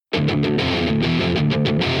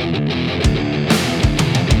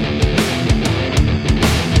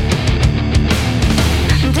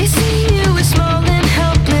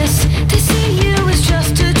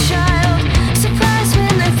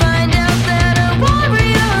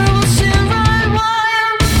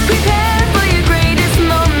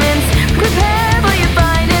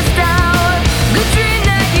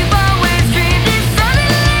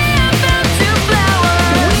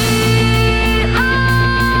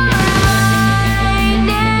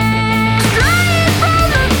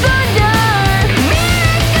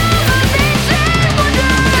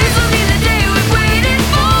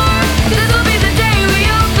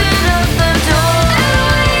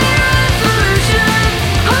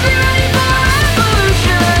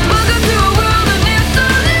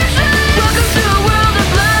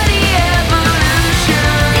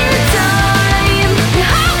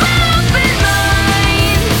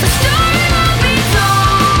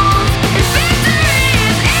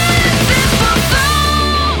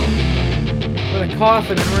cough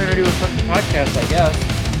and then we're gonna do a fucking podcast, I guess.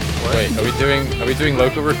 Wait, are we doing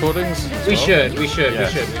local recordings? We should.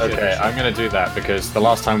 Okay, I'm gonna do that because the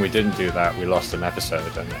last time we didn't do that, we lost an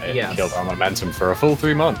episode and it killed our momentum for a full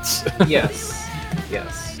 3 months. Yes.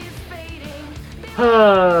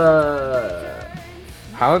 How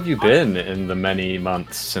have you been in the many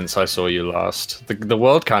months since I saw you last? The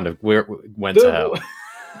world kind of went to hell.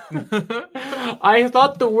 I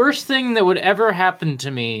thought the worst thing that would ever happen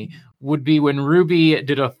to me would be when Ruby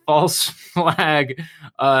did a false flag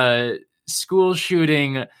school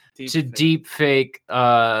shooting to deepfake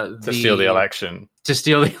to steal the election. To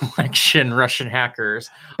steal the election, Russian hackers.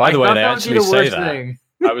 By the way, they actually say that. Thing.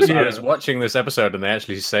 I was watching this episode and they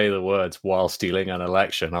actually say the words while stealing an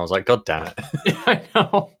election. I was like, God damn it. I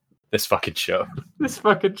know. This fucking show. It's a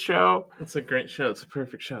great show. It's a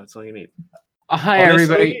perfect show. That's all you need. Hi, honestly,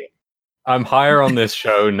 everybody. I'm higher on this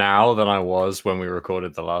show now than I was when we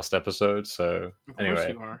recorded the last episode. So anyway, of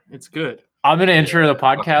course you are. It's good. I'm going to intro the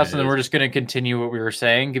podcast and then we're just going to continue what we were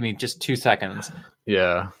saying. Give me just 2 seconds.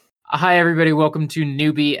 Yeah. Hi, everybody. Welcome to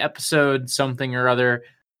Newbie episode something or other.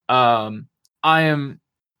 I am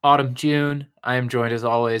Autumn June. I am joined as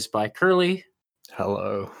always by Curly.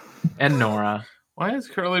 Hello. And Nora. Why is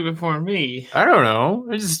Curly before me? I don't know.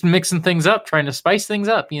 We're just mixing things up, trying to spice things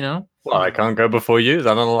up, you know? Well, I can't go before you. Is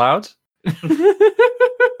that not allowed?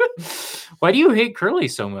 Why do you hate Curly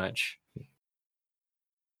so much?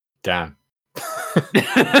 Damn.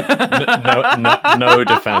 no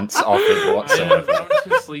defense offered whatsoever. I was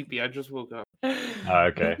too sleepy. I just woke up.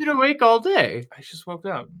 Okay. You've been awake all day. I just woke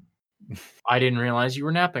up. I didn't realize you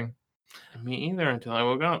were napping. Me either until I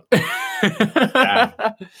woke up.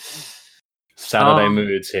 Saturday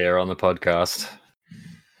moods here on the podcast.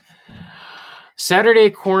 Saturday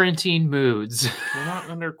quarantine moods. We're not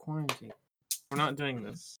under quarantine. We're not doing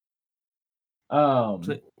this. I'm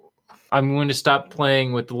going to stop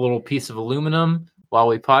playing with the little piece of aluminum while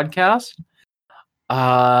we podcast.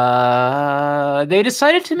 They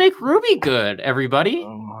decided to make Ruby good, everybody.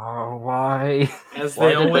 Oh, why? As Why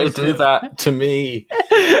they always do that to me?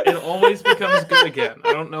 It always becomes good again.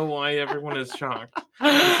 I don't know why everyone is shocked.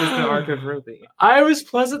 This is the arc of Ruby. I was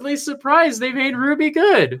pleasantly surprised they made Ruby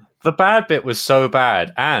good. The bad bit was so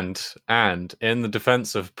bad, and in the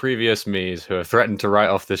defense of previous me's who have threatened to write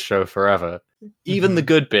off this show forever, even the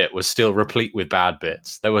good bit was still replete with bad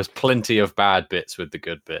bits. There was plenty of bad bits with the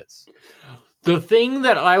good bits. The thing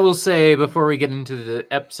that I will say before we get into the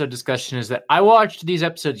episode discussion is that I watched these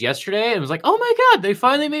episodes yesterday and was like, oh my god, they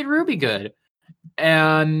finally made Ruby good.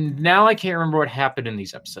 And now I can't remember what happened in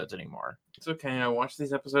these episodes anymore. It's okay, I watched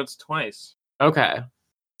these episodes twice. Okay.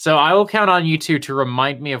 So I will count on you two to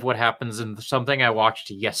remind me of what happens in something I watched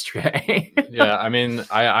yesterday. Yeah, I mean,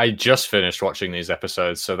 I just finished watching these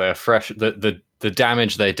episodes, so they're fresh. The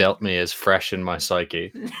damage they dealt me is fresh in my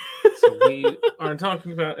psyche. So we are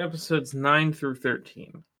talking about episodes 9 through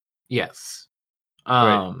 13. Yes.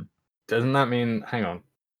 Wait, doesn't that mean... Hang on.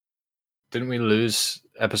 Didn't we lose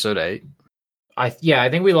episode 8? I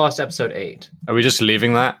think we lost episode 8. Are we just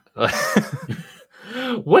leaving that?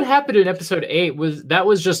 What happened in episode 8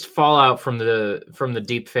 was just fallout from the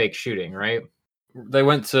deepfake shooting, right? They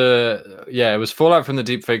went to it was fallout from the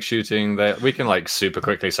deepfake shooting. We can super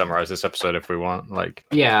quickly summarize this episode if we want.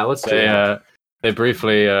 Let's do it. They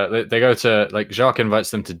briefly they go to Jacques invites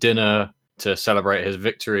them to dinner to celebrate his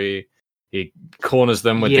victory. He corners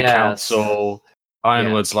them with the council.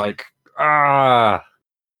 Ironwood's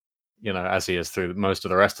as he is through most of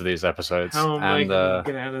the rest of these episodes. How am I going to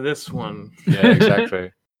get out of this one? Yeah,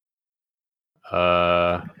 exactly.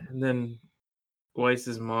 And then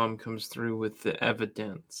Weiss's mom comes through with the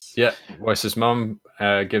evidence. Yeah, Weiss's mom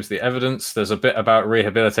gives the evidence. There's a bit about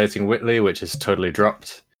rehabilitating Whitley, which is totally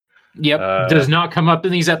dropped. Yep, does not come up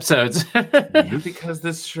in these episodes. Because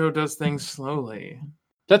this show does things slowly.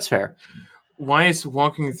 That's fair. Weiss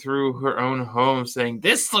walking through her own home saying,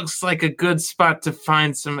 this looks like a good spot to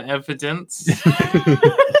find some evidence.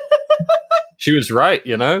 She was right,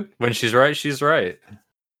 when she's right, she's right.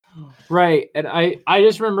 Right, and I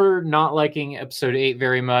just remember not liking episode 8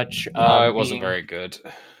 very much. It wasn't very good.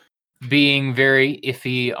 Being very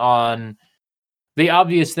iffy on the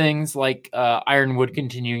obvious things like Ironwood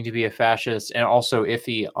continuing to be a fascist, and also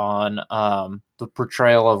iffy on the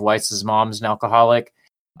portrayal of Weiss's mom as an alcoholic.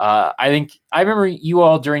 I remember you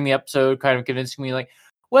all during the episode kind of convincing me they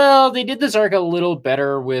did this arc a little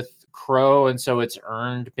better with Crow, and so it's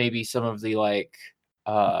earned maybe some of the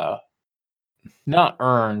not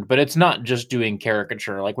earned, but it's not just doing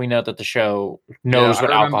caricature. We know that the show knows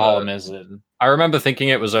what alcoholism is. I remember thinking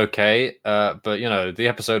it was okay, but the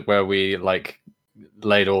episode where we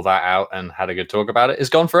laid all that out and had a good talk about it is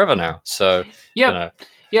gone forever now. So Yep.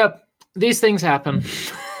 These things happen.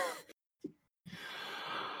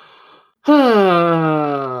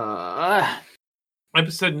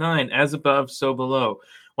 Episode 9, As Above, So Below.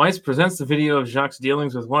 Weiss presents the video of Jacques'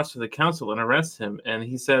 dealings with Watts to the council and arrests him, and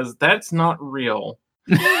he says, "That's not real."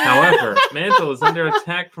 However, Mantle is under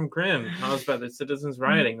attack from Grimm, caused by the citizens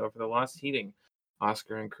rioting over the lost heating.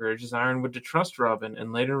 Oscar encourages Ironwood to trust Robin,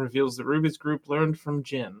 and later reveals that Ruby's group learned from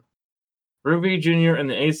Jin. Ruby, Jr., and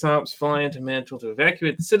the Aesops fly into Mantle to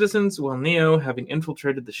evacuate the citizens, while Neo, having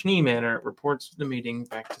infiltrated the Schnee Manor, reports the meeting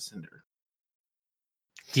back to Cinder.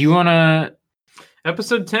 Do you want to...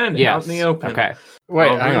 Episode 10, Yes. Out in the Open. Okay.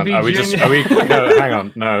 wait, hang on. Are we just? Are we? No, hang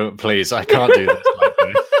on. No, please. I can't do this.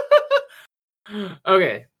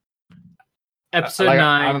 Okay. Episode Like,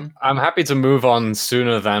 9. I'm happy to move on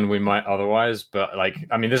sooner than we might otherwise, but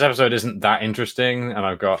this episode isn't that interesting, and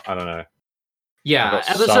I've got I've Yeah, got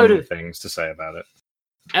some things to say about it.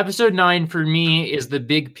 Episode 9 for me is the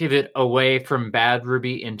big pivot away from bad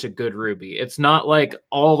Ruby into good Ruby. It's not like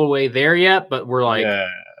all the way there yet, but we're like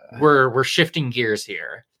we're shifting gears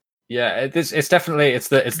here. Yeah, it's definitely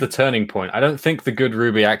the turning point. I don't think the good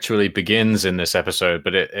Ruby actually begins in this episode,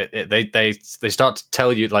 but they start to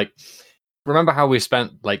tell you, like, remember how we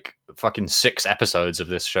spent like fucking 6 episodes of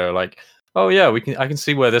this show, like, oh yeah, I can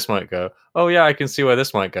see where this might go. Oh yeah, I can see where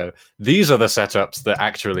this might go. These are the setups that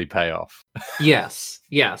actually pay off. Yes.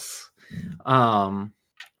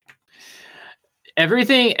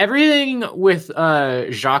 Everything with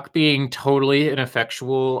Jacques being totally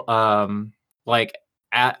ineffectual, like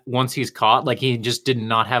once he's caught, like he just did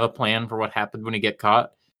not have a plan for what happened when he got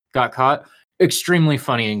caught. Extremely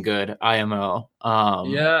funny and good, IMO.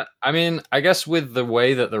 Yeah, I mean, I guess with the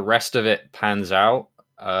way that the rest of it pans out,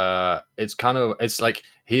 it's like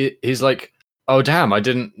he's like, oh damn, I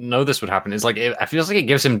didn't know this would happen. It's like it feels like it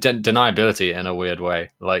gives him deniability in a weird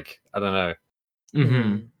way. Like, I don't know.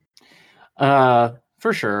 Mm-hmm.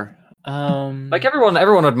 For sure. Like everyone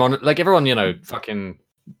fucking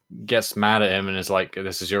gets mad at him and is like,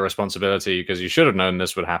 this is your responsibility because you should have known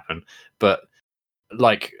this would happen. But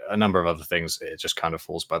like a number of other things, it just kind of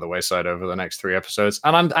falls by the wayside over the next 3 episodes.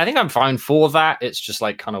 And I think I'm fine for that. It's just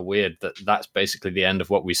like kind of weird that that's basically the end of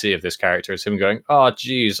what we see of this character. Is him going, oh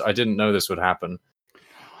geez, I didn't know this would happen.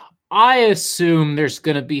 I assume there's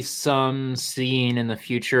going to be some scene in the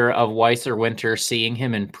future of Weiss or Winter seeing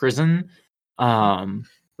him in prison. It'll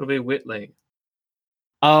be Whitley.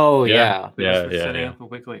 Oh yeah. Setting up a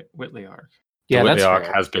Whitley arc. Yeah, the that's Whitley arc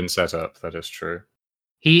fair. has been set up. That is true.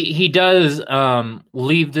 He does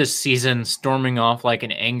leave this season storming off like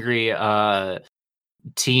an angry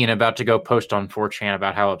teen about to go post on 4chan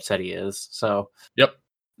about how upset he is. So yep.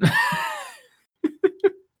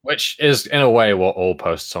 Which is in a way what all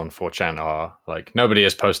posts on 4chan are. Like, nobody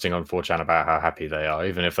is posting on 4chan about how happy they are,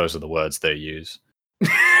 even if those are the words they use.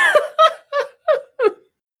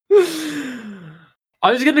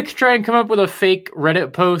 I was gonna try and come up with a fake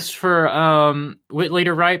Reddit post for Whitley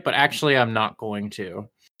to write, but actually I'm not going to.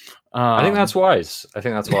 I think that's wise. I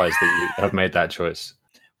think that's wise that you have made that choice.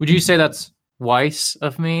 Would you say that's wise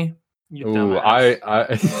of me? Ooh,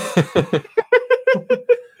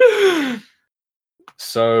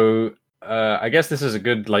 So I guess this is a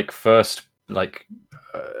good like first like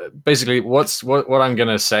basically what I'm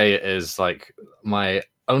gonna say is like my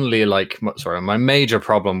major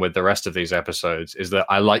problem with the rest of these episodes is that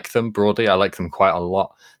I like them broadly. I like them quite a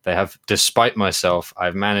lot. They have, despite myself,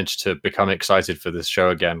 I've managed to become excited for this show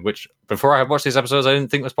again, which before I had watched these episodes, I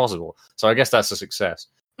didn't think was possible. So I guess that's a success.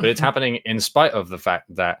 But it's happening in spite of the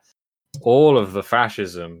fact that all of the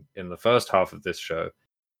fascism in the first half of this show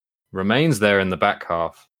remains there in the back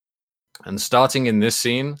half. And starting in this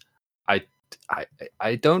scene, I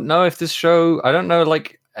don't know if this show, I don't know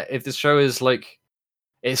like if this show is like,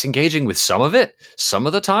 it's engaging with some of it, some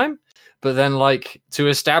of the time, but then like to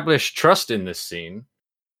establish trust in this scene,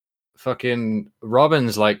 fucking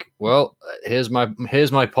Robin's like, well, here's my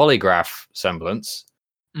polygraph semblance,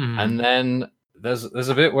 and then there's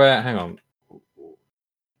a bit where, hang on,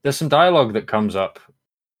 there's some dialogue that comes up.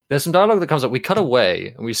 We cut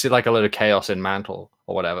away and we see like a lot of chaos in Mantle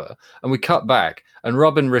or whatever, and we cut back and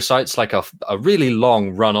Robin recites like a really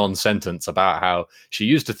long run-on sentence about how she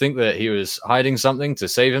used to think that he was hiding something to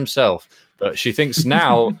save himself, but she thinks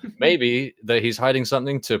now maybe that he's hiding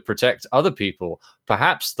something to protect other people,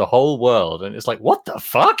 perhaps the whole world. And it's like, what the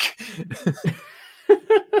fuck?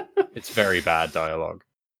 It's very bad dialogue.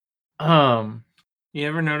 You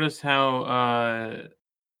ever notice how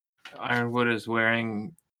Ironwood is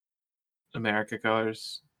wearing America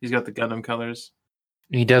colors? He's got the Gundam colors.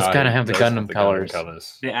 He does kind of have the Does Gundam colors.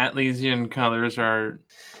 colours. The Atlasian colors are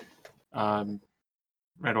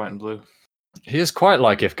red, white, and blue. He is quite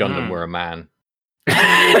like if Gundam Mm. were a man.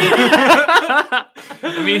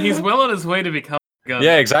 I mean, he's well on his way to become Gundam.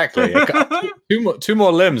 Yeah, exactly. Two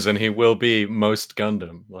more limbs, and he will be most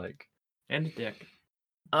Gundam. Like, And a dick.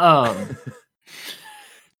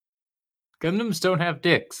 Gundams don't have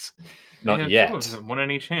dicks. They not have yet. two of them, one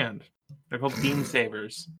in each hand. They're called beam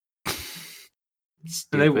sabers.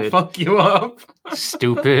 Stupid. They will fuck you up.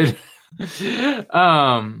 Stupid.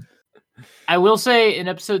 I will say in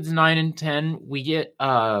episodes 9 and 10 we get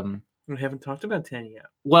We haven't talked about 10 yet.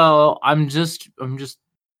 well, I'm just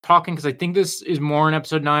talking because I think this is more in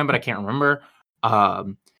episode 9, but I can't remember.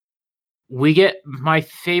 We get my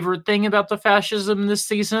favorite thing about the fascism this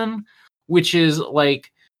season, which is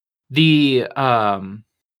like the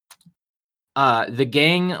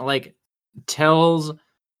gang like tells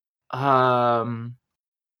the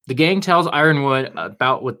gang tells Ironwood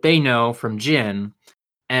about what they know from Jin,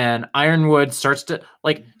 and Ironwood starts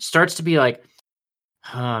to be like,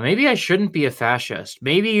 maybe I shouldn't be a fascist.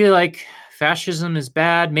 Maybe like fascism is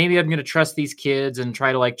bad. Maybe I'm going to trust these kids and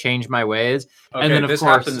try to like change my ways. Okay, And then, of this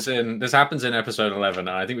course- happens in episode 11,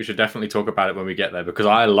 and I think we should definitely talk about it when we get there because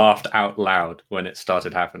I laughed out loud when it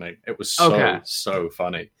started happening. It was so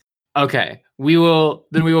funny. Okay, we will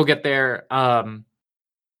get there. One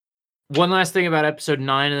last thing about episode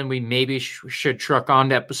 9, and then we maybe should truck on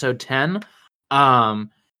to episode 10.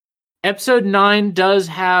 Episode 9 does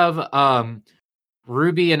have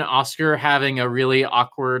Ruby and Oscar having a really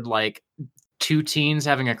awkward, like, two teens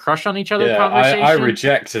having a crush on each other conversation. I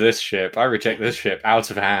reject this ship. I reject this ship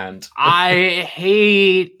out of hand. I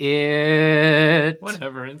hate it.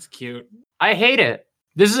 Whatever, it's cute. I hate it.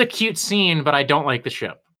 This is a cute scene, but I don't like the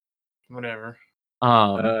ship. Whatever.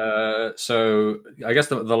 So I guess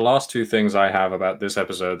the last two things I have about this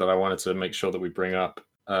episode that I wanted to make sure that we bring up.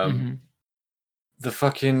 Mhm. The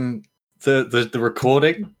fucking the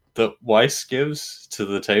recording that Weiss gives to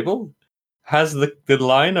the table has the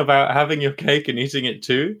line about having your cake and eating it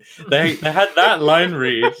too. They had that line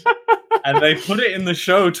read and they put it in the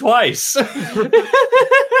show twice.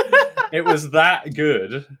 It was that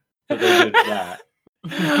good that they did that.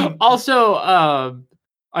 Also,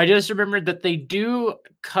 I just remembered that they do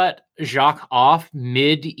cut Jacques off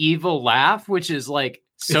mid-evil laugh, which is like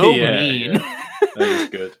so Yeah, mean. That is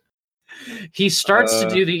good. He starts to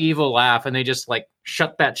do the evil laugh, and they just like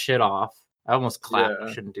shut that shit off. I almost clapped. Yeah.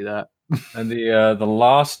 I shouldn't do that. And the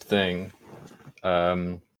last thing,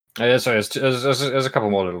 sorry, there's a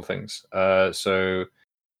couple more little things. So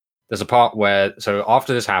there's a part where, so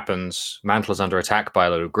after this happens, Mantle is under attack by a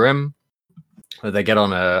load of Grimm. They get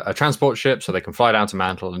on a transport ship so they can fly down to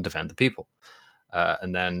Mantle and defend the people.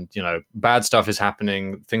 And then, bad stuff is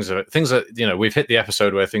happening. Things that we've hit the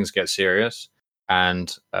episode where things get serious.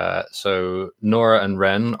 And so Nora and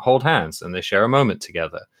Ren hold hands and they share a moment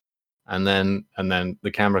together. And then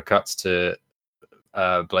the camera cuts to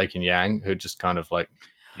Blake and Yang, who just kind of like,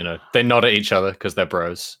 they nod at each other because they're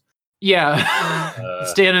bros. Yeah,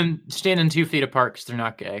 standing 2 feet apart because they're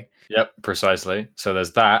not gay. Yep, precisely. So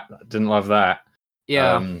there's that. Didn't love that.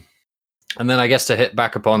 Yeah. And then I guess to hit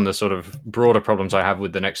back upon the sort of broader problems I have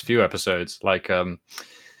with the next few episodes, like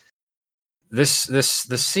this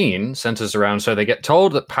scene centers around, so they get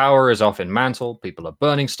told that power is off in Mantle, people are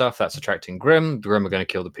burning stuff, that's attracting Grimm are going to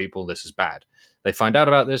kill the people, this is bad. They find out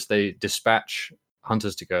about this, they dispatch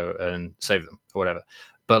hunters to go and save them, or whatever.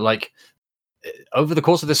 But like, over the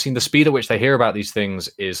course of this scene, the speed at which they hear about these things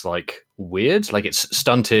is like weird, like it's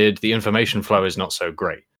stunted, the information flow is not so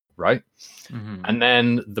great, right? Mhm. And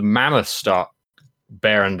then the mammoths start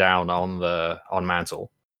bearing down on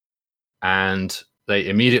Mantle, and they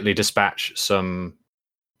immediately dispatch some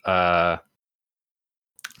fighters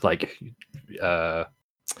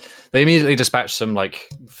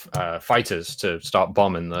to start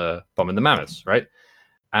bombing the mammoths, right?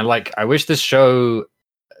 And like, I wish this show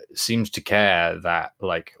seems to care that,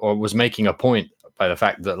 like, or was making a point by the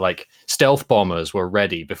fact that like stealth bombers were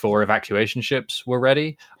ready before evacuation ships were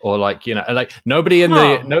ready, or like, like nobody in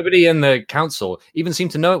the council even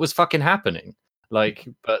seemed to know it was fucking happening. Like,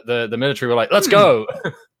 but the military were like, let's go,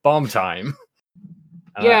 bomb time.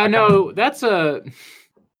 And that's a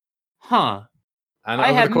And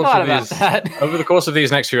I hadn't thought about that. Over the course of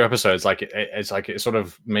these next few episodes, like it sort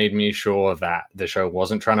of made me sure that the show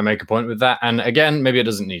wasn't trying to make a point with that. And again, maybe it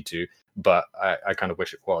doesn't need to, but I kind of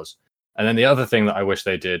wish it was. And then the other thing that I wish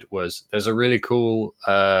they did was, there's a really cool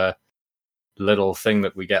little thing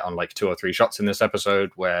that we get on like 2 or 3 shots in this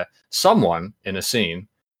episode where someone in a scene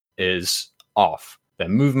is off. Their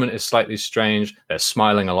movement is slightly strange. They're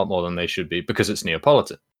smiling a lot more than they should be because it's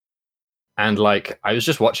Neapolitan. And like, I was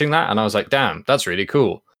just watching that and I was like, damn, that's really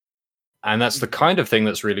cool. And that's the kind of thing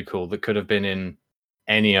that's really cool that could have been in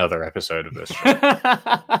any other episode of this show.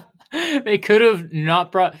 They could have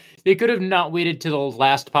not waited to the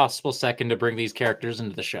last possible second to bring these characters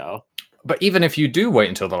into the show. But even if you do wait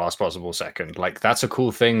until the last possible second, like, that's a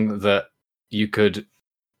cool thing that you could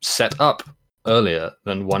set up earlier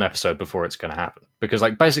than one episode before it's going to happen. Because,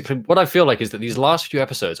 like, basically what I feel like is that these last few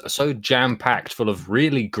episodes are so jam-packed full of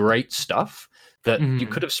really great stuff that you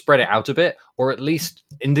could have spread it out a bit, or at least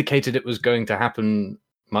indicated it was going to happen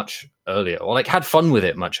much earlier, or like had fun with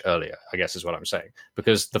it much earlier, I guess is what I'm saying.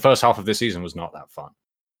 Because the first half of this season was not that fun.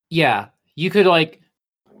 Yeah, you could, like,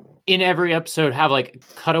 in every episode have like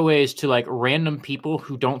cutaways to like random people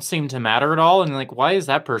who don't seem to matter at all, and like, why is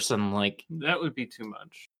that person like? That would be too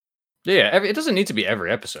much. Yeah, it doesn't need to be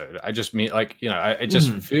every episode. I just mean, like, you know, it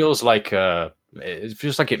just feels like it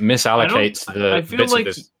misallocates the bits of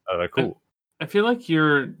this that are cool. I feel like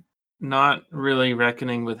you're not really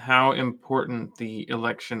reckoning with how important the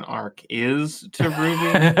election arc is to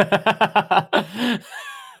Ruby.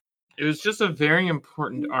 It was just a very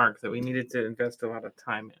important arc that we needed to invest a lot of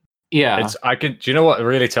time in. Yeah. Do you know what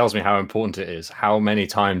really tells me how important it is? How many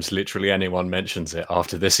times literally anyone mentions it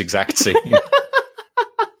after this exact scene.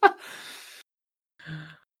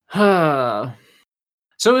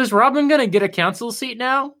 So is Robin gonna get a council seat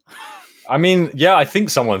now? I mean, yeah, I think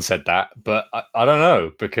someone said that, but I don't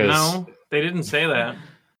know, because... No, they didn't say that.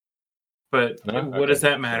 But what does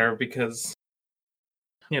that matter? Because,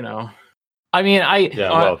 you know... I mean,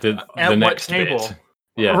 the next table? Bit.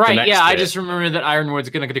 Yeah, right, yeah, I just remember that Ironwood's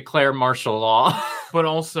going to declare martial law. But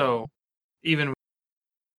also, even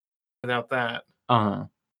without that,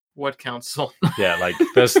 what council? Yeah, like,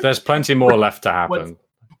 there's plenty more left to happen.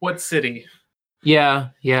 What city? Yeah,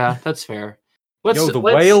 that's fair. The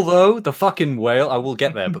whale, though, the fucking whale. I will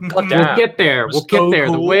get there, but goddamn, we'll get there. We'll get there.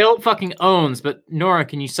 Cool. The whale fucking owns. But Nora,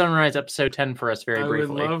 can you summarize episode 10 for us very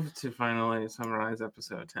briefly? I would love to finally summarize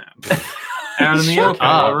episode 10. Out in the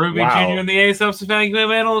open, Ruby Jr. and the Ace of evacuate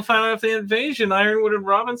Mantle to find out the invasion. Ironwood and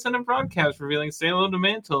Robin send a broadcast revealing say hello to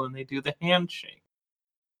Mantle, and they do the handshake.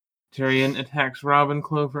 Tyrion attacks Robin,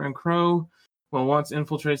 Clover, and Crow, while Watts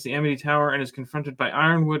infiltrates the Amity Tower and is confronted by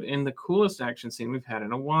Ironwood in the coolest action scene we've had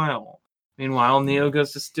in a while. Meanwhile, Neo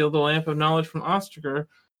goes to steal the Lamp of Knowledge from Ostagar,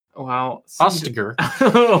 while Cinder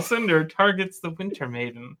targets the Winter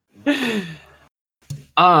Maiden.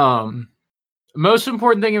 Most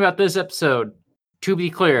important thing about this episode, to be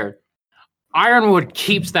clear, Ironwood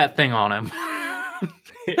keeps that thing on him.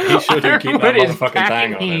 He should keep that motherfucking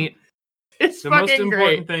thing on him. It's the fucking most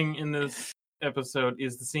important great. thing in this episode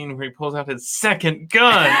is the scene where he pulls out his second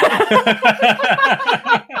gun.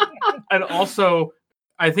 And also,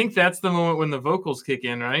 I think that's the moment when the vocals kick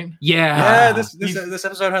in, right? Yeah. This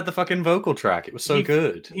episode had the fucking vocal track. It was so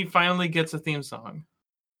good. He finally gets a theme song.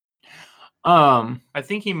 I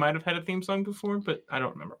think he might have had a theme song before, but I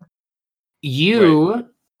don't remember.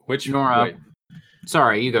 Which Nora? wait.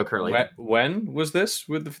 Sorry, you go, Curly. When was this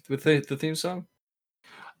with the theme song?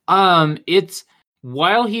 It's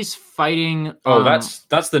while he's fighting.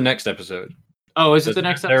 That's the next episode. Oh, is it the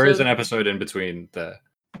next episode? There is an episode in between there.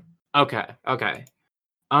 Okay.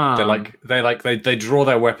 They draw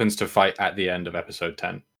their weapons to fight at the end of episode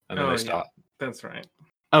 10, and then they start. Yeah, that's right.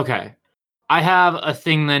 Okay. I have a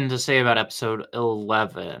thing then to say about episode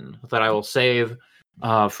 11 that I will save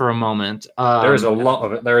for a moment. There is a lot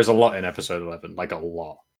of it. There is a lot in episode 11, like a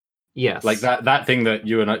lot. Yes. Like that thing that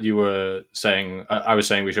you were saying, I was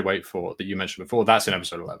saying we should wait for, that you mentioned before, that's in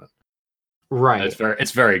episode 11. Right.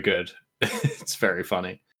 It's very good. It's very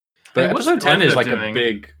funny. But Hey, episode what's 10 is Glenda like doing? a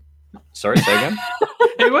big... Sorry, say again?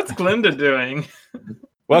 Hey, what's Glenda doing?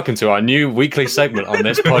 Welcome to our new weekly segment on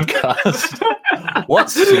this podcast.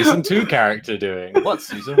 What's season 2 character doing? What's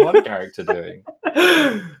season 1 character doing?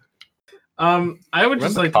 I would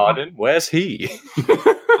just like Pardon? Where's he?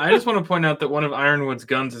 I just want to point out that one of Ironwood's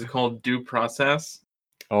guns is called Due Process.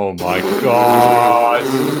 Oh my god.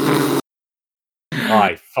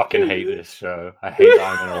 I fucking hate this show. I hate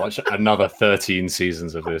that I'm going to watch another 13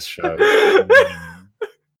 seasons of this show.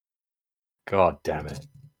 God damn it.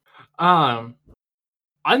 I'm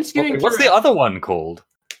skipping. What's the other one called?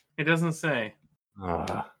 It doesn't say.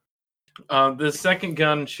 Ah. The second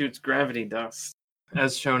gun shoots gravity dust,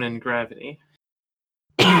 as shown in Gravity.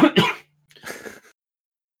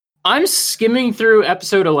 I'm skimming through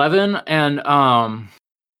episode 11, and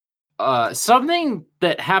something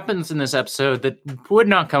that happens in this episode that would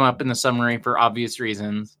not come up in the summary for obvious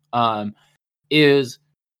reasons is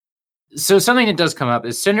So something that does come up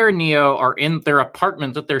is Cinder and Neo are in their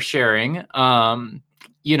apartment that they're sharing.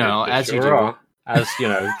 You know, They as sure you do. are. As you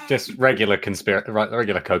know, just regular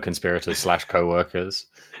co-conspirators / co-workers.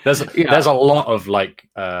 There's a lot of like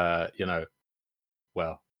you know,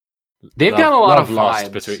 well, They've got a lot of lost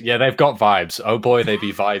vibes. between. Yeah, they've got vibes. Oh boy, they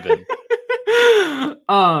be vibing.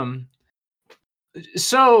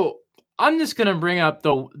 So I'm just gonna bring up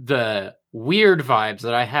the weird vibes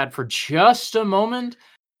that I had for just a moment.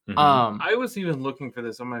 Mhm. I was even looking for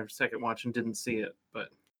this on my second watch and didn't see it, but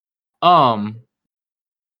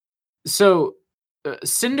so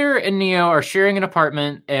Cinder and Neo are sharing an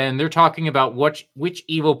apartment, and they're talking about which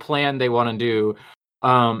evil plan they want to do.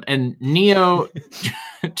 And Neo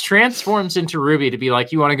transforms into Ruby to be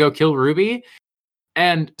like, "You want to go kill Ruby?"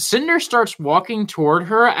 And Cinder starts walking toward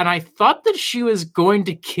her, and I thought that she was going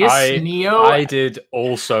to kiss Neo. I did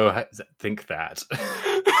also think that.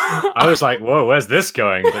 I was like, "Whoa, where's this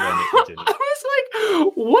going?" But then it didn't. I was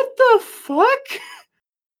like, "What the fuck?"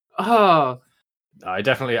 I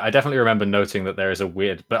definitely remember noting that there is a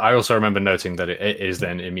weird, but I also remember noting that it is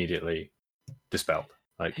then immediately dispelled.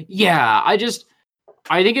 Like, yeah, I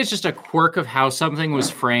think it's just a quirk of how something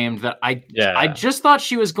was framed that I just thought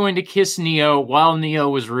she was going to kiss Neo while Neo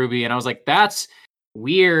was Ruby, and I was like, that's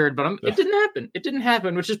weird, but it didn't happen. It didn't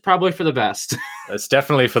happen, which is probably for the best. It's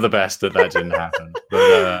definitely for the best that didn't happen.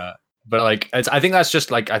 But like, I think that's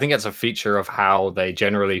just like, I think it's a feature of how they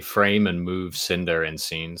generally frame and move Cinder in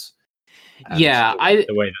scenes. And yeah,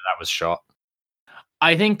 the way that was shot.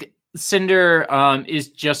 I think Cinder is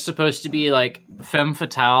just supposed to be like femme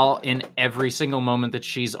fatale in every single moment that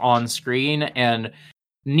she's on screen, and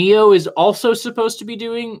Neo is also supposed to be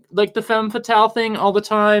doing like the femme fatale thing all the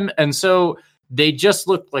time, and so they just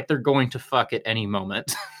look like they're going to fuck at any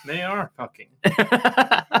moment. They are fucking.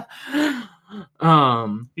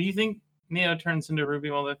 Do you think Neo turns into Ruby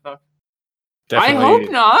while they fuck? Definitely I hope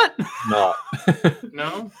not. Not.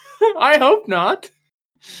 No? I hope not.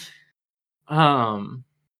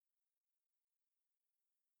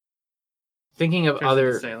 Thinking of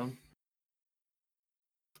other Salem.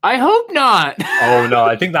 I hope not. Oh no,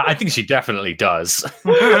 I think she definitely does.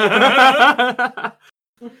 I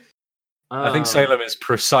think Salem is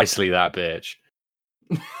precisely that bitch.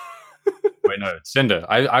 Wait, no, Cinder.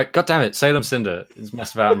 I God damn it, Salem Cinder is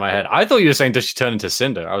messed about in my head. I thought you were saying, does she turn into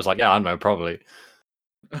Cinder? I was like, yeah, I don't know, probably.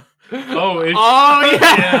 Oh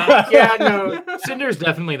yeah. Yeah, no. Cinder's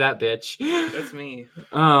definitely that bitch. That's me.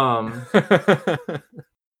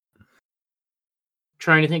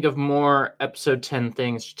 Trying to think of more episode 10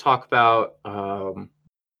 things to talk about.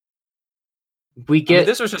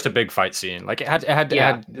 This was just a big fight scene. Like it had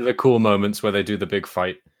the cool moments where they do the big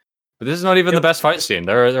fight. But this is not even the best fight scene.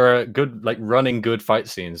 There are good, like, running good fight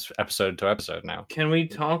scenes episode to episode now. Can we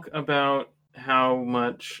talk about how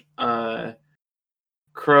much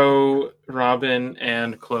Crow, Robin,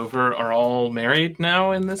 and Clover are all married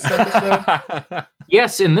now in this episode?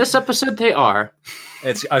 Yes, in this episode they are.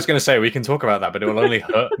 I was going to say, we can talk about that, but it will only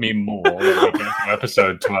hurt me more when we get to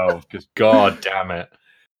episode 12. Because God damn it,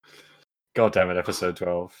 episode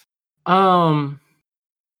 12.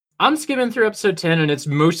 I'm skimming through episode 10, and it's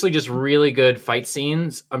mostly just really good fight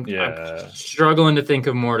scenes. I'm struggling to think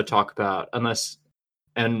of more to talk about, and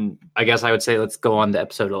I guess I would say let's go on to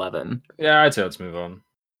episode 11. Yeah, I'd say let's move on.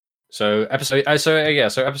 So episode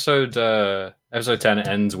 10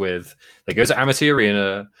 ends with they go to Amity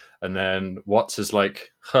Arena, and then Watts is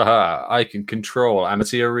like, haha, I can control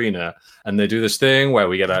Amity Arena, and they do this thing where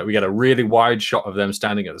we get a really wide shot of them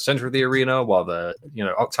standing at the center of the arena while the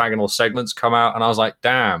octagonal segments come out, and I was like,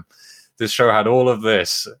 damn, this show had all of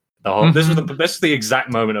this. This is the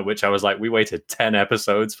exact moment at which I was like, we waited 10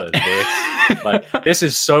 episodes for this. Like, this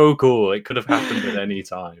is so cool. It could have happened at any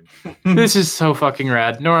time. This is so fucking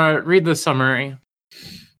rad. Nora, read the summary.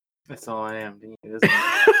 That's all I am. Isn't it?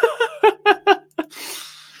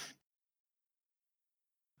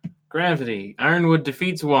 Gravity. Ironwood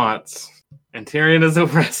defeats Watts, and Tyrion is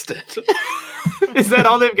arrested. Is that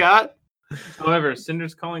all they've got? However,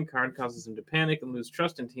 Cinder's calling card causes him to panic and lose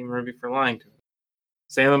trust in Team Ruby for lying to him.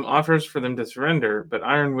 Salem offers for them to surrender, but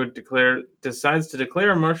Ironwood decides to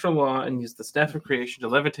declare martial law and use the Staff of Creation to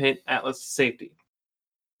levitate Atlas to safety.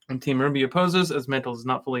 And Team Ruby opposes, as Mantle is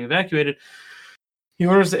not fully evacuated. He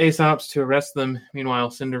orders the Aesops to arrest them.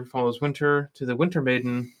 Meanwhile, Cinder follows Winter to the Winter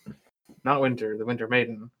Maiden. Not Winter, the Winter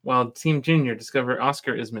Maiden. While Team Junior discover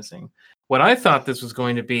Oscar is missing. What I thought this was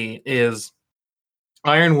going to be is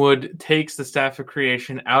Ironwood takes the Staff of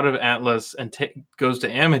Creation out of Atlas and goes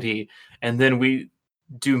to Amity, and then we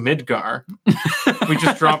do Midgar. We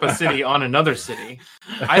just drop a city on another city.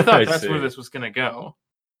 I thought that's where this was going to go.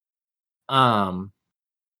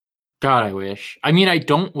 God, I wish. I mean, I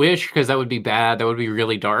don't wish because that would be bad. That would be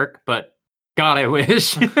really dark. But God, I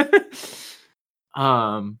wish.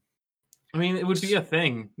 I mean, it would be a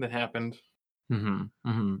thing that happened.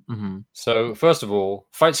 So first of all,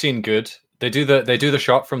 fight scene good. They do the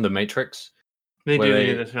shot from the Matrix. They where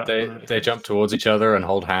do the shot. They jump towards each other and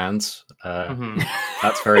hold hands. Mhm.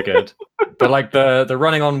 That's very good. But like the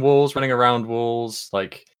running on walls, running around walls,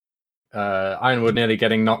 like Ironwood nearly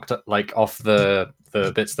getting knocked like off the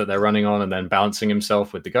bits that they're running on and then balancing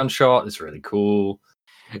himself with the gunshot is really cool.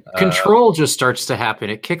 Control just starts to happen.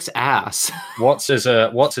 It kicks ass. Watts is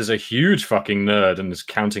a huge fucking nerd and is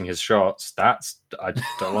counting his shots. I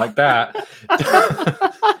don't like that.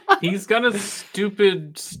 He's got a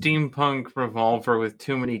stupid steampunk revolver with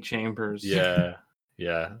too many chambers. Yeah.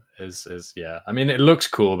 I mean, it looks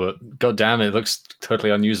cool, but goddamn, it looks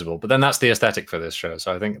totally unusable. But then that's the aesthetic for this show.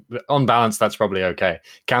 So I think, on balance, that's probably okay.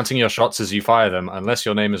 Counting your shots as you fire them, unless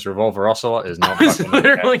your name is Revolver Ocelot, is not. I was fucking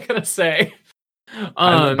literally okay. gonna say.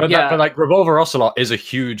 But like Revolver Ocelot is a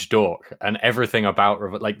huge dork, and everything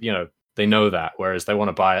about like they know that. Whereas they want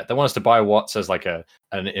to buy it. They want us to buy Watts as like an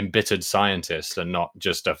embittered scientist and not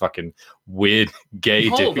just a fucking weird gay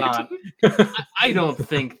Hold dude. on. I don't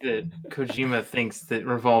think that Kojima thinks that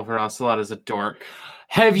Revolver Ocelot is a dork.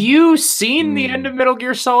 Have you seen the end of Metal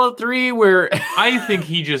Gear Solid 3 where I think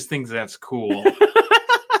he just thinks that's cool.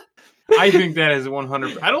 I think that is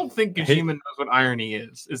 100%. I don't think Kojima knows what irony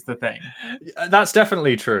is the thing. That's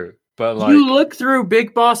definitely true. But like, you look through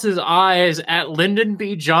Big Boss's eyes at Lyndon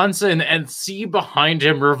B. Johnson and see behind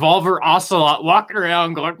him Revolver Ocelot walking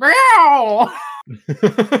around going, meow!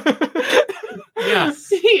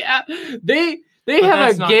 Yes. Yeah, they But have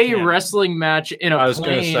that's a not gay canon. wrestling match in a I was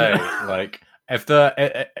going to plane. say, like,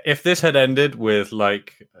 if this had ended with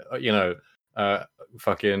like,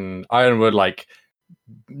 fucking Ironwood like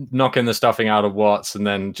knocking the stuffing out of Watts, and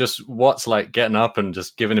then just Watts like getting up and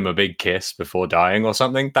just giving him a big kiss before dying or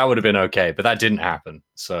something, that would have been okay. But that didn't happen.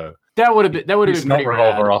 So That would have been he's not pretty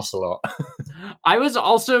Revolver rad. Ocelot. I was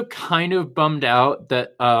also kind of bummed out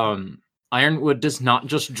that Ironwood does not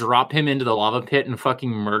just drop him into the lava pit and fucking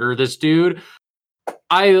murder this dude.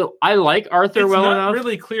 I like Arthur It's well not enough.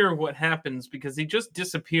 really clear what happens because he just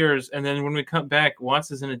disappears, and then when we come back,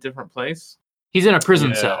 Watts is in a different place. He's in a prison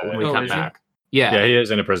Yeah. cell when we Oh, come is he? back. Yeah. Yeah, he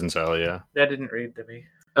is in a prison cell. Yeah, That didn't read to me.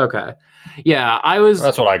 Okay. Yeah, I was.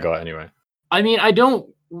 that's what I got anyway. I mean,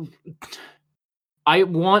 I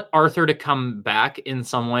want Arthur to come back in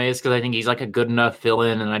some ways because I think he's like a good enough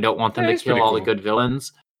villain, and I don't want them Yeah, to he's kill pretty all the cool. good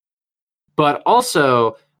villains. But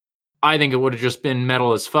also, I think it would have just been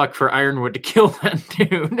metal as fuck for Ironwood to kill that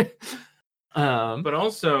dude. But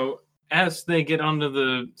also, as they get onto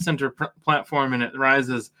the center platform and it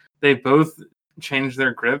rises, they both change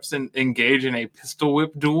their grips and engage in a pistol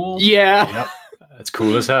whip duel. Yeah. Yep, it's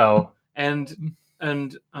cool as hell. And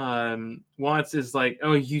Watts is like,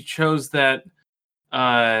 "Oh, you chose that."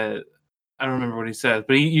 I don't remember what he said,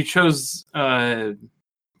 but you chose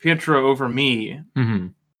Pietro over me. Mm-hmm.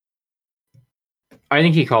 I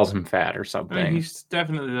think he calls him fat or I something. mean, he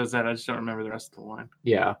definitely does that. I just don't remember the rest of the line.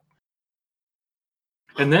 Yeah.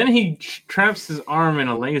 And then he traps his arm in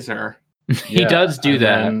a laser. He does do and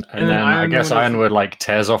that. Then, And then I guess Ironwood is- Ironwood like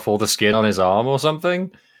tears off all the skin on his arm or something.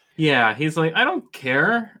 Yeah, he's like, I don't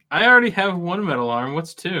care. I already have one metal arm.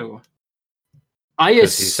 What's two? I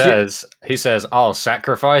 'Cause he says, "I'll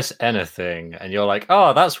sacrifice anything," and you're like,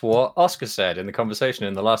 "Oh, that's what Oscar said in the conversation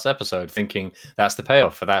in the last episode," thinking that's the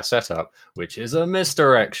payoff for that setup, which is a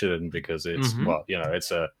misdirection because it's Mhm.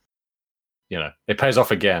 it's a, it pays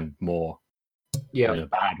off again more Yeah. in a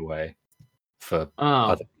bad way for Oh.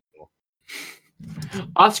 other people.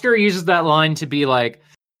 Oscar uses that line to be like,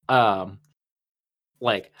 I'm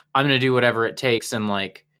gonna do whatever it takes, and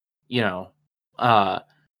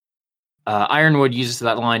Ironwood uses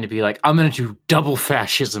that line to be like, I'm gonna do double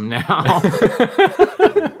fascism now.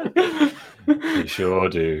 He sure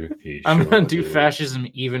do. I'm gonna do fascism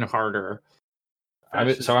even harder.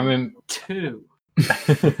 Two.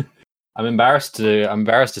 I'm embarrassed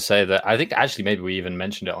to say that I think actually maybe we even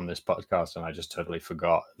mentioned it on this podcast and I just totally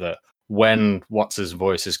forgot that when Watts'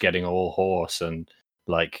 voice is getting all hoarse and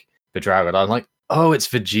like bedraggled, I'm like, oh, it's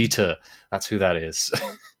Vegeta. That's who that is.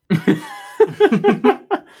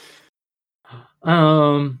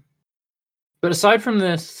 But aside from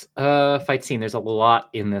this fight scene, there's a lot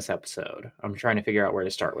in this episode. I'm trying to figure out where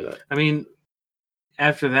to start with it. I mean,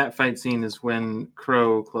 after that fight scene is when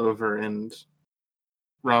Crow, Clover, and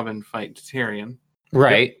Robin fight Tyrion.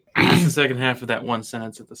 Right. It's the second half of that one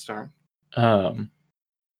sentence at the start.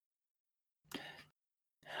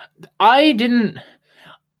 I didn't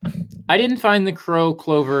find the Crow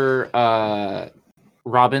Clover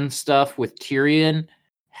Robin stuff with Tyrion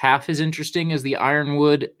half as interesting as the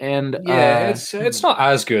Ironwood and it's not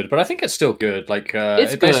as good, but I think it's still good. Like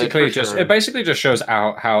It's it good, basically for just sure. it basically just shows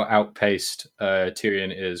how outpaced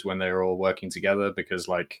Tyrion is when they're all working together, because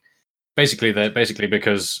like basically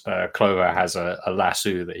because Clover has a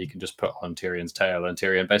lasso that he can just put on Tyrion's tail, and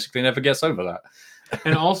Tyrion basically never gets over that.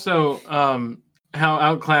 And also, how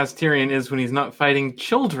outclassed Tyrion is when he's not fighting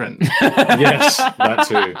children. Yes, that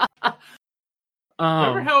too.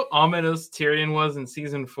 Remember how ominous Tyrion was in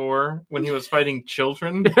season 4 when he was fighting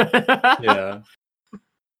children? Yeah.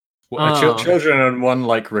 Well, children and one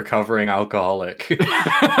like recovering alcoholic.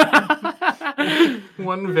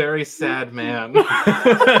 One very sad man.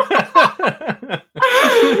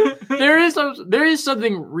 there is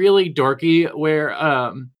something really dorky where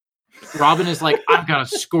Robin is like, I've got a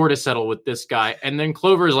score to settle with this guy, and then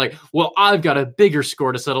Clover is like, well, I've got a bigger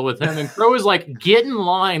score to settle with him, and Crow is like, get in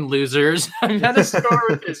line, losers. I've got a score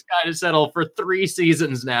with this guy to settle for 3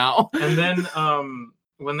 seasons now. And then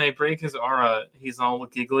when they break his aura, he's all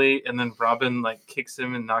giggly, and then Robin like kicks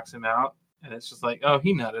him and knocks him out, and it's just like, oh,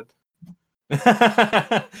 he nutted.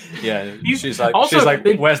 Yeah, she's like,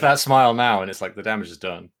 where's that smile now? And it's like, the damage is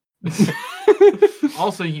done.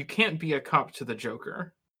 Also, you can't be a cop to the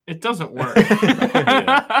Joker. It doesn't work.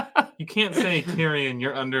 Yeah. You can't say, Tyrion,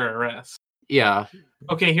 you're under arrest. Yeah.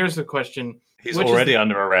 Okay, here's the question. He's already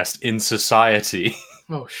under arrest in society.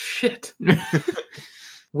 Oh, shit.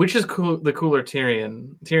 Which is the cooler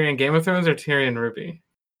Tyrion? Tyrion Game of Thrones or Tyrion Ruby?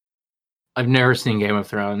 I've never seen Game of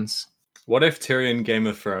Thrones. What if Tyrion Game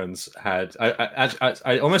of Thrones had...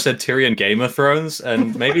 I almost said Tyrion Game of Thrones,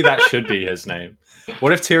 and maybe that should be his name.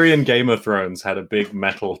 What if Tyrion Game of Thrones had a big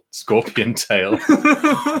metal scorpion tail?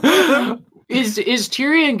 Is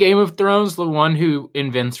Tyrion Game of Thrones the one who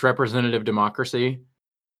invents representative democracy?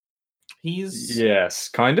 Yes,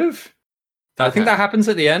 kind of. Okay. I think that happens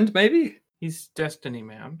at the end, maybe? He's Destiny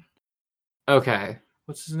Man. Okay.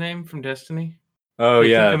 What's his name from Destiny? Oh,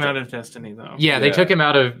 They yeah. took him out of Destiny, though. Yeah, they took him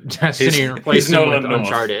out of Destiny and replaced he's him with Nolan North.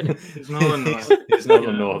 Uncharted. He's Nolan North. He's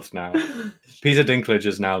Nolan North now. Peter Dinklage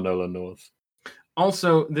is now Nolan North.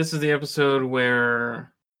 Also, this is the episode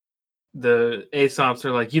where the Aesops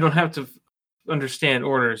are like, you don't have to understand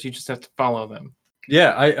orders, you just have to follow them.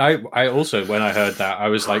 Yeah, I also, when I heard that, I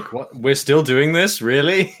was like, what? We're still doing this?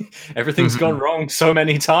 Really? Everything's gone wrong so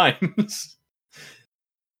many times.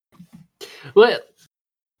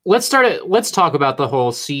 Let's talk about the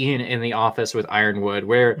whole scene in the office with Ironwood,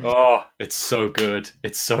 where Oh, it's so good.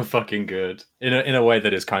 It's so fucking good. In a way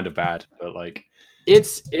that is kind of bad, but like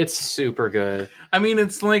it's super good. I mean,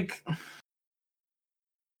 it's like...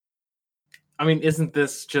 I mean, isn't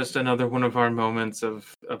this just another one of our moments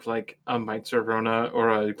of like a Mike Cerrona or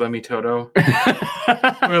a Glemmy Toto?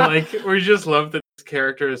 we just love that this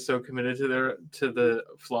character is so committed to the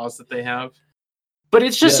flaws that they have. But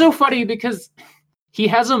it's just so funny because he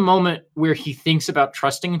has a moment where he thinks about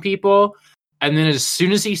trusting people, and then as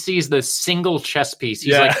soon as he sees the single chess piece,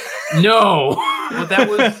 he's like, "No." Well, that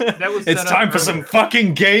was. It's time for some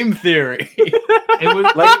fucking game theory. It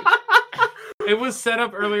was like. It was set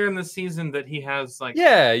up earlier in the season that he has like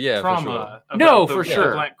trauma. For sure.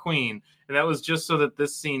 The Black Queen, and that was just so that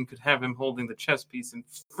this scene could have him holding the chess piece and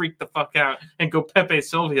freak the fuck out and go Pepe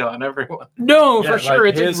Sylvia on everyone. No, for sure,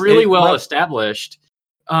 it's really well established.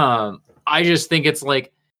 I just think it's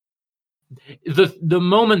like the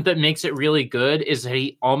moment that makes it really good is that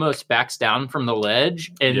he almost backs down from the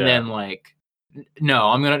ledge and then like, no,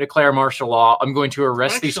 I'm going to declare martial law. I'm going to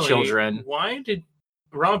arrest these children. Why did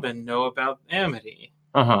Robin know about Amity?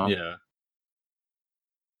 Yeah.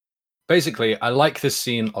 Basically, I like this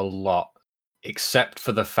scene a lot, except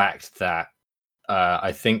for the fact that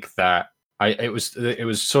I think that it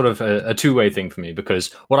was sort of a two-way thing for me,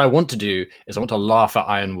 because what I want to do is I want to laugh at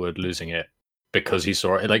Ironwood losing it because he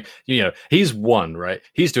saw it. Like, you know, he's won, right?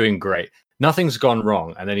 He's doing great. Nothing's gone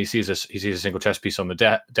wrong, and then he sees a single chess piece on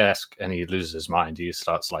the desk, and he loses his mind. He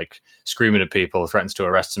starts like screaming at people, threatens to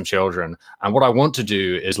arrest some children. And what I want to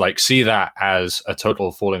do is like see that as a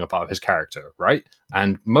total falling apart of his character, right?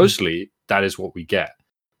 And mostly that is what we get.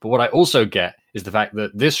 But what I also get is the fact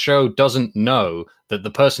that this show doesn't know that the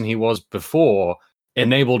person he was before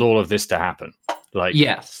enabled all of this to happen. Like,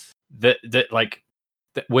 yes,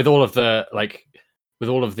 with all of the like. With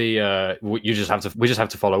all of the, we just have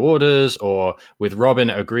to follow orders, or with Robin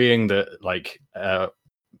agreeing that like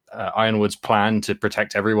Ironwood's plan to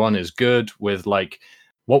protect everyone is good. With like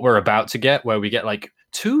what we're about to get, where we get like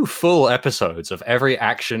 2 full episodes of every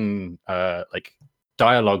action, like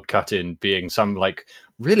dialogue cut in being some like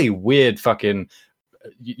really weird fucking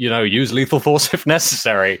use lethal force if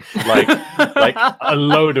necessary. Like a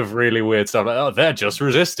load of really weird stuff. Like, oh, they're just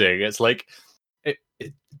resisting. It's like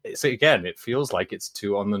it's again, it feels like it's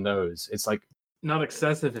too on the nose. It's like not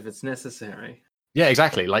excessive if it's necessary. Yeah,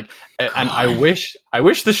 exactly. Like, and I wish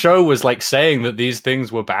the show was like saying that these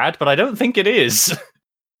things were bad, but I don't think it is.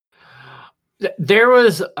 There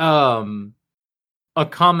was a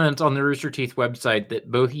comment on the Rooster Teeth website that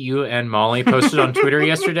both you and Molly posted on Twitter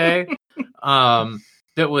yesterday.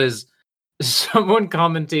 That was someone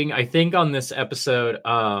commenting, I think, on this episode.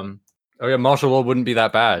 Oh yeah, martial law wouldn't be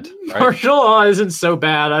that bad. Right? Martial law isn't so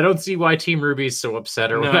bad. I don't see why Team Ruby's so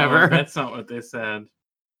upset or whatever. That's not what they said.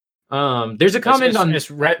 There's a comment on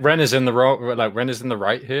Ren is in the wrong, like Ren is in the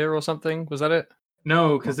right here or something. Was that it?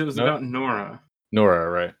 No, because it was about Nora. Nora,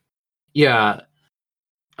 right? Yeah.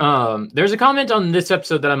 There's a comment on this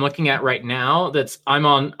episode that I'm looking at right now. I'm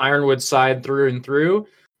on Ironwood's side through and through.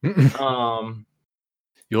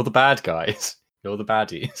 You're the bad guys. You're the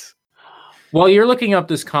baddies. While you're looking up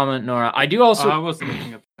this comment, Nora, I do also. I wasn't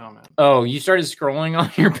looking up the comment. Oh, you started scrolling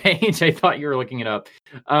on your page. I thought you were looking it up.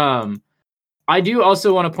 I do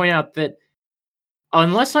also want to point out that,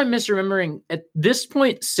 unless I'm misremembering, at this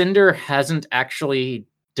point, Cinder hasn't actually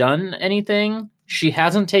done anything. She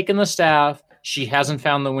hasn't taken the staff. She hasn't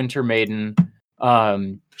found the Winter Maiden.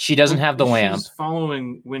 She doesn't have the lamp. She's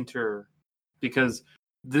following Winter because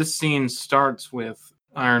this scene starts with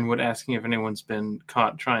Ironwood asking if anyone's been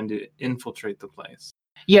caught trying to infiltrate the place.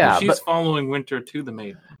 Yeah, she's following Winter to the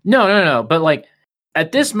Maiden. No. But like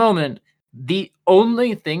at this moment, the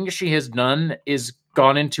only thing she has done is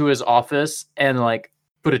gone into his office and like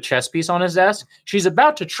put a chess piece on his desk. She's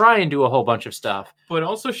about to try and do a whole bunch of stuff. But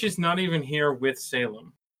also she's not even here with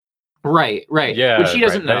Salem. Right. Yeah, but she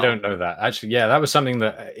doesn't know. They don't know that. Actually, yeah, that was something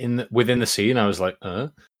that within the scene I was like,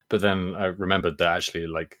 but then I remembered that actually,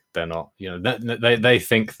 like, they're not. You know, they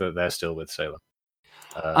think that they're still with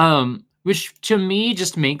Salem. Which to me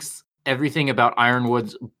just makes everything about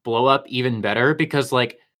Ironwood's blow up even better because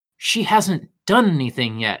like she hasn't done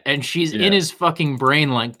anything yet, and she's in his fucking brain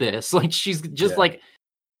like this. Like she's just like.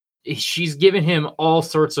 She's given him all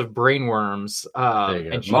sorts of brain worms.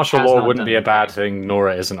 And martial law wouldn't be a bad thing.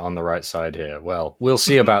 Nora isn't on the right side here. Well, we'll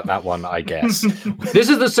see about that one, I guess. This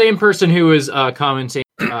is the same person who is commenting,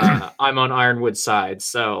 I'm on Ironwood's side,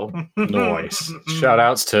 so... Nice.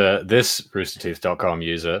 Shout-outs to this roosterteeth.com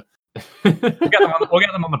user. We'll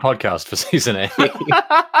get them on the podcast for season 8.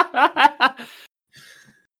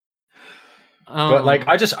 But like,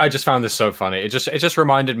 I just found this so funny. It just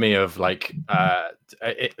reminded me of like,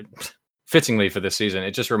 fittingly for this season,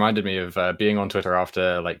 it just reminded me of being on Twitter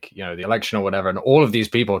after like, you know, the election or whatever, and all of these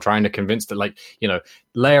people trying to convince that like, you know,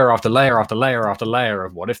 layer after layer after layer after layer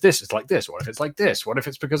of what if this is like this, what if it's like this, what if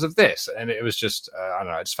it's because of this, and it was just I don't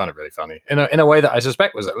know, I just found it really funny in a way that I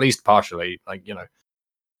suspect was at least partially like, you know,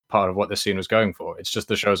 part of what this scene was going for. It's just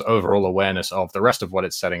the show's overall awareness of the rest of what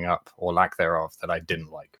it's setting up or lack thereof that I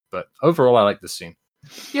didn't like. But overall, I like this scene.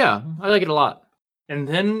 Yeah, I like it a lot. And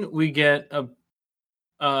then we get a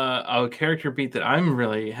character beat that I'm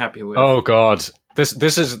really happy with. Oh God, this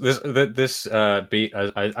beat.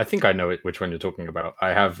 I think I know which one you're talking about. I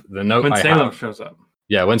have the note when Salem shows up.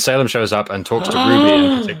 Yeah, when Salem shows up and talks to Ruby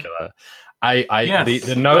in particular.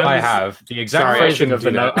 The note I have, the exact version of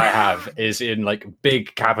the note I have is in like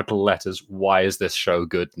big capital letters. Why is this show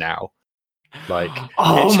good now? Like,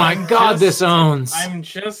 oh my God, this owns. I'm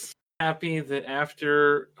just happy that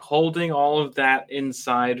after holding all of that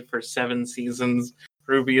inside for 7 seasons,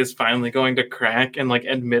 Ruby is finally going to crack and like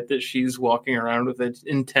admit that she's walking around with an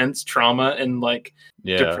intense trauma and like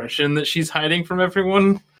depression that she's hiding from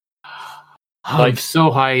everyone. Like so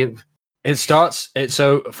high.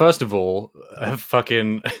 So first of all,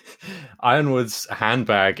 fucking Ironwood's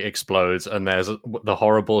handbag explodes and there's the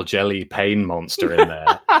horrible jelly pain monster in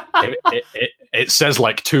there. It says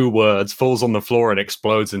like 2 words, falls on the floor and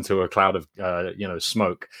explodes into a cloud of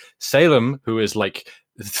smoke. Salem, who is like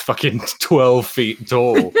fucking 12 feet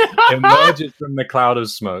tall, emerges from the cloud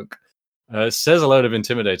of smoke. Says a load of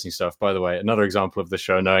intimidating stuff, by the way. Another example of the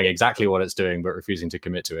show knowing exactly what it's doing but refusing to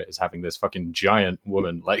commit to it is having this fucking giant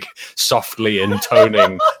woman like softly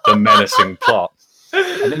intoning the menacing plot.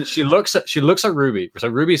 And then she looks at Ruby. So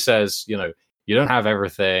Ruby says, you know, you don't have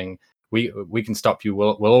everything. We can stop you.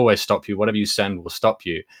 We'll always stop you. Whatever you send will stop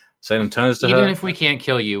you. Salem turns to her. Even if we can't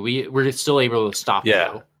kill you, we're still able to stop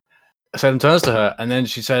you. Salem turns to her and then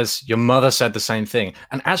she says, your mother said the same thing.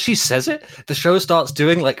 And as she says it, the show starts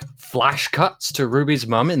doing like flash cuts to Ruby's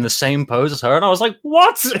mum in the same pose as her. And I was like,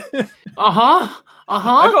 what? I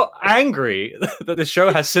got angry that the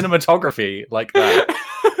show has cinematography like that.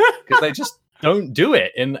 Because they just don't do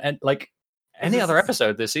it. And like any other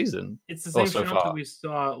episode this season. It's the Or same so shot far. that we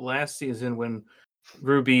saw last season when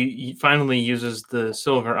Ruby finally uses the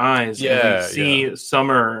silver eyes. And Yeah, we see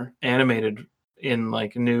Summer animated in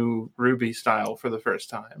like new Ruby style for the first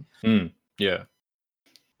time. Yeah.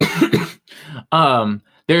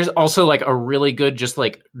 There's also like a really good just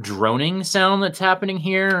like droning sound that's happening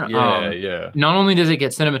here. Yeah. Not only does it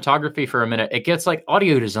get cinematography for a minute, it gets like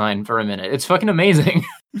audio design for a minute. It's fucking amazing.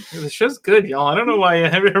 The show's good, y'all. I don't know why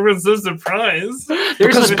everyone's so surprised.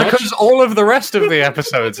 Because all of the rest of the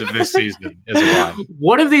episodes of this season is why.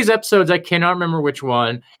 One of these episodes, I cannot remember which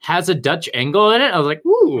one, has a Dutch angle in it. I was like,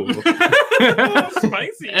 ooh.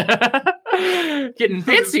 Spicy. Getting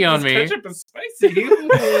fancy on me. Ketchup is spicy.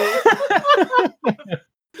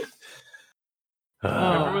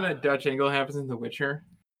 Remember when that Dutch angle happens in The Witcher?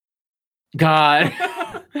 God.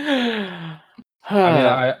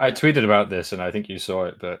 I tweeted about this, and I think you saw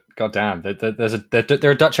it. But goddamn,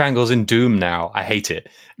 there are Dutch angles in Doom now. I hate it.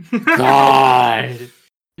 God.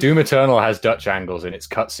 Doom Eternal has Dutch angles in its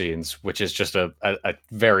cutscenes, which is just a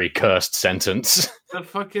very cursed sentence. The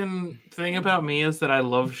fucking thing about me is that I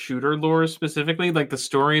love shooter lore specifically. Like the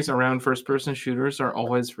stories around first-person shooters are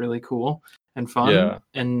always really cool and fun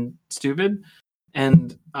and stupid.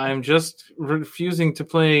 And I'm just refusing to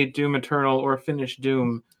play Doom Eternal or finish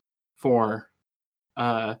Doom 4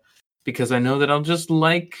 because I know that I'll just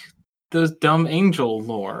like the dumb angel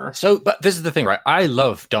lore. So, but this is the thing, right? I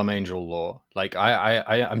love dumb angel lore. Like,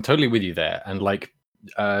 I'm totally with you there. And like,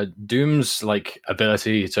 Doom's like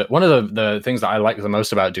ability to one of the things that I like the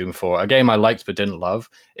most about Doom 4, a game I liked but didn't love,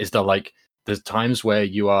 is the times where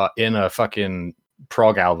you are in a fucking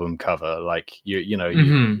prog album cover, like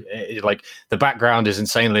like the background is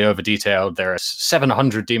insanely over detailed, there are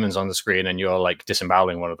 700 demons on the screen and you're like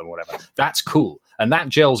disemboweling one of them or whatever. That's cool, and that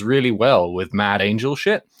gels really well with mad angel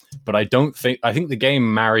shit, but I think the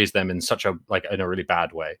game marries them in such a in a really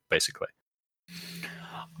bad way, basically.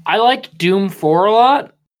 I like Doom 4 a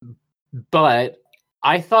lot, but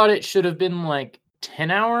I thought it should have been like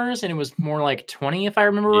 10 hours and it was more like 20 if I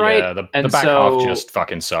remember right. Yeah, the back half just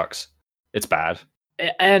fucking sucks. It's bad.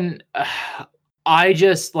 And I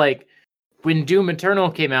just like when Doom Eternal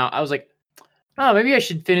came out, I was like, oh, maybe I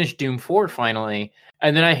should finish Doom 4 finally.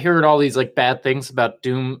 And then I heard all these like bad things about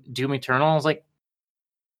Doom Eternal. I was like,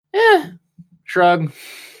 shrug.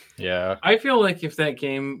 Yeah. I feel like if that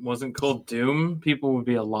game wasn't called Doom, people would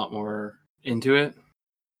be a lot more into it.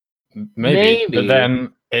 Maybe. But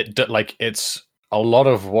then it's a lot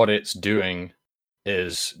of what it's doing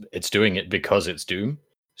is it's doing it because it's Doom.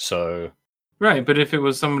 So right, but if it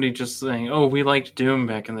was somebody just saying, "Oh, we liked Doom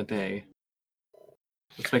back in the day,"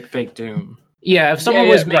 let's make fake Doom. Yeah, if someone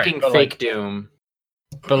was making fake Doom,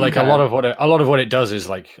 but like a lot of what it does is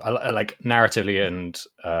like narratively and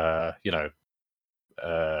a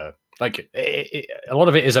lot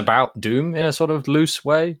of it is about Doom in a sort of loose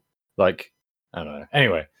way. Like I don't know.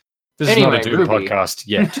 Anyway, this is not a Doom Ruby. podcast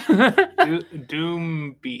yet.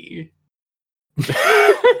 Doom B.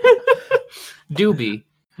 Doobie.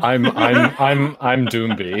 I'm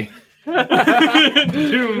Doomby.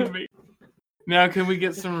 Doomby. Now, can we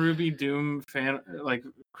get some Ruby Doom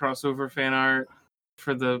crossover fan art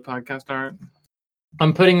for the podcast art?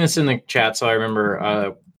 I'm putting this in the chat so I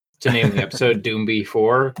remember to name the episode Doomby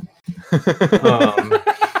 4.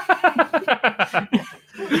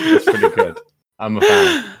 It's pretty good. I'm a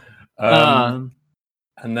fan.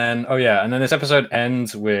 And then this episode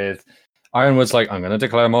ends with Ironwood's like, I'm going to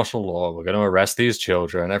declare martial law. We're going to arrest these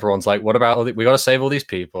children. Everyone's like, what about we got to save all these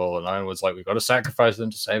people? And Ironwood's like, we've got to sacrifice them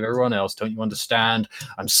to save everyone else. Don't you understand?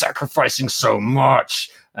 I'm sacrificing so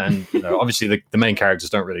much. And obviously the main characters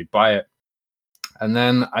don't really buy it. And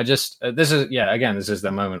then I just this is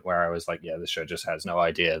the moment where I was like, yeah, this show just has no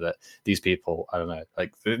idea that these people, I don't know,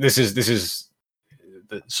 like this is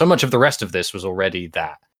so much of the rest of this was already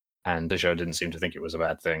that, and the show didn't seem to think it was a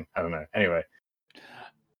bad thing. I don't know. Anyway.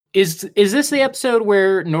 Is this the episode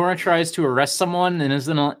where Nora tries to arrest someone and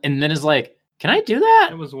then is like, "Can I do that?"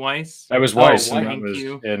 It was Weiss. That was Weiss. Oh, and that was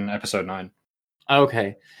in episode 9.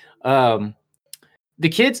 Okay, the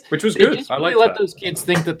kids, which was good. I like let those kids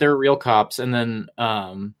think that they're real cops, and then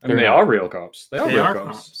they are real cops. They are real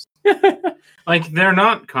cops. Like they're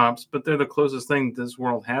not cops, but they're the closest thing this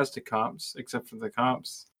world has to cops, except for the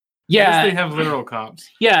cops. Yeah, they have literal cops.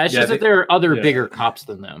 Yeah, it's just that there are other bigger cops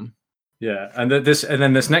than them. Yeah, and then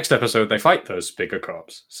this next episode they fight those bigger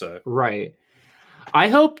cops. So right, I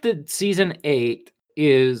hope that season 8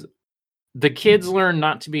 is the kids learn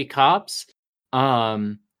not to be cops,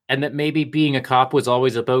 and that maybe being a cop was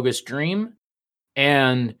always a bogus dream,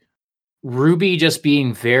 and Ruby just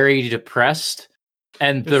being very depressed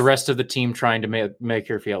and the rest of the team trying to make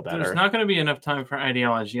her feel better. There's not going to be enough time for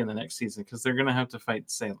ideology in the next season because they're going to have to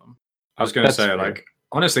fight Salem. I was going to That's say, fair. like,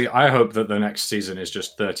 honestly, I hope that the next season is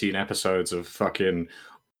just 13 episodes of fucking,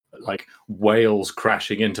 like, whales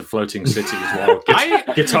crashing into floating cities while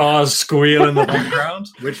guitars squeal in the background,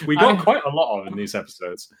 which we got quite a lot of in these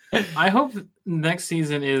episodes. I hope next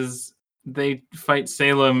season is they fight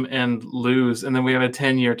Salem and lose, and then we have a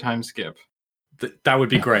 10-year time skip. That would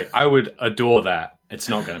be great. I would adore that. It's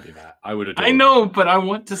not going to be that. I would adore I know, but I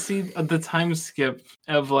want to see the time skip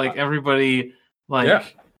of, like, everybody, like... Yeah.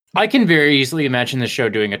 I can very easily imagine the show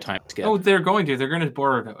doing a time skip. Oh, they're going to. They're going to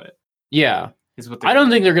Boruto it. Yeah. Is what I don't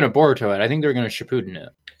think they're going to Boruto it. I think they're going to Shippuden it.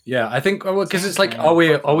 Yeah, I think because it's like, are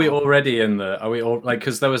we already in the? Are we all like?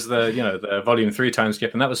 Because there was the Volume 3 time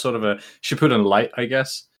skip, and that was sort of a Shippuden light, I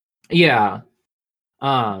guess. Yeah.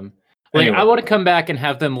 Anyway. I want to come back and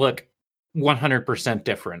have them look 100%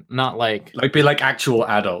 different, not like be like actual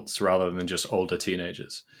adults rather than just older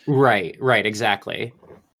teenagers. right, exactly.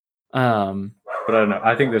 But I don't know.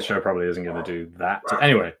 I think this show probably isn't going to do that.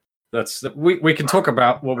 Anyway, we can talk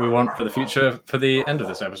about what we want for the future for the end of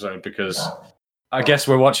this episode, because I guess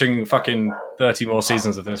we're watching fucking 30 more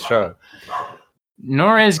seasons of this show.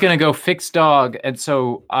 Nora is going to go fix dog, and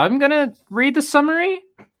so I'm going to read the summary.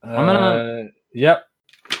 Yep.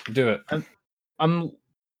 Do it. I'm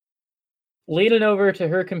leaning over to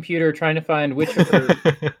her computer trying to find which of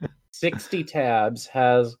her 60 tabs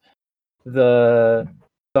has the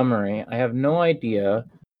summary. I have no idea,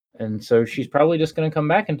 and so she's probably just going to come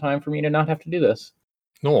back in time for me to not have to do this.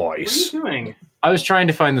 What are you Nice. doing? I was trying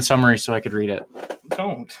to find the summary so I could read it.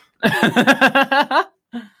 Don't.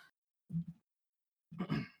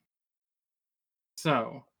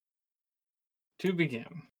 So, to begin,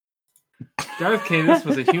 Darth Caedus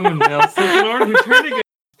was a human male Sith Lord who turned against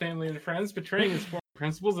his family and friends, betraying his former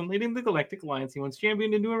principles and leading the Galactic Alliance he once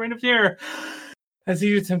championed into a reign of terror as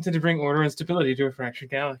he attempted to bring order and stability to a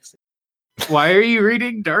fractured galaxy. Why are you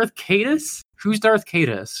reading Darth Caedus? Who's Darth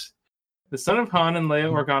Caedus? The son of Han and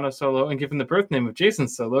Leia Organa Solo, and given the birth name of Jason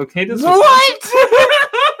Solo, Caedus was... What?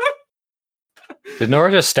 Did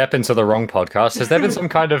Nora just step into the wrong podcast? Has there been some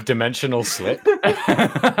kind of dimensional slip?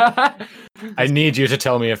 I need you to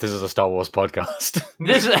tell me if this is a Star Wars podcast.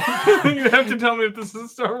 This You have to tell me if this is a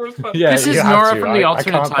Star Wars podcast. Yeah, this you is have Nora to. from the I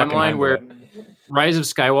alternate can't fucking timeline handle where it. Rise of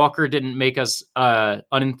Skywalker didn't make us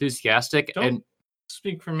unenthusiastic. Don't And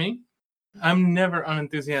speak for me. I'm never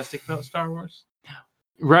unenthusiastic about Star Wars.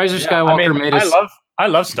 Rise of Yeah, Skywalker made us... I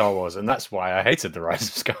love Star Wars, and that's why I hated the Rise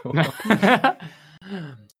of Skywalker.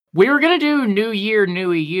 We were going to do New Year,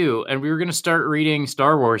 New EU, and we were going to start reading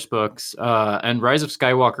Star Wars books, and Rise of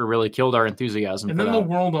Skywalker really killed our enthusiasm And for then that. the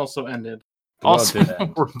world also ended. Also, The world did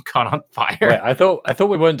end. we're caught on fire. Wait, I thought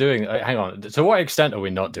we weren't doing. Hang on. To what extent are we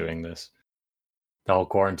not doing this? The whole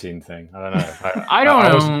quarantine thing. I don't know. I don't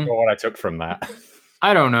I wasn't know. sure what I took from that.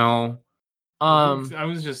 I don't know. I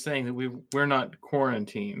was just saying that we're not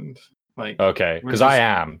quarantined. Like, Okay, We're because just- I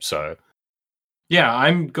am. So yeah,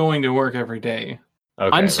 I'm going to work every day.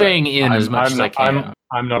 okay, I'm right. staying in as much as I can.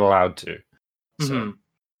 I'm not allowed to. So.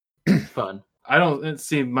 Mhm. Fun. I don't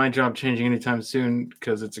see my job changing anytime soon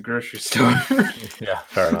because it's a grocery store. Yeah,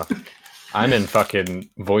 fair enough. I'm in fucking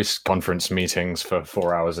voice conference meetings for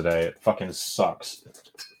 4 hours a day. It fucking sucks.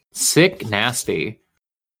 Sick, nasty.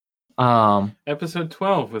 Episode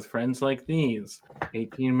 12 with friends like these.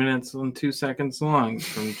 18 minutes and 2 seconds long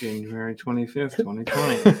from January 25th,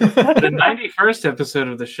 2020. The 91st episode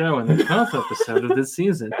of the show and the 12th episode of this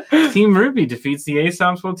season. Team Ruby defeats the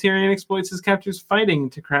Aesops while Tyrion exploits his captors fighting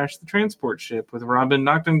to crash the transport ship, with Robin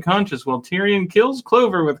knocked unconscious while Tyrion kills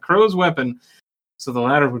Clover with Crow's weapon, so the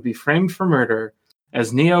latter would be framed for murder.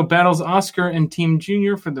 As Neo battles Oscar and Team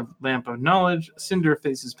Junior for the Lamp of Knowledge, Cinder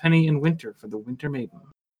faces Penny and Winter for the Winter Maiden.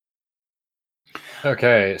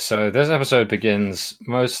 Okay, so this episode begins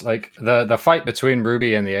most like the fight between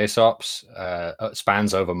Ruby and the Aesops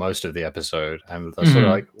spans over most of the episode, and the sort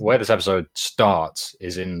of like where this episode starts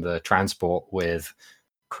is in the transport with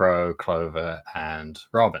Crow, Clover, and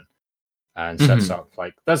Robin, and sets up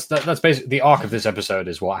like that's basically the arc of this episode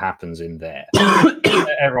is what happens in there.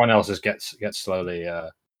 Everyone else gets slowly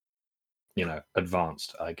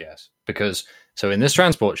advanced, I guess, because so in this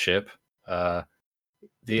transport ship.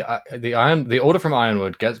 The order from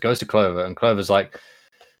Ironwood goes to Clover, and Clover's like,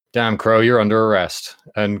 "Damn, Crow, you're under arrest."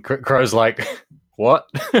 And Crow's like, "What?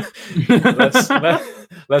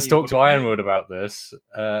 let's talk to Ironwood about this."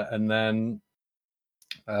 And then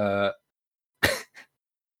Crow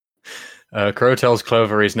tells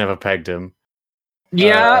Clover he's never pegged him.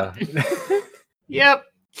 Yeah. Yep.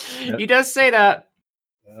 He does say that.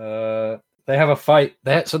 They have a fight.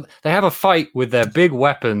 They have a fight with their big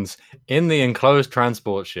weapons in the enclosed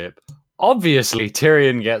transport ship. Obviously,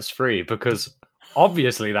 Tyrion gets free because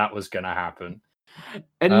obviously that was going to happen.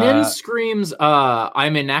 And then screams,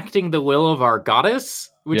 "I'm enacting the will of our goddess,"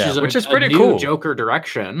 which is pretty new cool. Joker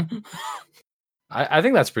direction. I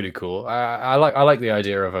think that's pretty cool. I like the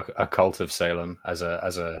idea of a cult of Salem as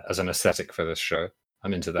an aesthetic for this show.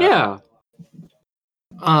 I'm into that. Yeah.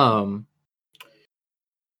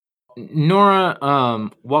 Nora,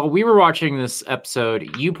 while we were watching this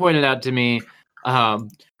episode, you pointed out to me,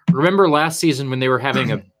 remember last season when they were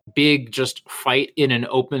having a big just fight in an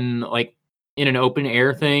open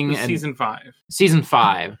air thing? Season 5. Season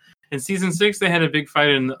 5. In season 6, they had a big fight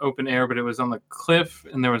in the open air, but it was on the cliff,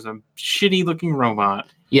 and there was a shitty-looking robot.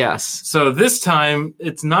 Yes. So this time,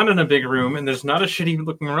 it's not in a big room, and there's not a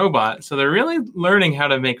shitty-looking robot. So they're really learning how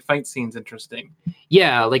to make fight scenes interesting.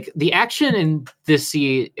 Yeah, like the action in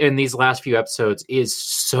these last few episodes is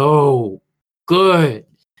so good.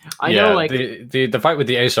 I know, like the fight with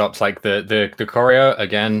the Aesops, like the choreo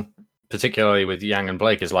again, particularly with Yang and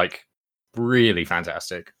Blake, is like really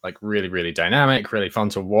fantastic, like really, really dynamic, really fun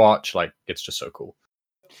to watch. Like it's just so cool.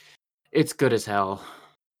 It's good as hell.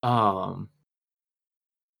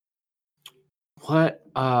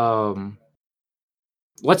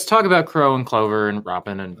 Let's talk about Crow and Clover and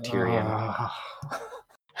Robin and Tyrion.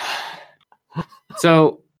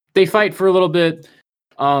 So they fight for a little bit.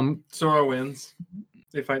 Sora wins.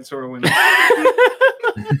 They fight, Sora wins.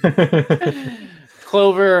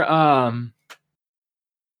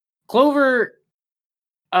 Clover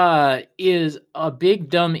is a big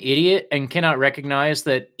dumb idiot and cannot recognize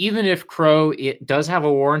that even if Crow does have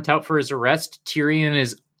a warrant out for his arrest, Tyrion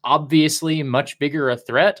is obviously much bigger a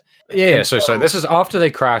threat. Yeah, so this is after they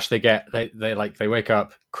crash. They wake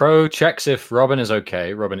up. Crow checks if Robin is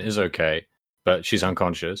okay. Robin is okay, but she's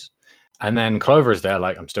unconscious. And then Clover is there,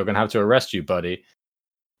 like, I'm still gonna have to arrest you, buddy.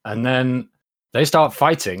 And then they start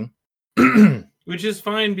fighting, which is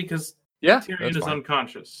fine because Tyrion is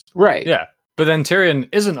unconscious. Right. Yeah. But then Tyrion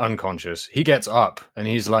isn't unconscious. He gets up and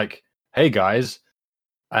he's like, "Hey guys,"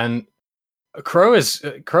 and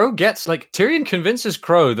Tyrion convinces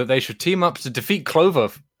Crow that they should team up to defeat Clover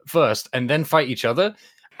first and then fight each other.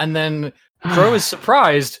 And then Crow is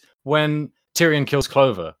surprised when Tyrion kills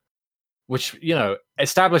Clover, which,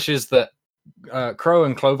 establishes that Crow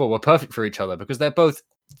and Clover were perfect for each other because they're both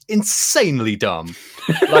insanely dumb.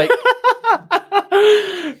 Like,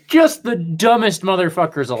 just the dumbest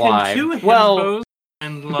motherfuckers alive. Can two himbos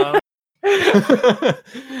and love?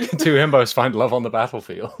 Two himbos find love on the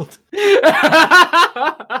battlefield.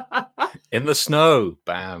 In the snow.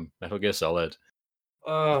 Bam. Metal Gear Solid.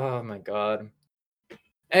 Oh my god.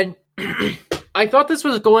 And I thought this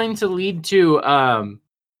was going to lead to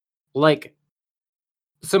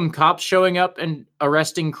some cops showing up and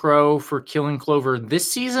arresting Crow for killing Clover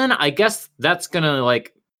this season. I guess that's gonna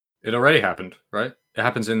It already happened, right? It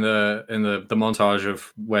happens in the montage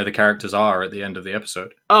of where the characters are at the end of the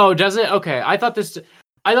episode. Oh, does it? Okay. I thought this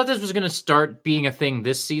was going to start being a thing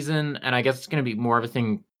this season, and I guess it's going to be more of a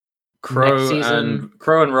thing next season.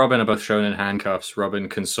 Crow and Robin are both shown in handcuffs. Robin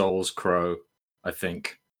consoles Crow, I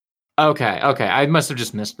think. Okay. I must have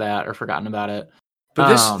just missed that or forgotten about it.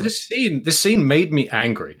 But this scene made me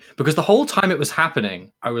angry because the whole time it was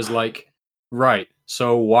happening, I was like, right,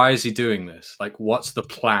 so why is he doing this? Like, what's the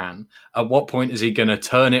plan? At what point is he going to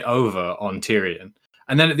turn it over on Tyrion?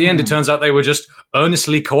 And then at the end, it turns out they were just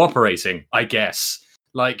earnestly cooperating, I guess.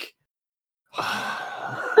 Like,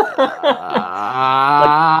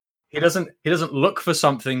 he doesn't look for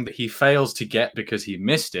something that he fails to get because he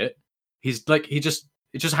missed it. He's like, it just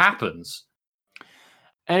happens.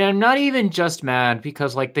 And I'm not even just mad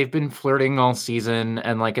because they've been flirting all season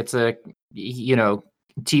and it's a,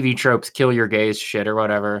 TV tropes, kill your gays shit or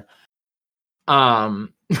whatever.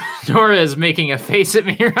 Nora is making a face at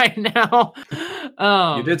me right now.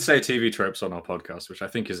 You did say TV tropes on our podcast, which I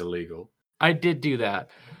think is illegal. I did do that.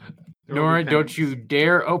 Nora, don't you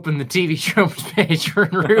dare open the TV tropes page for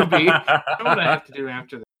Ruby. I know what I have to do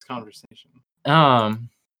after this conversation.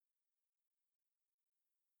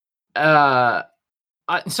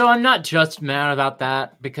 So I'm not just mad about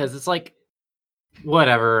that because it's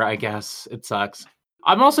whatever, I guess. It sucks.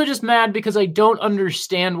 I'm also just mad because I don't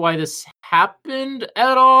understand why this happened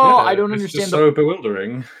at all. I don't understand. It's so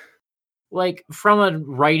bewildering. From a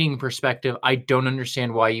writing perspective, I don't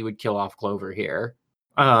understand why you would kill off Clover here.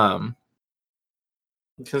 Because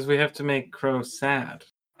we have to make Crow sad.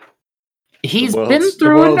 He's been through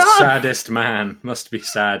the world's enough. Saddest man must be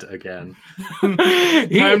sad again.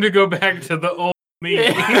 Time to go back to the old me.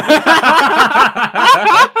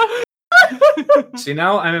 See,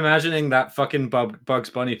 now I'm imagining that fucking Bugs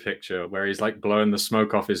Bunny picture where he's like blowing the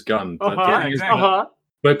smoke off his gun. But,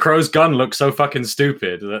 but Crow's gun looks so fucking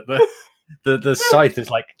stupid that the scythe is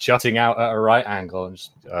like jutting out at a right angle. And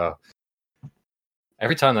just,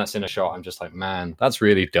 every time that's in a shot, I'm just like, man, that's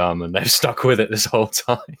really dumb. And they've stuck with it this whole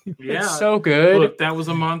time. Yeah. It's so good. Look, that was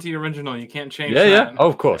a Monty original. You can't change Yeah, that. yeah. Oh,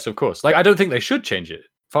 of course. Like, I don't think they should change it.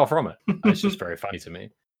 Far from it. It's just very funny to me.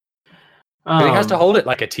 But he has to hold it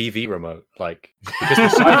like a TV remote, like because the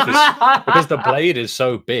scythe because the blade is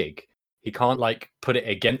so big, he can't like put it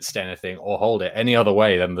against anything or hold it any other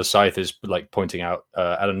way than the scythe is like pointing out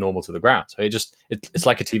at a normal to the ground. So it's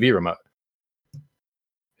like a TV remote.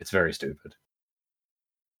 It's very stupid.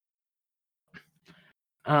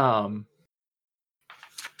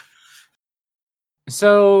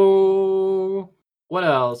 So what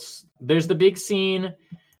else? There's the big scene.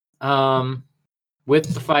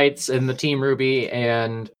 With the fights and the Team Ruby,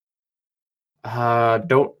 and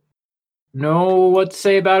don't know what to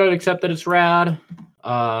say about it except that it's rad.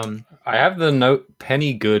 I have the note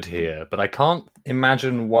Penny good here, but I can't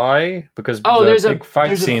imagine why, because there's big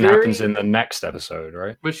fight a scene very... happens in the next episode,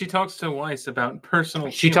 right? But she talks to Weiss about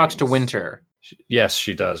personal She talks to Winter. Yes,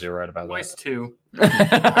 she does. You're right about that. Weiss too.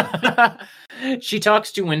 She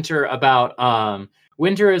talks to Winter about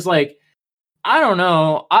Winter is like, I don't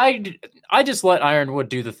know. I just let Ironwood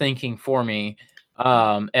do the thinking for me.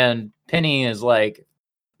 And Penny is like,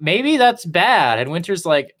 maybe that's bad. And Winter's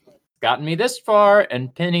like, gotten me this far.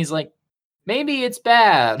 And Penny's like, maybe it's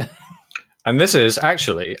bad. And this is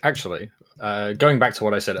actually, going back to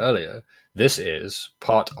what I said earlier, this is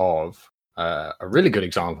part of a really good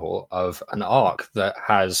example of an arc that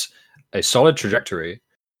has a solid trajectory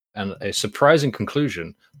and a surprising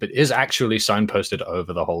conclusion, but is actually signposted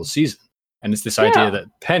over the whole season. And it's this idea that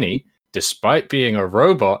Penny, despite being a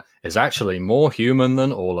robot, is actually more human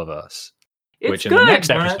than all of us. Which in the next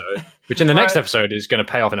episode is going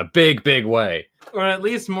to pay off in a big, big way. Or at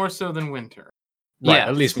least more so than Winter. Right,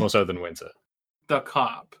 at least more so than Winter. The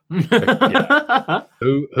cop.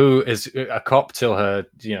 Who is a cop till her,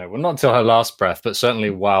 not till her last breath, but certainly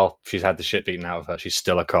while she's had the shit beaten out of her, she's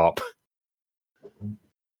still a cop.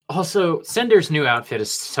 Also, Cinder's new outfit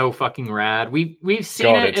is so fucking rad. We've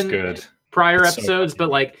seen it in prior episodes, but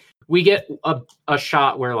like we get a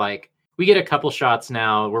shot where like we get a couple shots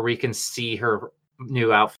now where we can see her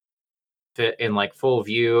new outfit in like full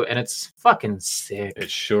view, and it's fucking sick. It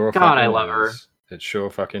sure. God, I love her. It sure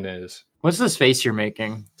fucking is. What's this face you're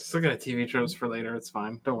making? Just looking at TV tropes for later. It's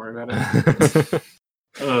fine. Don't worry about it.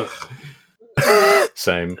 Ugh.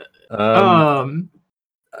 Same. I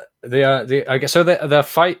guess so. The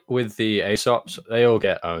fight with the Aesops, they all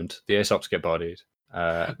get owned. The Aesops get bodied.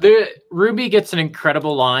 The Ruby gets an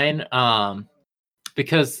incredible line,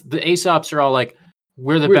 because the Aesops are all like,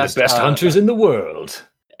 "We're the best hunters in the world."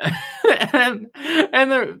 and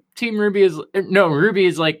the Team Ruby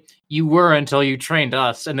is like, "You were until you trained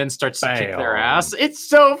us," and then starts to kick their ass. It's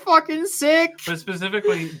so fucking sick. But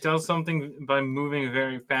specifically does something by moving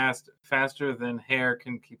very fast, faster than hair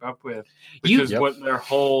can keep up with, which is what their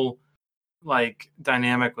whole like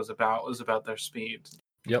dynamic was about their speed.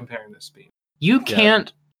 Comparing their speed. You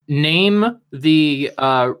can't name the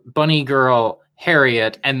bunny girl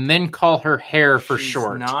Harriet and then call her Hair for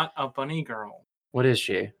short. She's not a bunny girl. What is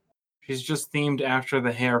she? She's just themed after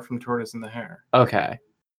the hair from Tortoise and the Hare. Okay.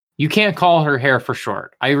 You can't call her Hair for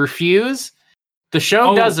short. I refuse. The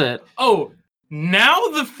show does it. Oh, now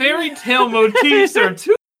the fairy tale motifs are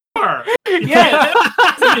too far. Yeah.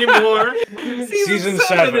 Anymore. Season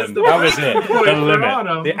 7. That was it. The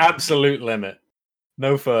limit. The absolute limit.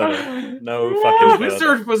 No further. No fucking further.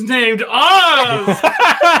 Wizard was named Oz!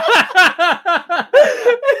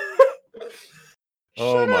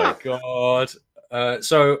 Oh my god.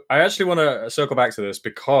 So I actually want to circle back to this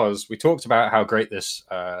because we talked about how great this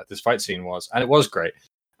fight scene was, and it was great.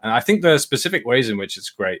 And I think the specific ways in which it's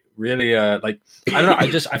great really, I don't know.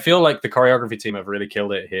 I feel like the choreography team have really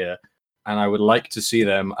killed it here, and I would like to see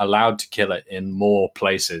them allowed to kill it in more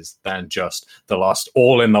places than just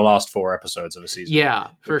all in the last 4 episodes of a season. Yeah,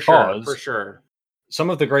 for sure. Some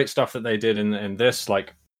of the great stuff that they did in this,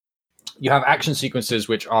 like, you have action sequences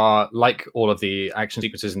which are like all of the action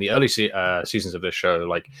sequences in the early seasons of this show.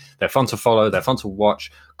 Like, they're fun to follow, they're fun to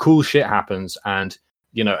watch, cool shit happens, and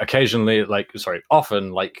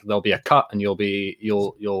often like there'll be a cut and you'll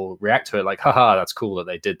react to it like, haha, that's cool that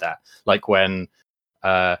they did that. Like when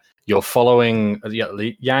you're following,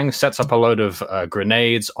 Yang sets up a load of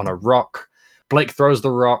grenades on a rock, Blake throws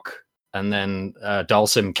the rock, and then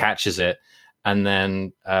Dalsim catches it, and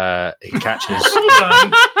then he catches.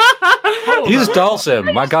 He's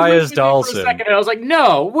Dalsim. My guy is Dalsim. For a second, and I was like,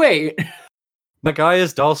 no, wait. The guy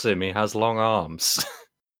is Dhalsim. He has long arms.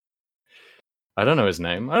 I don't know his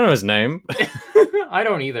name. I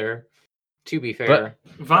don't either. To be fair,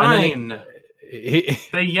 Vine. He,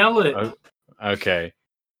 They yell it. Oh, okay.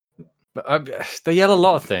 But they yell a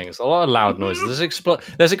lot of things, a lot of loud noises.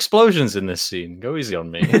 There's explosions in this scene. Go easy on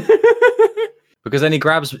me. Because then he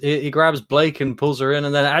grabs Blake and pulls her in,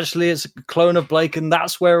 and then actually it's a clone of Blake, and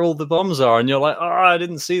that's where all the bombs are. And you're like, oh, I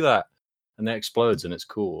didn't see that. And it explodes, and it's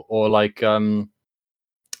cool. Or like,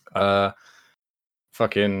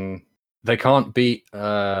 fucking, they can't beat.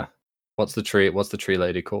 What's the tree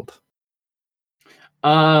lady called?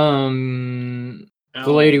 The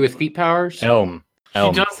lady with feet powers. Elm.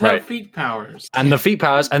 She does have feet powers. And the feet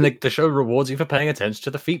powers, and the show rewards you for paying attention to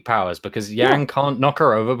the feet powers because Yang can't knock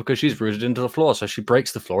her over because she's rooted into the floor. So she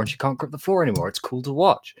breaks the floor and she can't grip the floor anymore. It's cool to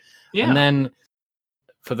watch. Yeah. And then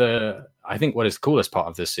I think what is the coolest part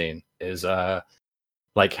of this scene is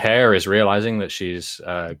like Hare is realizing that she's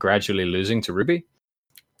gradually losing to Ruby.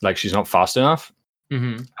 Like she's not fast enough.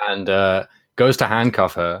 Mm-hmm. And goes to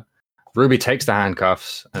handcuff her. Ruby takes the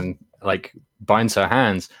handcuffs and like binds her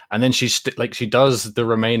hands, and then she does the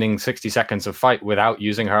remaining 60 seconds of fight without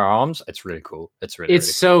using her arms. It's really cool. It's really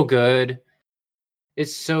so good.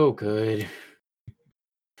 It's so good.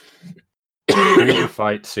 Cool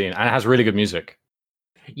fight scene, and it has really good music.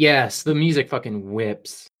 Yes, the music fucking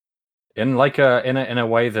whips. In like in a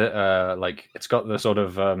way that like it's got the sort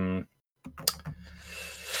of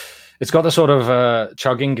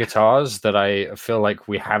chugging guitars that I feel like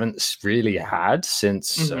we haven't really had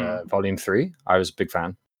since Volume 3. I was a big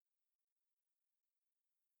fan.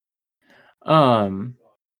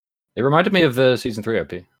 It reminded me of the Season 3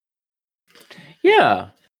 OP. Yeah.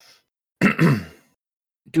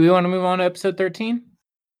 Do we want to move on to episode 13?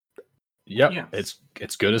 Yep. Yeah.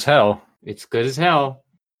 It's good as hell. It's good as hell.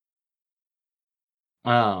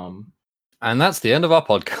 And that's the end of our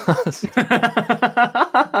podcast.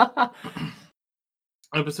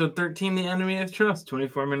 Episode 13, The Enemy of Trust.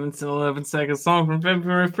 24 minutes and 11 seconds long from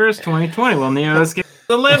February 1st, 2020. While Neo escapes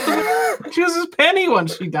the lift, chooses Penny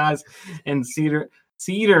once she dies. And Cinder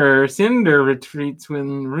retreats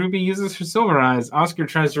when Ruby uses her silver eyes. Oscar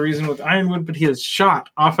tries to reason with Ironwood, but he is shot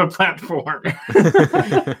off a platform.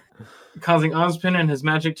 Causing Ozpin and his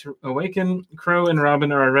magic to awaken. Crow and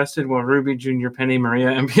Robin are arrested while Ruby, Junior, Penny, Maria,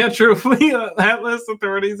 and Pietro flee Atlas.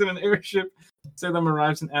 Authorities in an airship. Salem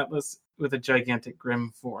arrives in Atlas with a gigantic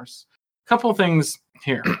Grim force. Couple things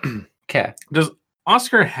here. Okay. Does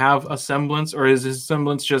Oscar have a semblance, or is his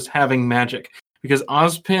semblance just having magic? Because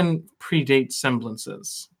Ozpin predates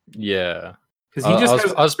semblances. Yeah. Because he just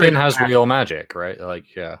Ozpin has real magic, right?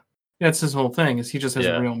 Like, yeah. That's his whole thing, is he just has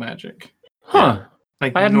real magic. Huh.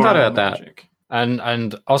 Like I hadn't thought about magic. that.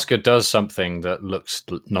 And Oscar does something that looks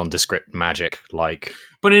nondescript magic like.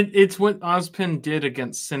 But it's what Ozpin did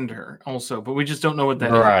against Cinder also, but we just don't know what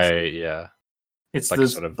that is. Right, yeah. It's like this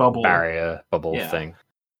a sort of bubble thing.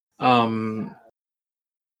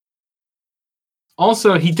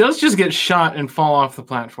 Also, he does just get shot and fall off the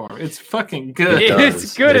platform. It's fucking good.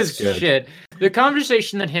 It's good as shit. The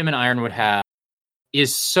conversation that him and Ironwood have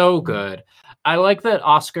is so good. I like that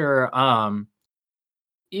Oscar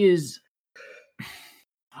is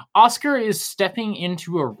stepping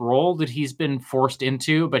into a role that he's been forced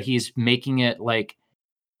into, but he's making it like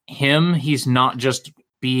him. He's not just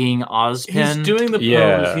being Ozpin. He's doing the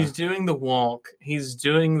pose, he's doing the walk, he's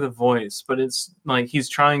doing the voice, but it's like he's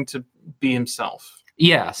trying to be himself.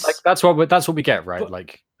 Yes. Like that's what we get, right?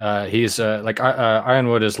 Like he's like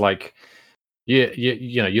Ironwood is like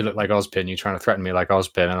you know, you look like Ozpin, you're trying to threaten me like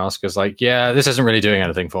Ozpin, and Oscar's like, yeah, this isn't really doing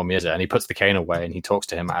anything for me, is it? And he puts the cane away and he talks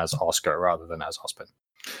to him as Oscar rather than as Ozpin.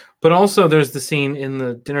 But also there's the scene in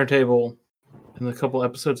the dinner table in a couple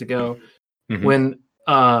episodes ago when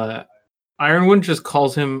Ironwood just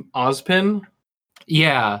calls him Ozpin.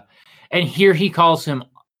 Yeah. And here he calls him.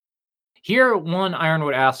 Here, one,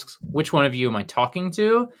 Ironwood asks, which one of you am I talking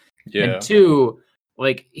to? Yeah. And two,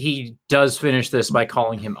 like, he does finish this by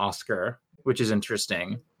calling him Oscar, which is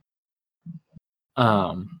interesting. He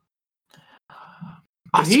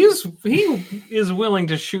is willing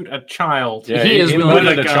to shoot a child. Yeah, he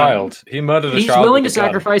murdered a child. He murdered a child. He's willing to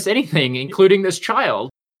sacrifice anything, including this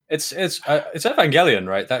child. It's Evangelion,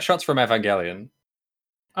 right? That shot's from Evangelion.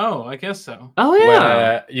 Oh, I guess so. Oh yeah.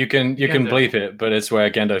 Where you can bleep it, but it's where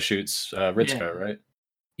Gendo shoots Ritsuko, right?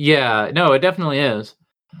 Yeah, no, it definitely is.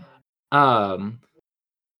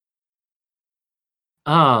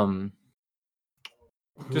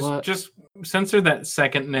 Just censor that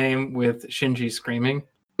second name with Shinji screaming.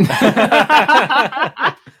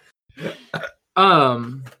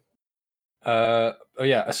 Oh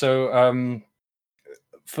yeah. So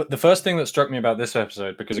the first thing that struck me about this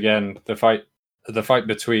episode, because again, the fight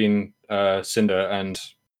between Cinder and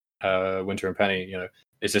Winter and Penny, you know,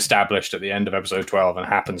 is established at the end of episode 12 and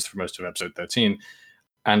happens for most of episode 13.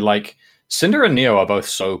 And like Cinder and Neo are both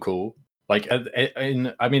so cool. Like,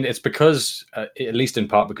 I mean, it's because, at least in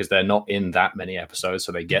part, because they're not in that many episodes,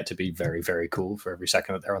 so they get to be very, very cool for every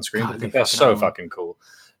second that they're on screen. God, I think they're so fucking cool.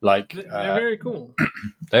 Like, They're very cool.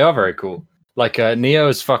 They are very cool. Like,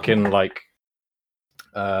 Neo's fucking like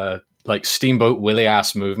Steamboat Willie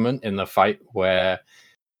ass movement in the fight where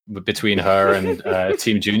between her and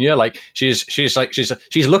Team Junior, like she's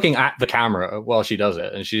looking at the camera while she does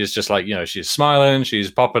it, and she's just like, you know, she's smiling, she's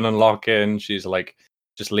popping and locking, she's like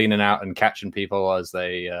just leaning out and catching people as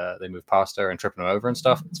they move past her and tripping them over and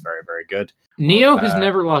stuff. It's very, very good. Neo has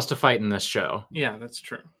never lost a fight in this show. Yeah, that's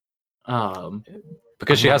true.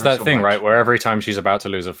 Because she has that thing, right, where every time she's about to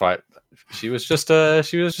lose a fight, she was just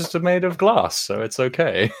made of glass, so it's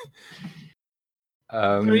okay.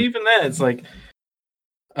 Or even that, it's like,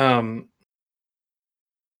 I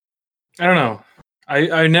don't know.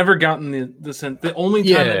 I never gotten the sense. The only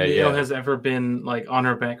time that Neo has ever been like on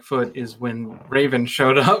her back foot is when Raven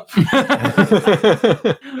showed up. Which,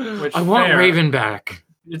 I want Raven back.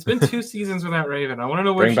 It's been 2 seasons without Raven. I want to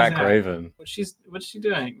know where she's at. Raven. What's she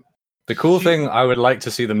doing? The cool thing I would like to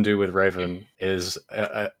see them do with Raven is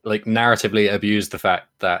like narratively abuse the fact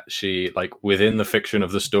that she, like within the fiction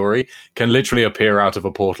of the story, can literally appear out of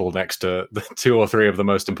a portal next to the 2 or 3 of the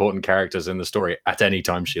most important characters in the story at any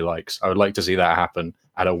time she likes. I would like to see that happen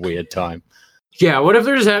at a weird time. Yeah, what if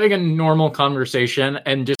they're just having a normal conversation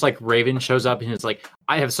and just like Raven shows up and it's like,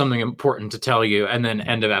 I have something important to tell you, and then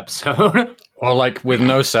end of episode. Or like with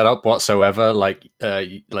no setup whatsoever, like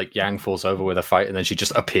Yang falls over with a fight and then she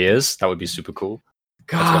just appears. That would be super cool.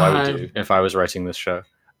 God. That's what I would do if I was writing this show.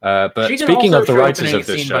 But speaking of the writers of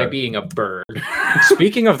this show, by being a bird.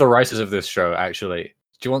 Speaking of the writers of this show, actually,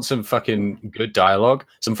 do you want some fucking good dialogue?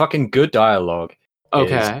 Some fucking good dialogue.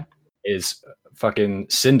 Okay. Is fucking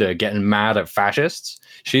Cinder getting mad at fascists?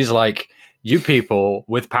 She's like, you people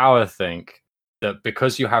with power think that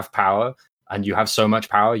because you have power and you have so much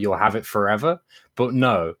power, you'll have it forever. But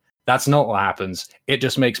no, that's not what happens. It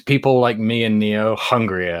just makes people like me and Neo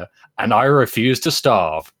hungrier, and I refuse to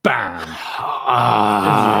starve. Bam!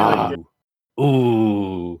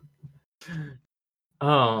 Ooh.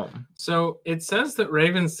 So it says that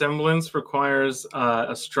Raven's semblance requires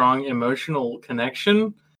a strong emotional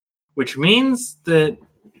connection, which means that,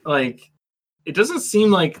 like, it doesn't seem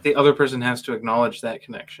like the other person has to acknowledge that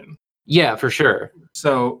connection. Yeah, for sure.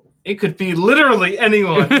 So it could be literally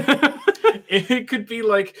anyone. It could be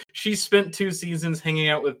like she spent 2 seasons hanging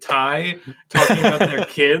out with Ty, talking about their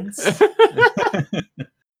kids.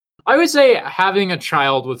 I would say having a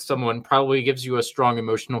child with someone probably gives you a strong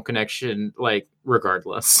emotional connection, like,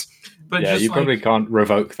 regardless. But yeah, you probably can't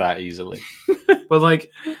revoke that easily. But, like,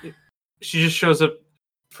 she just shows up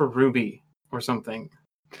for Ruby or something.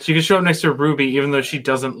 She could show up next to Ruby even though she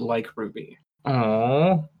doesn't like Ruby.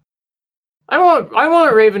 Aww. I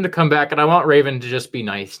want Raven to come back, and I want Raven to just be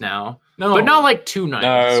nice now. No, but not like too nice.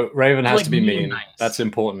 No, Raven has like to be mean. Nice. That's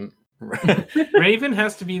important. Raven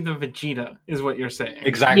has to be the Vegeta, is what you're saying.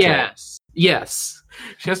 Exactly. Yes.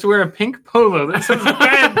 She has to wear a pink polo that says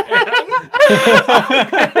 "Bad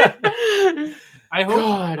Man."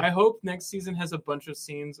 I hope next season has a bunch of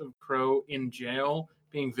scenes of Crow in jail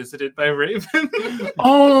being visited by Raven.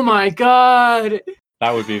 Oh my god.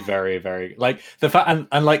 That would be very, very like the fact,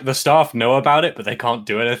 and like the staff know about it, but they can't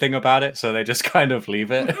do anything about it, so they just kind of leave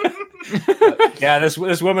it. Yeah, this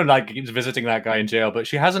woman like keeps visiting that guy in jail, but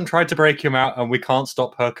she hasn't tried to break him out, and we can't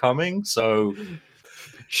stop her coming. So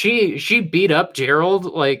she beat up Gerald.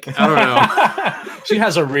 Like, I don't know. She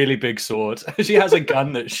has a really big sword. She has a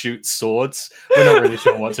gun that shoots swords. We're not really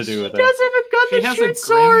sure what to do with it. She does have a gun that shoots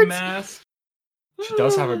swords. Mask. She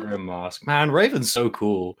does have a grim mask. Man, Raven's so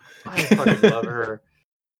cool. I fucking love her.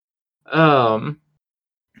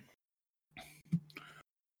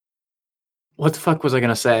 What the fuck was I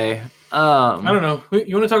gonna say? I don't know.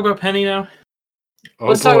 You want to talk about Penny now?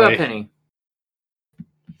 Let's talk about Penny.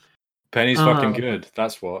 Penny's fucking good.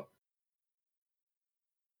 That's what.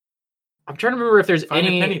 I'm trying to remember if there's Find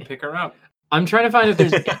a Penny, pick her up. I'm trying to find if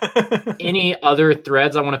there's any other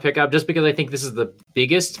threads I want to pick up, just because I think this is the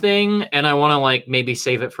biggest thing, and I want to like maybe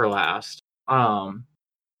save it for last. But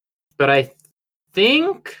I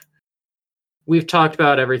think we've talked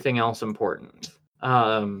about everything else important.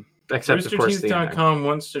 Except of course RoosterTeeth.com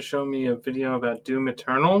wants to show me a video about Doom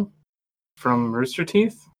Eternal from Rooster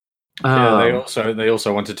Teeth. Yeah, they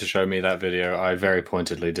also wanted to show me that video. I very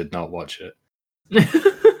pointedly did not watch it.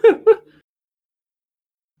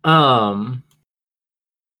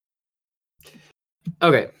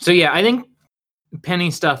 Okay, so yeah, I think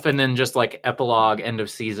Penny stuff and then just like epilogue, end of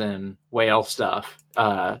season, whale stuff.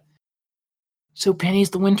 So Penny's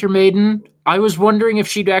the Winter Maiden. I was wondering if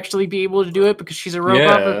she'd actually be able to do it because she's a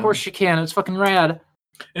robot, but of course she can. It's fucking rad.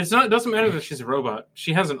 It doesn't matter that she's a robot.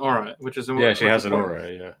 She has an aura, which is she has an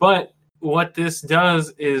aura. Yeah, but what this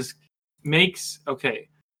does is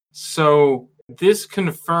so this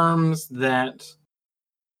confirms that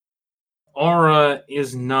aura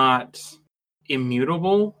is not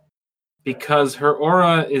immutable because her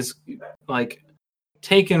aura is like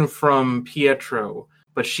taken from Pietro,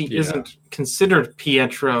 but she isn't considered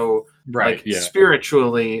Pietro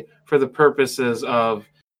spiritually for the purposes of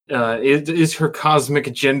is her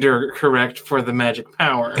cosmic gender correct for the magic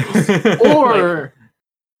powers? Or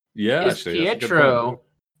is Pietro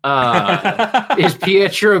is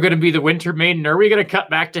Pietro going to be the Winter Maiden? Are we going to cut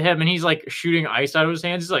back to him and he's like shooting ice out of his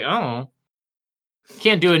hands? He's like, oh,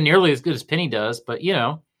 can't do it nearly as good as Penny does, but you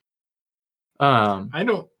know, I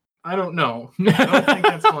don't know. I don't think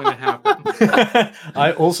that's going to happen.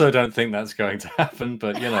 I also don't think that's going to happen,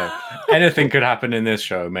 but you know, anything could happen in this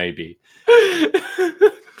show, maybe.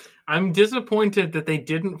 I'm disappointed that they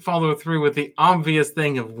didn't follow through with the obvious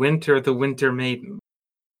thing of Winter, the Winter Maiden.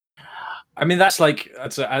 I mean, I think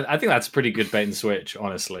that's pretty good bait and switch,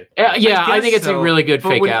 honestly. I think it's a really good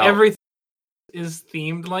fake out. Everything is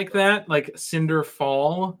themed like that, like Cinder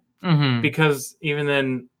Fall, because even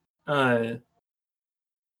then,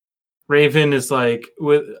 Raven is like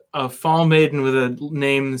with a Fall Maiden with a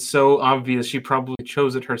name so obvious she probably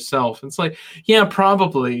chose it herself. It's like, yeah,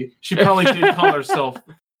 probably she probably did call herself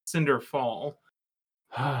Cinder Fall.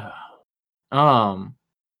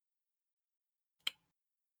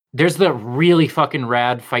 There's the really fucking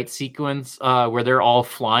rad fight sequence where they're all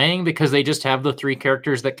flying because they just have the 3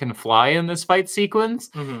 characters that can fly in this fight sequence.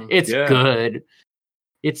 It's good.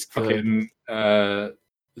 It's good.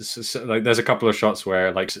 Like there's a couple of shots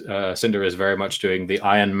where like Cinder is very much doing the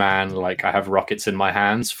Iron Man, like I have rockets in my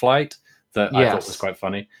hands flight that I thought was quite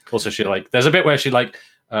funny. Also, there's a bit where she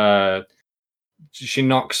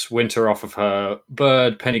knocks Winter off of her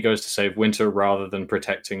bird. Penny goes to save Winter rather than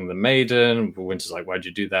protecting the maiden. Winter's like, why'd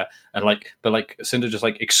you do that? And but Cinder just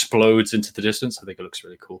like explodes into the distance. I think it looks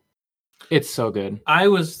really cool. It's so good. I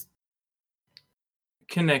was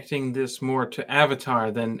connecting this more to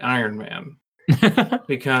Avatar than Iron Man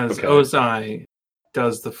because Ozai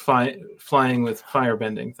does the flying with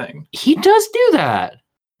firebending thing. He does do that.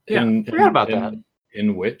 Yeah, I forgot about that.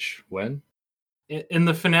 In which? When? In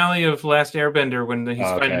the finale of Last Airbender, when he's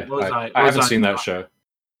fighting Ozai. I haven't seen that show.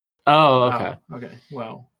 Oh, okay. Okay.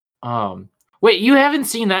 Well. Wait, you haven't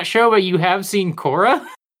seen that show, but you have seen Korra?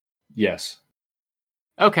 Yes.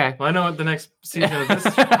 Okay. Well, I know what the next season of this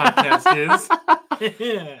podcast is.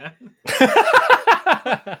 Yeah.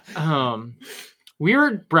 We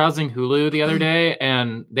were browsing Hulu the other day,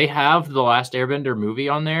 and they have the Last Airbender movie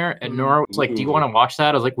on there. And Nora was like, "Do you want to watch that?"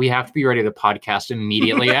 I was like, "We have to be ready to podcast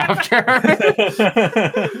immediately after."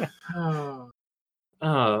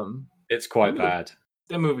 It's quite bad.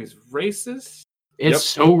 That movie's racist. It's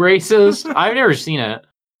so racist. I've never seen it,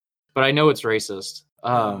 but I know it's racist.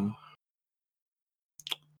 I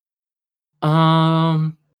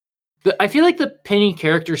feel like the Penny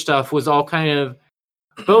character stuff was all kind of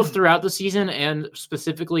both throughout the season and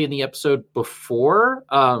specifically in the episode before,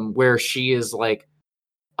 where she is like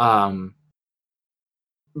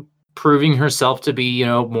proving herself to be, you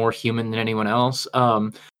know, more human than anyone else.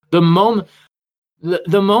 The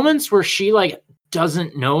moments where she like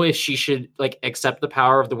doesn't know if she should like accept the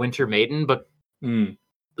power of the Winter Maiden, but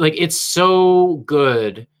like it's so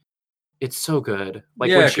good. It's so good.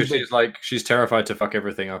 Like, yeah, because she's terrified to fuck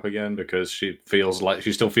everything up again because she feels like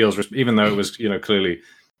she still feels, even though it was, you know, clearly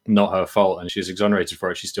not her fault and she's exonerated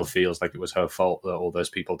for it, she still feels like it was her fault that all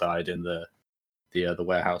those people died in the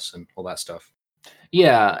warehouse and all that stuff.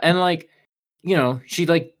 Yeah, and like, you know, she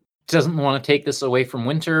like doesn't want to take this away from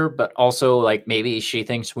Winter, but also like maybe she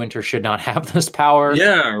thinks Winter should not have this power.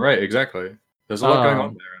 Yeah, right, exactly. There's a lot going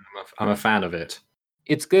on there, and I'm a fan of it.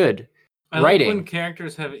 It's good. I writing. like when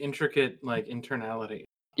characters have intricate like internality.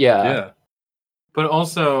 Yeah. But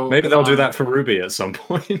also maybe they'll do that for Ruby at some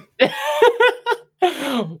point.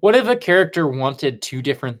 What if a character wanted 2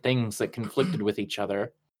 different things that conflicted with each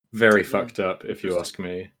other? Very fucked up, if you ask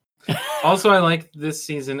me. Also, I like this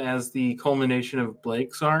season as the culmination of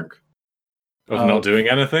Blake's arc. Of not doing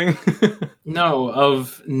anything? No,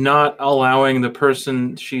 of not allowing the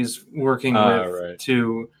person she's working with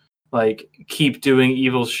to like keep doing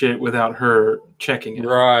evil shit without her checking it.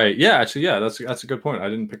 Right. Yeah, actually, yeah, that's a good point. I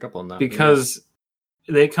didn't pick up on that. Because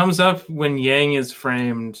it comes up when Yang is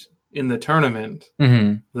framed in the tournament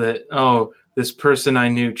that, this person I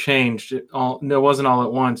knew changed. It wasn't all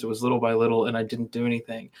at once. It was little by little, and I didn't do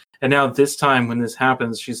anything. And now this time when this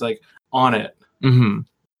happens, she's like on it. Mm-hmm.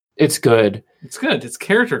 It's good. It's good. It's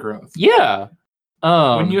character growth. Yeah.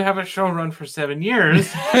 When you have a show run for 7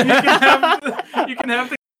 years, you can have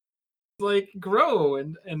the like grow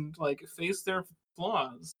and like face their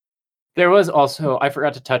flaws. There was also, I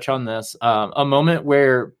forgot to touch on this, a moment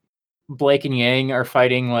where Blake and Yang are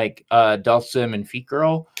fighting like Dhalsim and Feet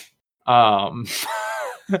Girl. And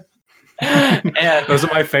those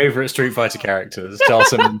are my favorite Street Fighter characters,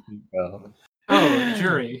 Dhalsim and Feet Girl. Oh,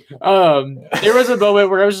 Jury. There was a moment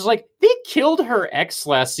where I was just like, they killed her ex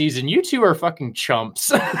last season. You two are fucking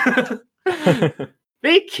chumps.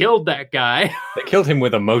 They killed that guy. They killed him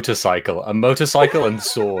with a motorcycle and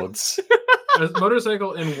swords. A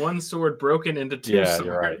motorcycle and one sword broken into two. Yeah, swords.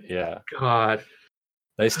 you're right. Yeah. God.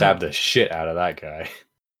 They stabbed the shit out of that guy.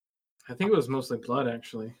 I think it was mostly blood,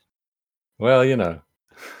 actually. Well, you know.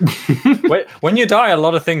 When you die, a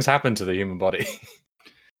lot of things happen to the human body.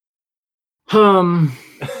 So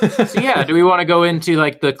yeah, do we want to go into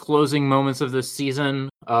like the closing moments of this season?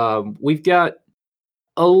 We've got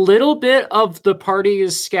a little bit of the party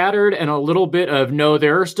is scattered and a little bit of no,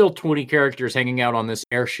 there are still 20 characters hanging out on this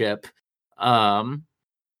airship.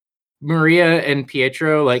 Maria and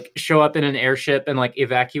Pietro like show up in an airship and like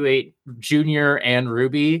evacuate Junior and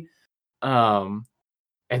Ruby. And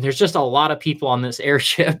there's just a lot of people on this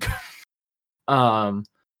airship.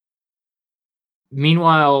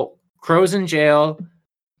 Meanwhile, Crow's in jail.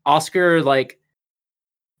 Oscar like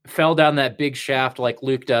fell down that big shaft like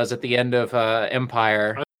Luke does at the end of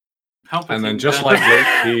Empire. And then just like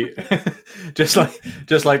Luke,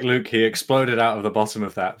 just like Luke, he exploded out of the bottom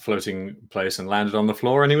of that floating place and landed on the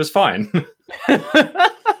floor, and he was fine.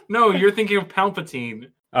 No, you're thinking of Palpatine.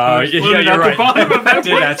 Oh, yeah, you're right. That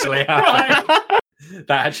did actually happen. Right.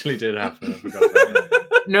 That actually did happen. I forgot that.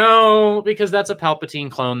 No, because that's a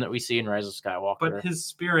Palpatine clone that we see in Rise of Skywalker. But his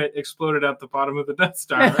spirit exploded out the bottom of the Death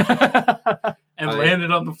Star and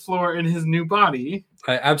landed on the floor in his new body.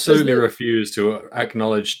 I absolutely refuse to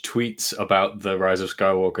acknowledge tweets about the Rise of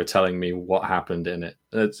Skywalker telling me what happened in it.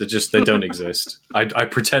 It's just they don't exist. I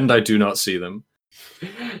pretend I do not see them.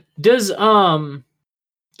 Does the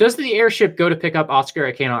airship go to pick up Oscar?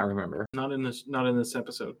 I cannot remember. Not in this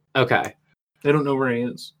episode. Okay. They don't know where he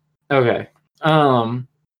is. Okay.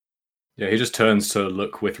 Yeah, he just turns to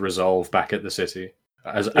look with resolve back at the city,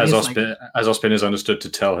 as he's Ozpin is understood to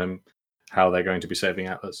tell him how they're going to be saving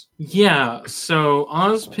Atlas. Yeah, so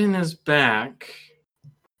Ozpin is back,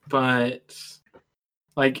 but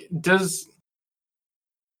like,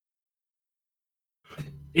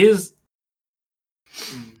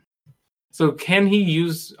 so can he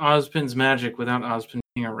use Ozpin's magic without Ozpin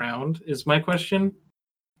being around? Is my question.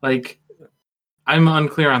 Like, I'm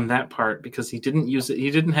unclear on that part because he didn't use it. He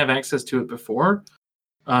didn't have access to it before,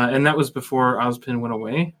 and that was before Ozpin went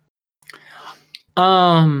away.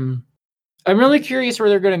 I'm really curious where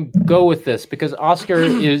they're going to go with this because Oscar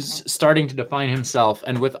is starting to define himself,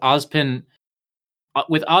 and with Ozpin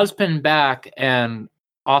back and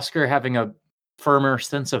Oscar having a firmer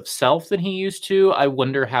sense of self than he used to, I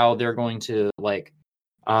wonder how they're going to like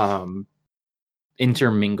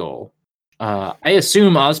intermingle. I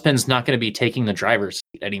assume Ozpin's not going to be taking the driver's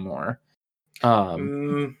seat anymore.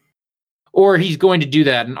 Or he's going to do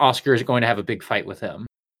that and Oscar is going to have a big fight with him.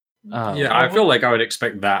 Yeah, I feel like I would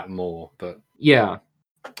expect that more, but... Yeah.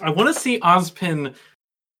 I want to see Ozpin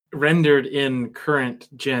rendered in current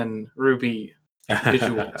gen Ruby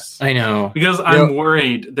visuals. I know. Because I'm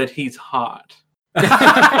worried that he's hot.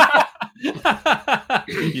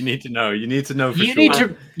 You need to know. You need to know for you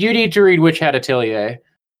sure. You need to read Witch Hat Atelier.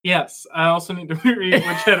 Yes, I also need to read Witch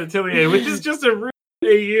Hat Atelier, which is just a Ruby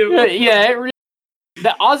AU. Yeah,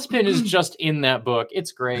 the Ozpin is just in that book.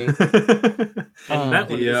 It's great.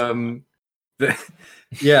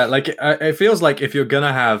 Yeah, like it feels like if you're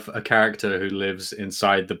gonna have a character who lives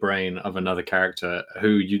inside the brain of another character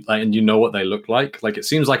who you like, and you know what they look like it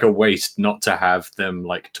seems like a waste not to have them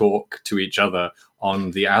like talk to each other on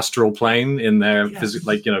the astral plane in their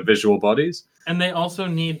visual bodies. And they also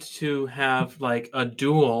need to have like a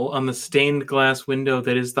duel on the stained glass window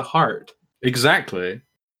that is the heart. Exactly.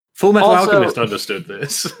 Full Metal Alchemist understood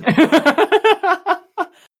this.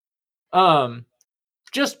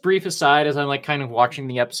 Just brief aside, as I'm like kind of watching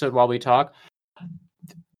the episode while we talk.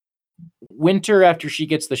 Winter, after she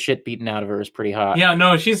gets the shit beaten out of her, is pretty hot. Yeah,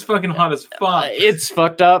 no, she's fucking hot as fuck. It's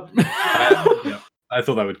fucked up. I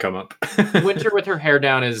thought that would come up. Winter with her hair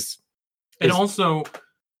down is also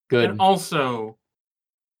good. And also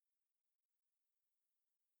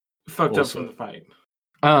fucked up from the fight.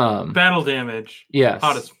 Battle damage. Yes.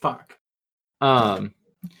 Hot as fuck.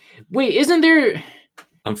 Wait, isn't there?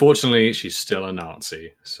 Unfortunately, she's still a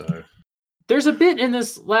Nazi. So There's a bit in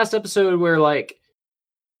this last episode where, like,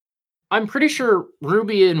 I'm pretty sure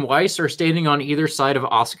Ruby and Weiss are standing on either side of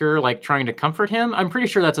Oscar, like trying to comfort him. I'm pretty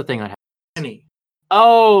sure that's a thing that happens. Penny.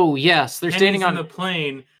 Oh yes, they're Penny's standing on the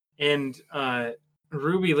plane, and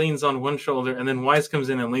Ruby leans on one shoulder, and then Weiss comes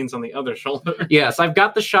in and leans on the other shoulder. Yes, I've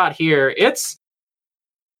got the shot here. It's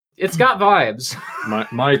got vibes.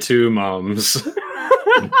 my two moms.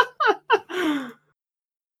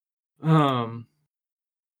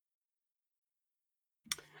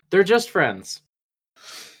 They're just friends.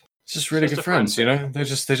 Just really Just good a friends, you know. They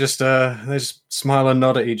just smile and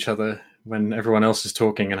nod at each other when everyone else is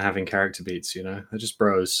talking and having character beats. You know, they're just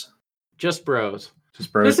bros. Just bros.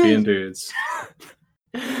 Just bros being dudes.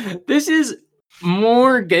 This is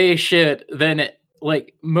more gay shit than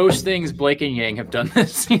like most things Blake and Yang have done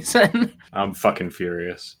this season. I'm fucking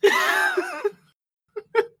furious.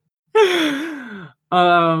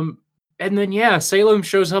 And then yeah, Salem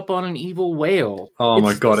shows up on an evil whale. Oh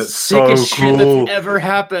my god, it's the so sickest shit cool. that's ever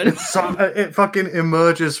happened. It fucking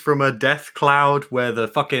emerges from a death cloud where the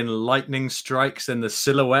fucking lightning strikes and the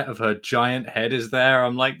silhouette of her giant head is there.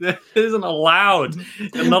 I'm like, this isn't allowed.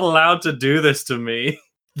 You're not allowed to do this to me.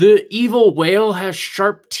 The evil whale has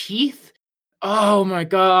sharp teeth. Oh my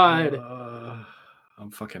god.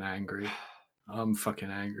 I'm fucking angry.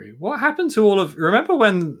 What happened to all of? Remember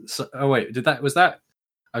when? Oh wait, was that?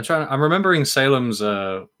 I'm remembering Salem's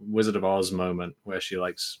Wizard of Oz moment where she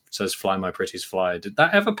like says, "Fly, my pretties, fly." Did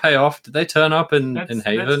that ever pay off? Did they turn up in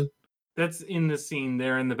Haven? That's in the scene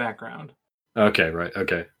there in the background. Okay, right.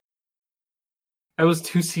 Okay. That was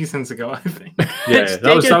 2 seasons ago, I think. Yeah,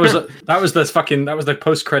 that was the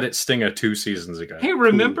post-credit stinger 2 seasons ago. Hey,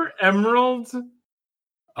 remember Emerald?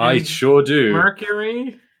 I sure do.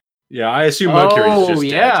 Mercury? Yeah, I assume Mercury's just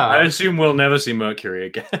yeah. dead. I assume we'll never see Mercury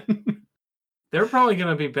again. They're probably going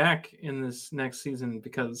to be back in this next season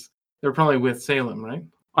because they're probably with Salem, right?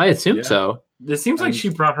 I assume so. It seems like she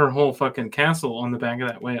brought her whole fucking castle on the back of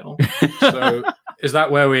that whale. So is that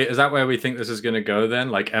where we think this is going to go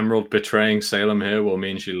then? Like Emerald betraying Salem here will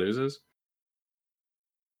mean she loses?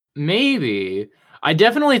 Maybe. I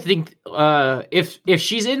definitely think if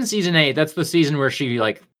she's in season 8, that's the season where she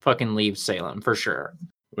like fucking leaves Salem for sure.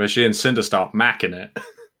 Where she and Cinder start macking it.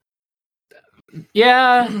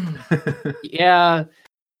 Yeah. Yeah.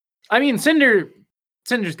 I mean, Cinder's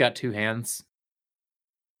got 2 hands.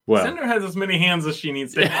 Well, Cinder has as many hands as she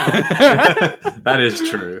needs to have. That is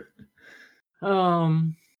true.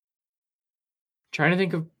 Trying to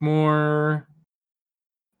think of more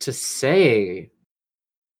to say.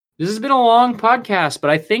 This has been a long podcast, but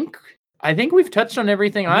I think we've touched on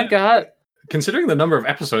everything I've got. Considering the number of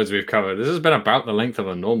episodes we've covered, this has been about the length of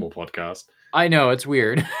a normal podcast. I know, it's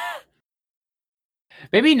weird.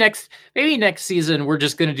 Maybe next season we're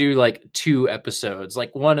just gonna do like 2 episodes,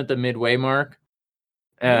 like one at the midway mark.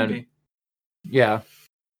 And Maybe. yeah.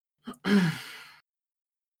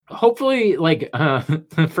 Hopefully like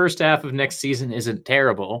the first half of next season isn't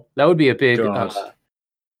terrible. That would be a big What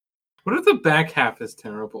if the back half is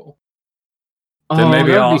terrible? Then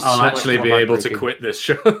maybe I'll so much actually more be able to heartbreaking. quit this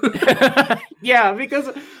show. Yeah, because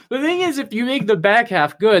the thing is, if you make the back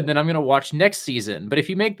half good, then I'm going to watch next season. But if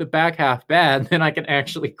you make the back half bad, then I can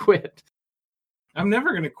actually quit. I'm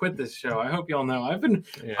never going to quit this show. I hope y'all know. I've been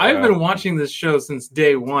watching this show since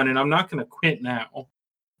day one, and I'm not going to quit now.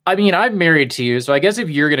 I mean, I'm married to you, so I guess if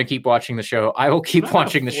you're going to keep watching the show, I will keep I'm not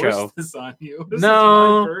watching the gonna force show. This on you. This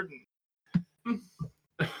No. is my burden.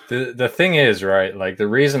 The thing is, right, like the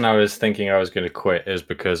reason I was thinking I was going to quit is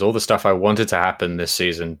because all the stuff I wanted to happen this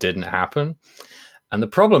season didn't happen. And the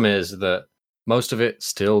problem is that most of it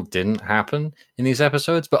still didn't happen in these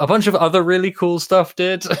episodes, but a bunch of other really cool stuff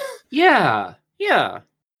did. Yeah.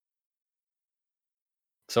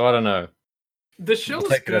 So I don't know. The show's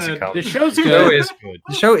take it as it good. comes. The show's The show good. is good.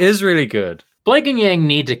 The show is really good. Blake and Yang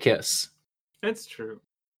need to kiss. That's true.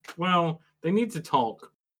 Well, they need to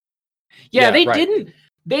talk. Yeah, Yeah, they right. didn't.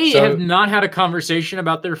 They So- have not had a conversation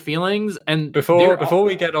about their feelings, and Before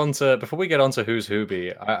we get onto Who's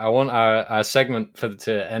Whoby, I want our segment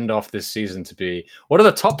to end off this season to be: what are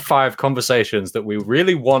the top 5 conversations that we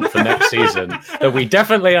really want for next season that we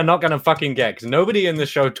definitely are not going to fucking get because nobody in the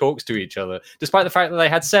show talks to each other, despite the fact that they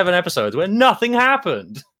had 7 episodes where nothing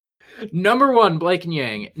happened. Number 1, Blake and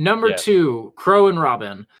Yang. Number Yeah. 2, Crow and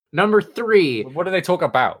Robin. Number 3, What do they talk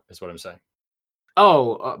about? Is what I'm saying.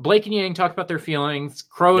 Blake and Yang talk about their feelings.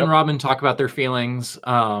 Crow Yep. and Robin talk about their feelings.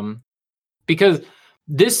 Because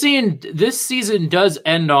this season does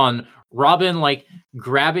end on Robin like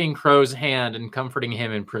grabbing Crow's hand and comforting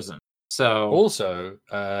him in prison. So Also,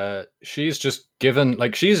 she's just given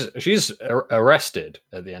like she's arrested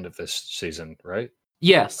at the end of this season, right?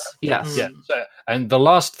 yes. Yeah. So, and the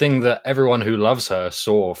last thing that everyone who loves her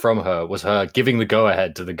saw from her was her giving the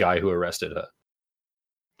go-ahead to the guy who arrested her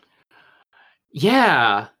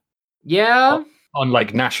Yeah. on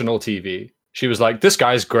like national TV. She was like, "This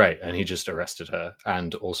guy's great," and he just arrested her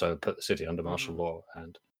and also put the city under martial law.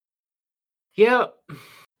 And Yeah.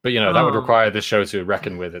 but that would require this show to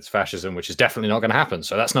reckon with its fascism, which is definitely not going to happen.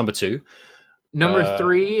 So that's number 2. Number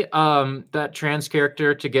 3, that trans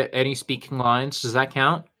character to get any speaking lines. Does that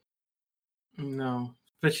count? No,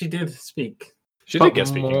 but she did speak. She did get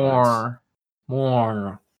speaking lines.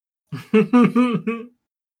 More.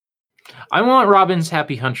 I want Robin's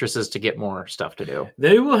Happy Huntresses to get more stuff to do.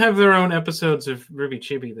 They will have their own episodes of Ruby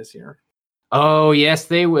Chibi this year. Oh, yes,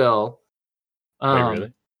 they will. Wait,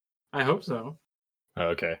 really? I hope so. Oh,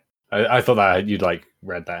 okay. I thought that you'd like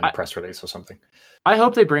read that in a press release or something. I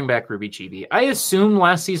hope they bring back Ruby Chibi. I assume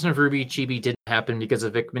last season of Ruby Chibi didn't happen because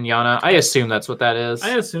of Vic Mignogna. I assume that's what that is.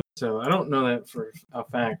 I assume so. I don't know that for a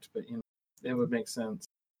fact, but it would make sense.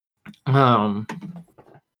 What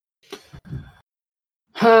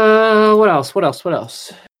else?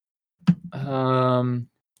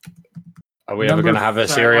 Are we ever going to have a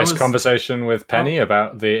serious conversation with Penny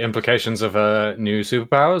about the implications of her new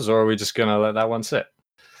superpowers, or are we just going to let that one sit?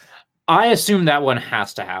 I assume that one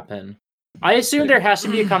has to happen. I assume there has to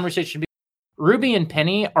be a conversation. Ruby and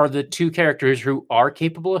Penny are the two characters who are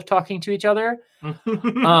capable of talking to each other.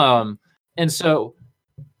 And so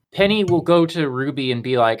Penny will go to Ruby and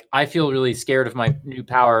be like, I feel really scared of my new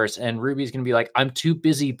powers. And Ruby's going to be like, I'm too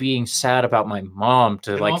busy being sad about my mom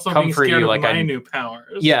to and like also comfort being you. Like my new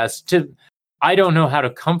powers. Yes. I don't know how to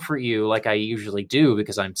comfort you like I usually do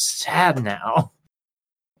because I'm sad now.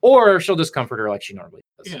 Or she'll just comfort her like she normally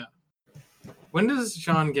does. Yeah. When does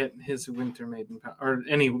John get his winter maiden or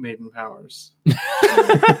any maiden powers?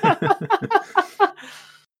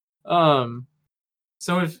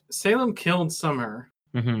 So if Salem killed Summer,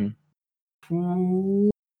 who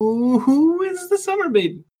is the Summer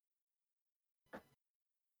maiden?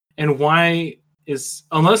 And why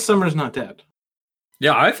unless Summer's not dead?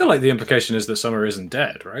 Yeah, I feel like the implication is that Summer isn't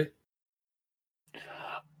dead, right?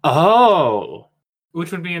 Oh.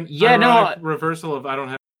 Which would be an reversal of I don't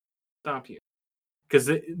have to stop you. Because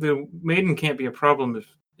the maiden can't be a problem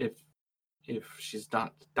if she's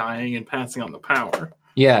not dying and passing on the power.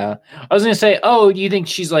 Yeah. I was going to say, do you think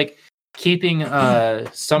she's like keeping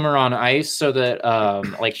Summer on ice so that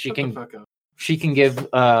like she can give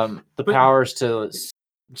the powers to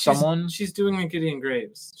someone? She's doing like Gideon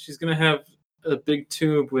Graves. She's going to have a big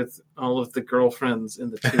tube with all of the girlfriends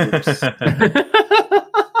in the tubes.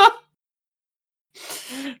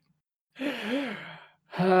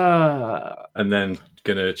 And then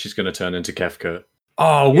she's gonna turn into Kefka.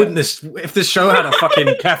 Oh, wouldn't if this show had a fucking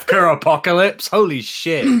Kefka apocalypse? Holy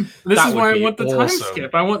shit! This is why I want the time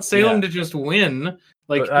skip. I want Salem to just win.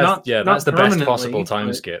 Like, that's the best possible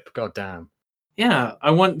time skip. God damn. Yeah,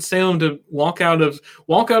 I want Salem to walk out of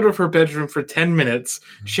her bedroom for 10 minutes,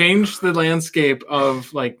 change the landscape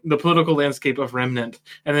of like the political landscape of Remnant,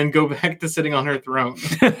 and then go back to sitting on her throne.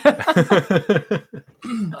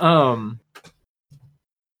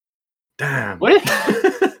 Damn. What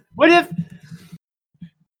if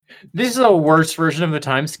this is a worse version of the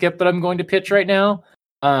time skip that I'm going to pitch right now?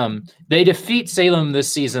 They defeat Salem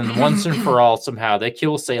this season once and for all somehow. They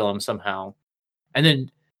kill Salem somehow. And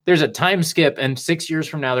then there's a time skip, and 6 years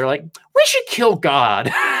from now, they're like, we should kill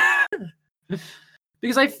God.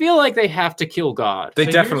 Because I feel like they have to kill God. They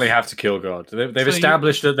definitely have to kill God. They've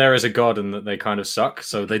established that there is a God and that they kind of suck,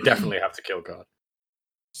 so they definitely have to kill God.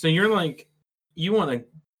 So you're like, I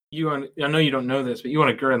know you don't know this, but you want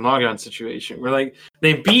a Gurren Lagann situation where like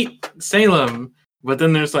they beat Salem, but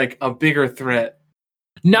then there's like a bigger threat.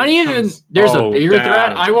 Not even there's a bigger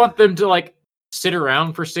threat. I want them to like sit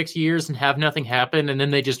around for 6 years and have nothing happen, and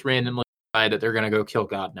then they just randomly decide that they're gonna go kill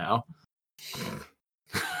God now.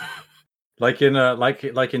 Like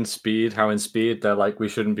in Speed, how in Speed they're like, we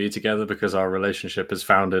shouldn't be together because our relationship is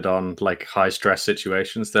founded on like high stress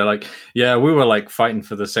situations. They're like, yeah, we were like fighting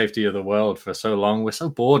for the safety of the world for so long. We're so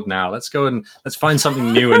bored now. Let's go and let's find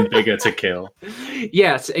something new and bigger to kill.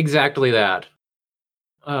 Yes, exactly that.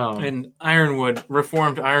 And Ironwood,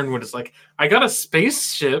 reformed Ironwood is like, I got a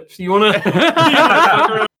spaceship. You want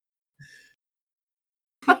to?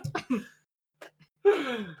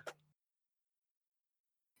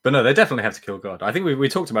 But no, they definitely have to kill God. I think we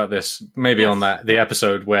talked about this maybe on the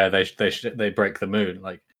episode where they break the moon.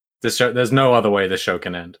 Like this show, there's no other way this show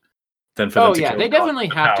can end than for them to kill God. They definitely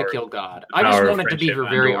have to kill God. I just want it to be for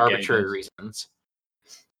very arbitrary reasons.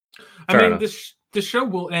 I Fair mean, enough. the show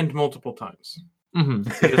will end multiple times. Mhm.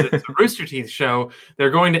 Because it's a Rooster Teeth show. They're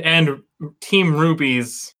going to end Team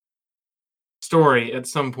Ruby's story at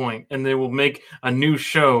some point, and they will make a new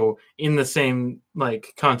show in the same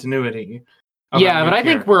continuity. Yeah, but I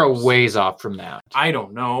think we're a ways off from that. I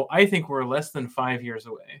don't know. I think we're less than 5 years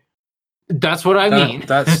away. That's what I mean.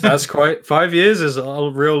 That's quite 5 years is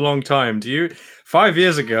a real long time. 5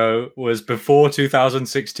 years ago was before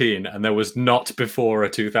 2016, and there was not before a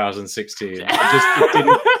 2016. It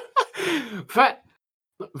didn't. But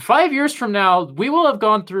 5 years from now, we will have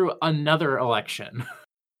gone through another election.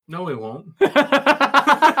 No, we won't.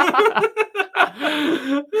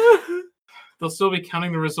 They'll still be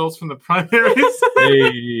counting the results from the primaries.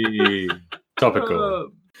 Hey,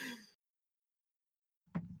 topical.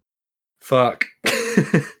 Fuck.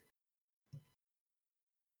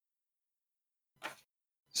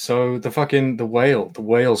 So the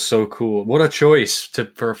whale's so cool. What a choice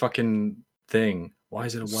for a fucking thing. Why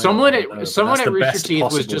is it a whale? Someone I don't know, but at that's the Rooster best Teeth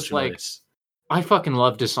was possible just like, choice. I fucking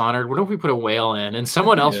love Dishonored. What if we put a whale in? And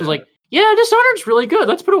someone else was like, yeah, Dishonored's really good.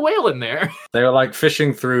 Let's put a whale in there. They were like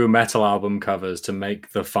fishing through metal album covers to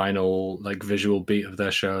make the final like visual beat of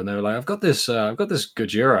their show, and they were like, I've got this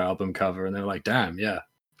Gojira album cover, and they were like, damn, yeah,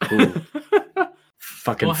 cool.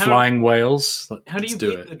 Fucking Well, flying whales. How do you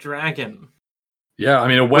beat the dragon? Yeah, I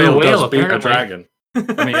mean, a whale does beat a apparently. dragon.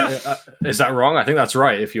 I mean, is that wrong? I think that's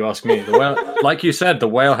right, if you ask me. The whale, like you said, the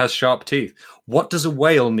whale has sharp teeth. What does a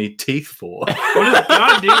whale need teeth for? What does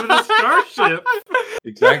God do with a starship?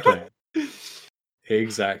 Exactly.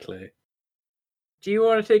 Exactly. Do you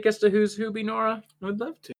want to take us to Who's Whoby, Nora? I would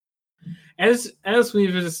love to. As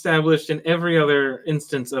we've established in every other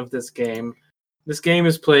instance of this game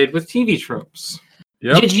is played with TV tropes.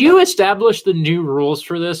 Yep. Did you establish the new rules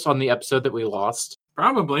for this on the episode that we lost?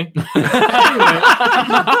 Probably.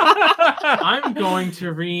 I'm going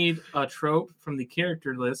to read a trope from the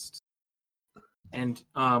character list, and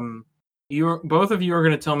both of you are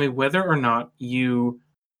going to tell me whether or not you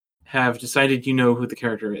have decided you know who the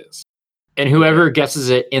character is. And whoever guesses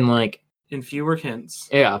it in In fewer hints,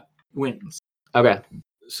 wins. Okay.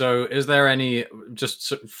 So, is there any?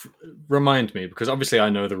 Just remind me, because obviously I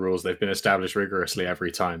know the rules; they've been established rigorously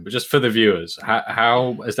every time. But just for the viewers,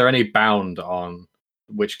 how is there any bound on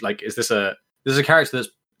which? Is this a character that's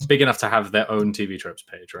big enough to have their own TV tropes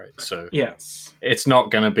page, right? So yes, it's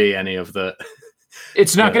not going to be any of the.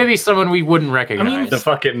 It's not going to be someone we wouldn't recognize. I mean, the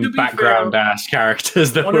fucking background ass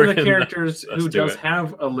characters that one were of the in characters who do does it.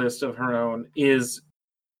 have a list of her own is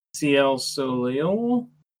CL Soleil,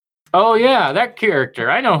 Oh yeah, that character.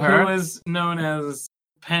 I know who her. is known as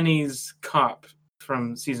Penny's cop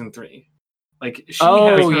from season 3. She Oh,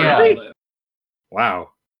 has her yeah. own list. Wow.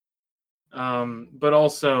 But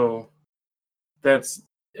also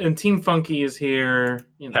and Team Funky is here.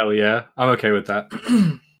 Hell yeah, I'm okay with that.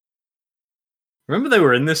 Remember they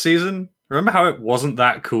were in this season? Remember how it wasn't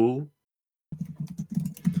that cool?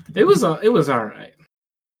 It was all right.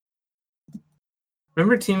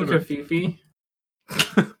 Remember Team Kafifi?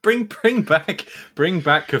 bring back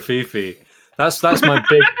Kafifi. That's my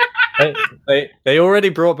big. They already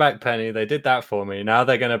brought back Penny. They did that for me. Now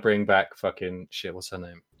they're gonna bring back fucking shit. What's her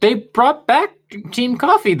name? They brought back Team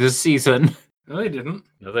Coffee this season. No, they didn't.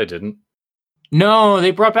 No, they didn't. No,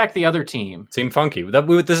 they brought back the other team. Team Funky.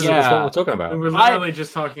 This is what we're talking about. We were literally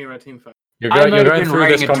just talking about Team Funky. You're I might have going been through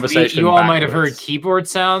writing this a tweet. conversation. You all might have heard backwards. keyboard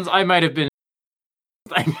sounds. I might have been.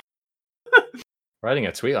 Writing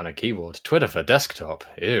a tweet on a keyboard. Twitter for desktop.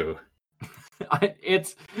 Ew.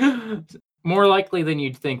 It's more likely than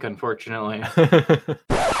you'd think, unfortunately.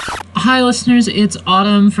 Hi, listeners. It's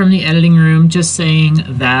Autumn from the editing room. Just saying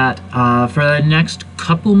that for the next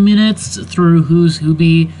couple minutes through Who's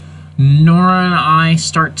Whoby, Nora and I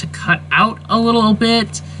start to cut out a little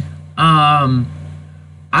bit.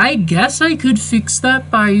 I guess I could fix that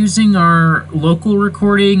by using our local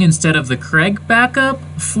recording instead of the Craig backup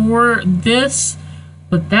for this,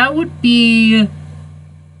 but that would be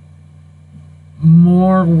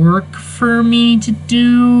more work for me to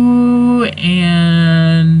do,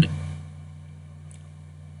 and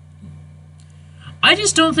I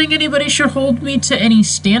just don't think anybody should hold me to any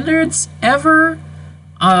standards ever.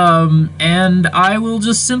 And I will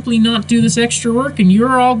just simply not do this extra work, and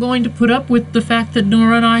you're all going to put up with the fact that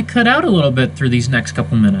Nora and I cut out a little bit through these next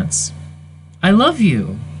couple minutes. I love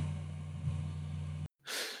you.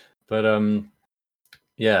 But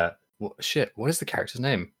yeah. Shit. What is the character's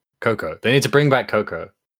name? Coco. They need to bring back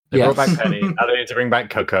Coco. They Yes. brought back Penny. Now they need to bring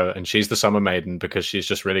back Coco, and she's the Summer Maiden because she's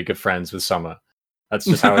just really good friends with Summer. That's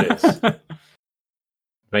just how it is.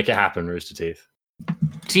 Make it happen, Rooster Teeth.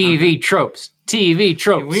 TV tropes. TV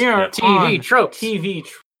tropes. We are TV on tropes. TV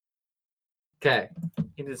Okay.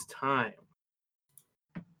 It is time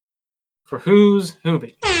for Who's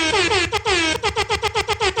Whoobie.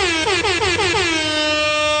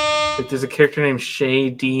 There's a character named Shay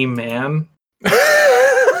D. Man.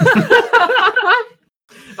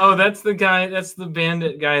 Oh, that's the guy. That's the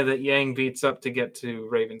bandit guy that Yang beats up to get to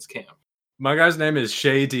Raven's camp. My guy's name is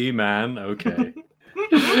Shady Man. Okay.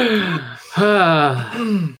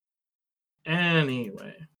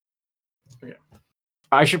 Anyway.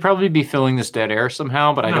 I should probably be filling this dead air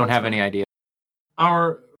somehow, but I No, don't it's have fine. any idea.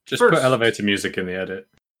 Our Just first, put elevator music in the edit.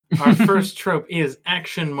 Our first trope is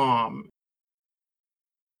Action Mom.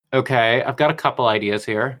 Okay, I've got a couple ideas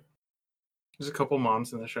here. There's a couple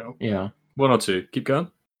moms in the show. Yeah. One or two. Keep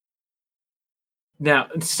going. Now,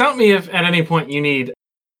 stop me if at any point you need a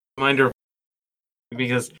reminder,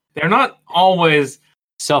 because they're not always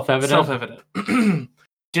Self-evident. self-evident.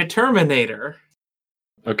 Determinator.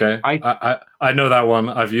 Okay. I know that one.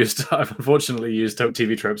 I've unfortunately used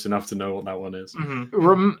TV tropes enough to know what that one is.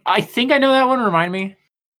 Mm-hmm. I think I know that one. Remind me.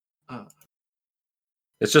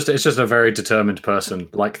 It's just a very determined person,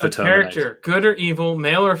 like the A Terminator. character, good or evil,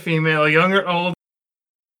 male or female, young or old,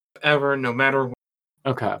 ever, no matter what.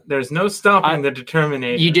 Okay. There's no stopping the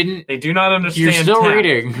Determinator. You didn't. They do not understand. You're still tact.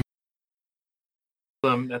 reading.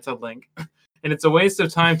 That's a link. And it's a waste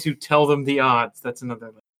of time to tell them the odds. That's another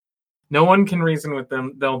link. No one can reason with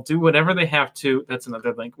them. They'll do whatever they have to. That's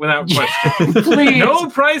another link. Without question. Please. No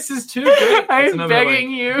price is too great. That's I'm another begging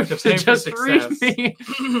link. you To to pay for just read success. me.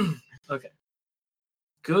 Okay.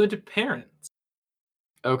 Good parents.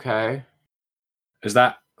 Okay. Is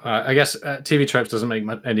that? I guess TV tropes doesn't make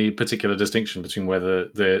any particular distinction between whether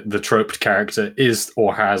the troped character is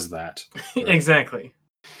or has that. Exactly.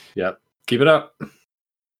 Yep. Keep it up.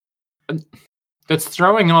 That's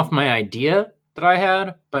throwing off my idea that I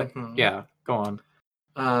had, but Mhm. yeah, go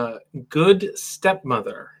on. Good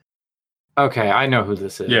stepmother. Okay, I know who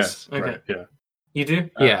this is. Yes. Okay. Right. Yeah. You do?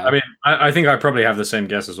 Yeah. I mean, I think I probably have the same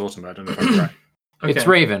guess as Autumn. I don't know if I'm right. Okay. It's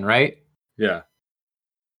Raven, right? Yeah.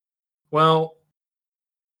 Well,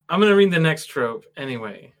 I'm going to read the next trope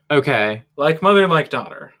anyway. Okay. Like mother, like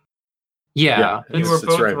daughter. Yeah. You It's- were it's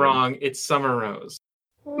both Raven. wrong. It's Summer Rose.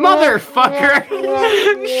 Motherfucker! She's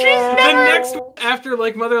The never... next after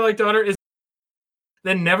like mother, like daughter is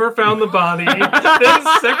then never found the body. Then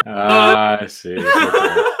second. I see.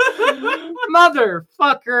 Okay.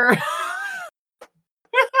 Motherfucker!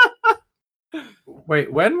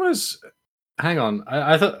 Wait, when was? Hang on.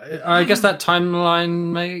 I thought. I guess that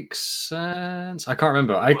timeline makes sense. I can't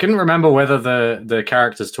remember. I couldn't remember whether the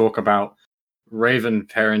characters talk about Raven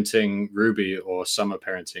parenting Ruby or Summer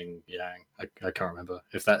parenting Yang. I can't remember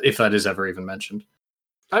if that is ever even mentioned.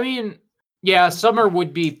 I mean, yeah, Summer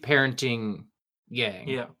would be parenting Yang.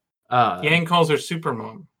 Yeah. Yang. Yang calls her super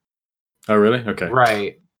mom. Oh, really? Okay.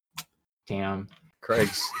 Right. Damn.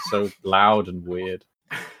 Craig's so loud and weird.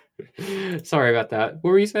 Sorry about that.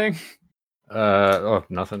 What were you saying? Oh,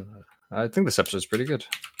 nothing. I think this episode's pretty good.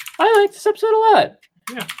 I like this episode a lot.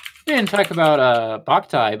 Yeah. We didn't talk about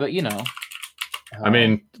Boktai, but you know. I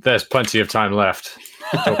mean, there's plenty of time left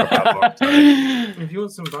to talk about Boktai. If you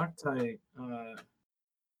want some Boktai,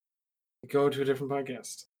 go to a different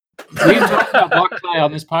podcast. We've talked about Boktai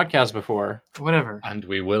on this podcast before. Whatever. And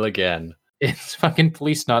we will again. It's fucking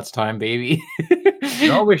police knots time, baby. You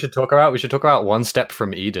know what we should talk about? We should talk about One Step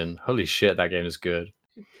from Eden. Holy shit, that game is good.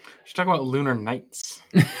 We should talk about Lunar Nights.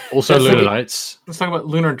 Also, That's Lunar it. Nights. Let's talk about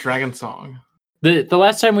Lunar Dragon Song. The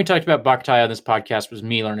last time we talked about Boktai on this podcast was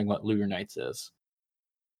me learning what Lunar Nights is.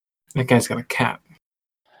 That guy's got a cat.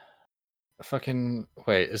 Fucking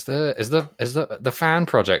wait, is the fan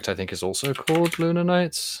project? I think is also called Lunar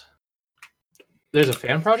Nights. There's a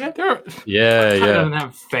fan project? Yeah, Cat yeah. doesn't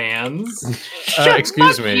have fans.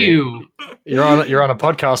 Excuse Fuck me. you. You're on a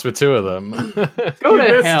podcast with two of them. Go You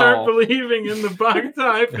to best start hell. believing in the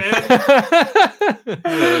Boktai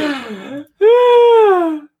fan.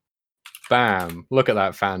 Bam! Look at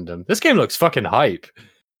that fandom. This game looks fucking hype.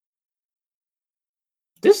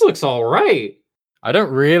 This looks all right. I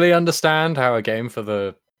don't really understand how a game for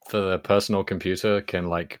the personal computer can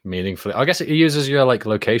like meaningfully. I guess it uses your like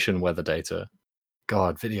location weather data.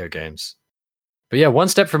 God, video games. But yeah, One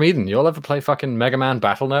Step from Eden. You'll ever play fucking Mega Man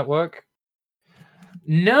Battle Network?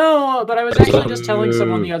 No, but I was actually just telling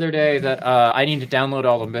someone the other day that I need to download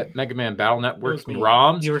all the Mega Man Battle Network Me.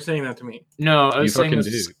 ROMs. You were saying that to me. No, I was You saying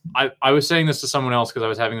fucking this. I was saying this to someone else because I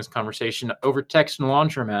was having this conversation over text in the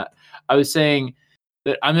laundromat. I was saying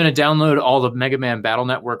that I'm going to download all the Mega Man Battle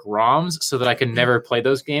Network ROMs so that I can never play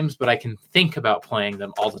those games, but I can think about playing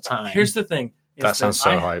them all the time. Here's the thing. is That sounds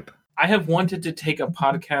so hype. I have wanted to take a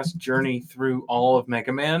podcast journey through all of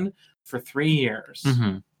Mega Man for 3 years.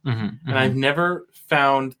 Mhm. and I've never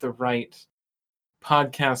found the right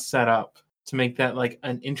podcast setup to make that like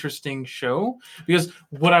an interesting show. Because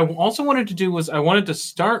what I also wanted to do was I wanted to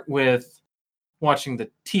start with watching the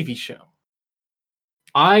TV show.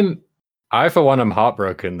 I, for one, am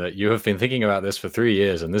heartbroken that you have been thinking about this for 3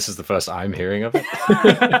 years, and this is the first I'm hearing of it.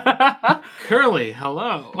 Curly,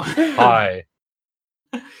 hello. Hi.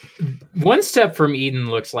 One Step from Eden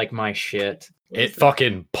looks like my shit. It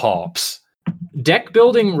fucking pops. Deck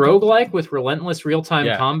building roguelike with relentless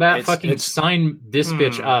real-time combat. it's- Sign this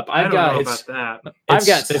bitch up. I I've don't know got about that. I've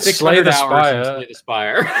got It's 600 Slay the hours Spire. in Slay the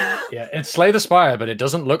Spire. Yeah, it's Slay the Spire, but it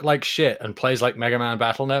doesn't look like shit and plays like Mega Man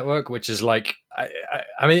Battle Network, which is like,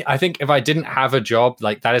 I mean, I think if I didn't have a job,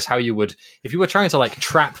 like that is how you would, if you were trying to like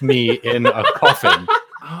trap me in a coffin.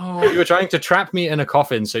 If you were trying to trap me in a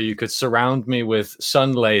coffin so you could surround me with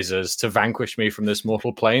sun lasers to vanquish me from this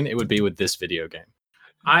mortal plane, it would be with this video game.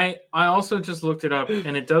 I also just looked it up,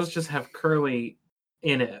 and it does just have Curly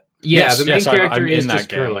in it. Yeah, Yes, the main yes, character I'm is in that just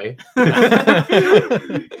game.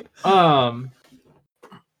 Curly.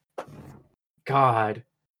 God,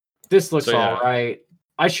 this looks So, yeah. all right.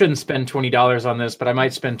 I shouldn't spend $20 on this, but I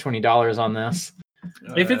might spend $20 on this.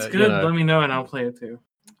 If it's good, let me know, and I'll play it too.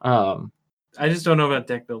 I just don't know about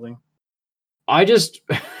deck building. I just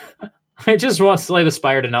want Slay the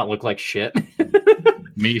Spire to not look like shit.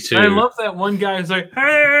 Me too. I love that one guy who's like,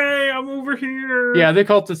 "Hey, I'm over here." Yeah, the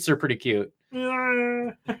cultists are pretty cute. He's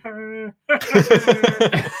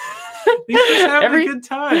just having Every- a good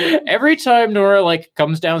time. Every time Nora like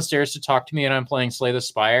comes downstairs to talk to me and I'm playing Slay the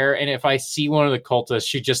Spire, and if I see one of the cultists,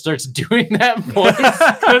 she just starts doing that voice.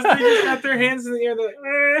 Because they just got their hands in the air.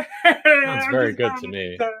 They're like, Sounds "I'm very just good to having a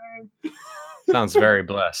me. good time." Sounds very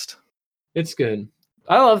blessed. It's good.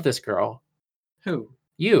 I love this girl. Who?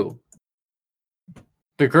 You.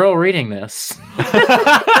 The girl reading this.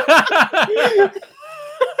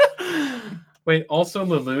 Wait, also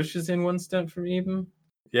Lelouch is in One Step from Eden?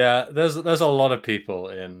 Yeah, there's a lot of people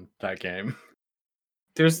in that game.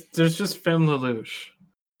 There's just Femme Lelouch.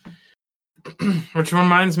 Which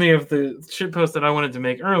reminds me of the shitpost that I wanted to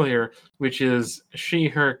make earlier, which is she,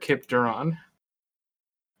 her, Kip Duran.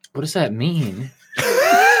 What does that mean?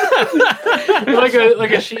 like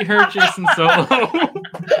a she, her, Jason Solo.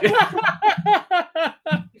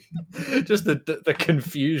 Just the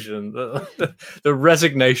confusion, the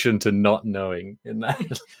resignation to not knowing in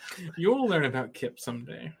that. You'll learn about Kip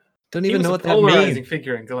someday. Don't He even was know a what that polarizing means.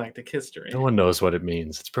 figure in galactic history. No one knows what it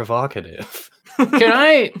means. It's provocative.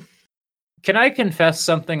 Can I confess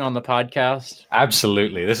something on the podcast?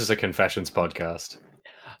 Absolutely. This is a confessions podcast.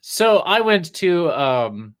 So I went to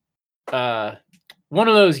one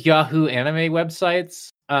of those Yahoo anime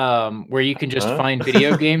websites where you can just Huh? find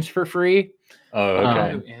video games for free. Oh,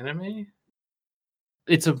 okay. New anime?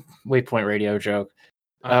 It's a Waypoint Radio joke.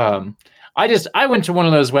 I went to one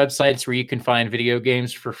of those websites where you can find video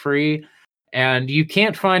games for free, and you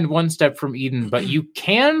can't find One Step from Eden, but you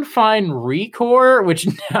can find Recore, which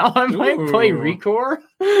now I might play Ooh. Recore.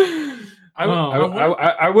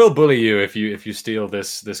 I will bully you if you steal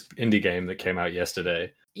this indie game that came out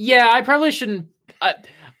yesterday. Yeah, I probably shouldn't.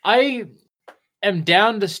 I am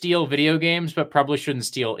down to steal video games, but probably shouldn't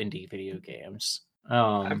steal indie video games.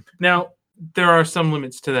 Now, there are some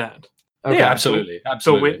limits to that. Okay. Yeah, absolutely. So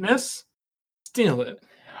Absolutely. Witness, steal it.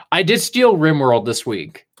 I did steal RimWorld this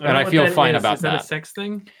week, don't and know I what feel that fine is. about Is that that. a sex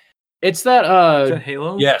thing? It's that Is that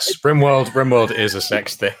Halo? Yes, RimWorld is a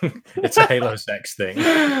sex thing. It's a Halo sex thing.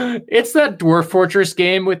 it's that Dwarf Fortress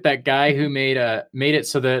game with that guy who made it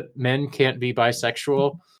so that men can't be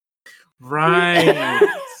bisexual. Right.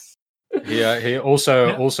 Yeah, he also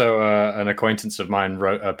an acquaintance of mine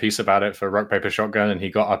wrote a piece about it for Rock Paper Shotgun, and he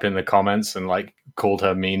got up in the comments and like called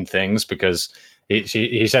her mean things because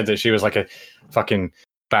he said that she was like a fucking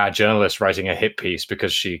bad journalist writing a hit piece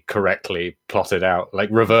because she correctly plotted out, like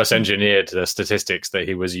reverse engineered the statistics that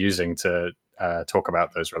he was using to talk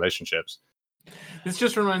about those relationships. This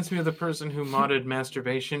just reminds me of the person who modded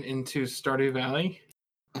masturbation into Stardew Valley.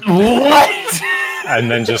 What?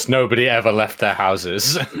 And then just nobody ever left their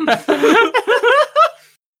houses. They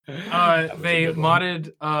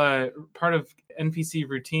modded part of NPC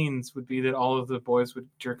routines would be that all of the boys would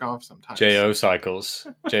jerk off sometimes. JO schedules,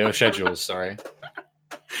 sorry.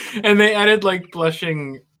 And they added like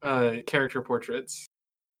blushing character portraits.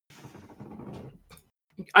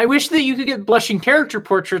 I wish that you could get blushing character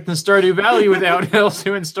portraits in Stardew Valley without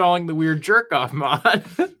also installing the weird jerk off mod.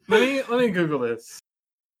 Let me Google this.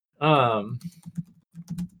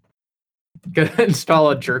 Gonna install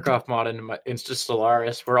a jerk off mod into my Insta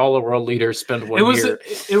Stellaris where all the world leaders spend one It was year.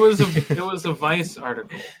 it was a Vice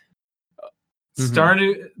article.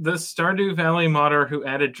 The Stardew Valley modder who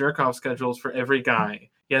added jerk-off schedules for every guy.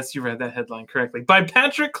 Yes, you read that headline correctly. By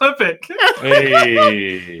Patrick Klepek.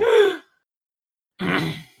 Hey.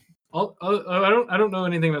 I don't know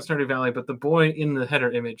anything about Stardew Valley, but the boy in the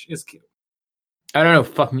header image is cute. I don't know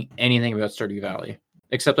fucking anything about Stardew Valley,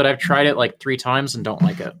 except that I've tried it like 3 times and don't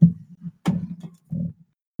like it.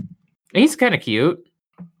 He's kind of cute.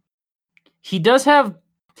 He does have...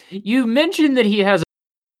 You mentioned that he has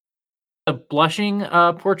a blushing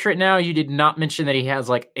portrait now. You did not mention that he has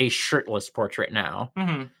like a shirtless portrait now.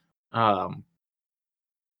 Mm-hmm.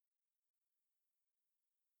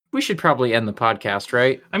 We should probably end the podcast,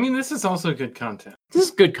 right? I mean, this is also good content. This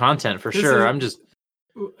is good content for sure.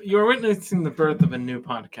 You're witnessing the birth of a new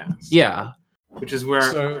podcast. Yeah. Which is where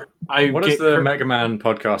So, what is the Mega Man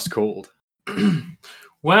podcast called?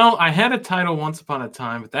 Well, I had a title once upon a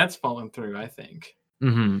time, but that's fallen through, I think.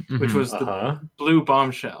 Which was the Blue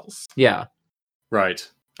Bombshells. Yeah. Right.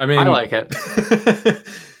 I mean, I like it.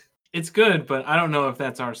 It's good, but I don't know if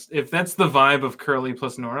that's the vibe of Curly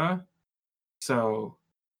plus Nora. So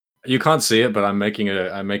you can't see it, but I'm making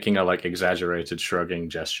a like exaggerated shrugging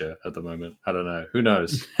gesture at the moment. I don't know. Who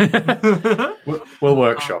knows? We'll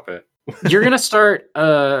workshop it. You're gonna start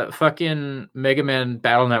a fucking Mega Man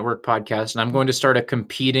Battle Network podcast, and I'm going to start a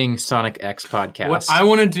competing Sonic X podcast. What I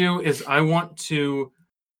want to do is I want to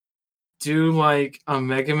do like a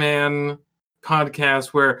Mega Man podcast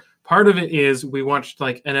where part of it is we watched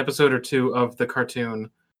like an episode or 2 of the cartoon,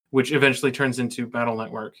 which eventually turns into Battle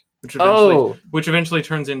Network, which eventually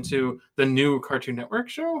turns into the new Cartoon Network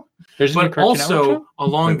show. There's but also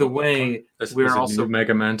along the way, we're also a new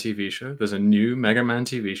Mega Man TV show. There's a new Mega Man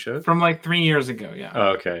TV show from like 3 years ago. Yeah. Oh,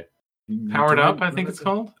 okay. Powered Up, I think it's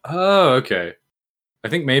called. Oh, okay. I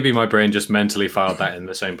think maybe my brain just mentally filed that in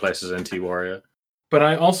the same place as NT Warrior. But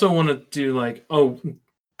I also want to do like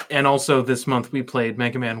and also this month we played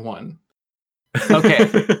Mega Man 1. Okay.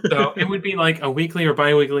 So it would be like a weekly or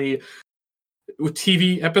bi-weekly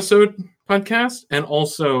TV episode podcast, and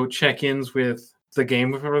also check-ins with the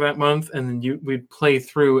game for that month, and then we'd play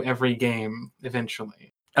through every game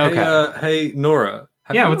eventually. Okay. Hey Nora.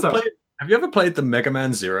 What's up? Have you ever played the Mega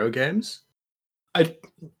Man Zero games?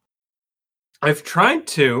 I've tried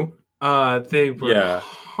to. They were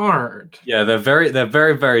hard. Yeah, they're very,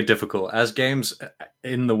 very difficult. As games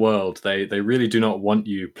in the world, they really do not want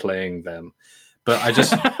you playing them. But I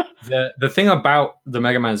just the thing about the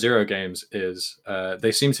Mega Man Zero games is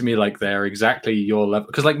they seem to me like they're exactly your level,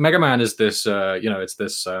 because like Mega Man is this it's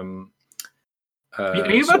this are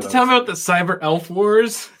you about to tell me about the Cyber Elf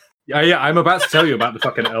Wars? Yeah, I'm about to tell you about the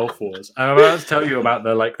fucking Elf Wars. I'm about to tell you about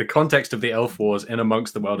the context of the Elf Wars in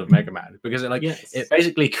amongst the world of Mega Man, because it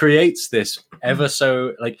basically creates this ever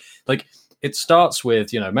so like it starts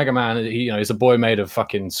with Mega Man. He's a boy made of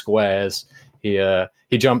fucking squares.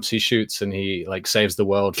 He jumps, he shoots, and he like saves the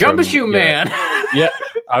world. Jump and shoot, man. Yeah,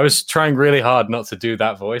 I was trying really hard not to do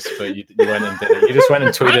that voice, but you went and did it. You just went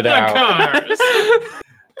and tweeted it out.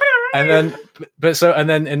 And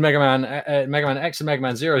then in Mega Man X and Mega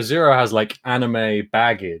Man Zero has like anime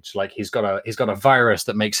baggage. Like he's got a virus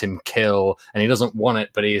that makes him kill, and he doesn't want it,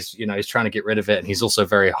 but he's trying to get rid of it, and he's also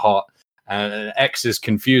very hot. And X is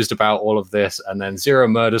confused about all of this, and then Zero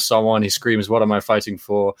murders someone. He screams, "What am I fighting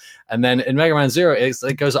for?" And then in Mega Man Zero,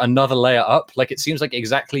 it goes another layer up. Like it seems like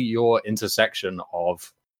exactly your intersection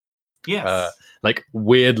of like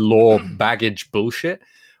weird lore baggage bullshit.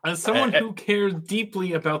 As someone who cares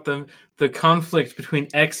deeply about the conflict between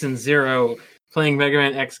X and Zero, playing Mega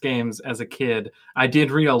Man X games as a kid, I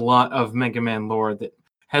did read a lot of Mega Man lore that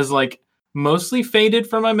has like mostly faded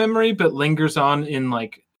from my memory, but lingers on in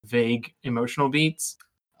like vague emotional beats.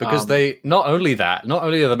 Because they not only are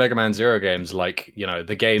the Mega Man Zero games like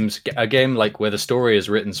a game like where the story is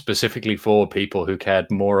written specifically for people who cared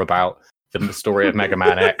more about the story of Mega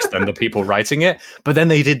Man X than the people writing it, but then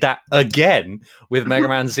they did that again with Mega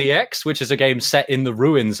Man ZX, which is a game set in the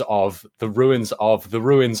ruins of Mega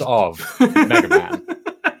Man.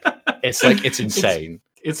 It's insane.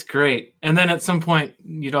 It's great. And then at some point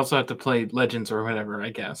you'd also have to play Legends or whatever,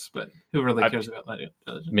 I guess, but who really cares about Legends?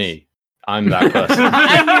 Me. I'm that person.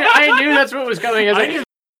 I knew that's what was coming. I knew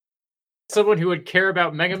someone who would care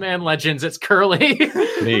about Mega Man Legends. It's Curly.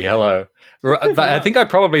 Me, hello. I think I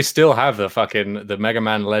probably still have the Mega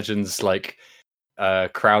Man Legends like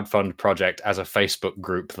crowdfund project as a Facebook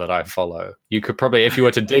group that I follow. You could probably, if you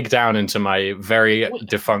were to dig down into my very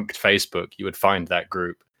defunct Facebook, you would find that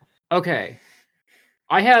group. Okay.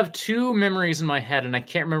 I have 2 memories in my head, and I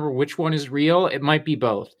can't remember which one is real. It might be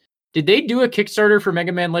both. Did they do a Kickstarter for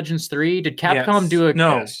Mega Man Legends 3? Did Capcom do a...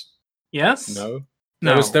 No. Yes? No.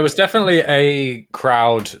 There was definitely a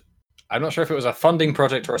crowd I'm not sure if it was a funding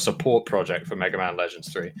project or a support project for Mega Man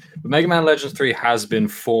Legends 3. But Mega Man Legends 3 has been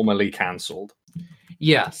formally cancelled.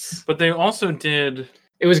 Yes. But they also did.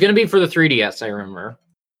 It was going to be for the 3DS, I remember.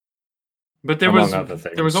 But there Among was other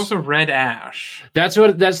things. there was also Red Ash. That's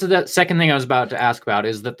the second thing I was about to ask about,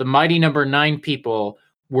 is that the Mighty Number 9 people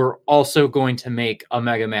were also going to make a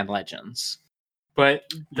Mega Man Legends. But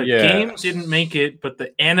the Yes. game didn't make it, but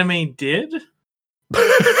the anime did?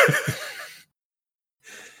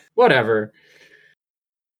 Whatever.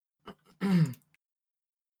 Mega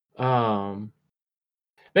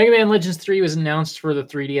Man Legends 3 was announced for the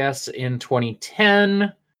 3DS in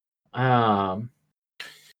 2010.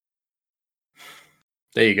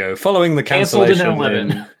 There you go. Following the Canceled in cancellation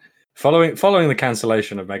 11. Following the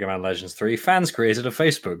cancellation of Mega Man Legends 3, fans created a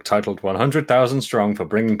Facebook titled 100,000 Strong for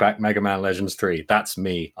bringing back Mega Man Legends 3. That's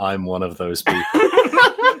me. I'm one of those people.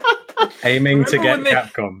 Aiming to get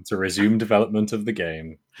Capcom to resume development of the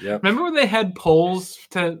game. Yep. Remember when they had polls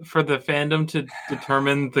for the fandom to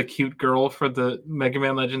determine the cute girl for the Mega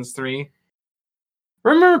Man Legends 3?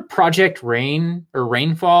 Remember Project Rain or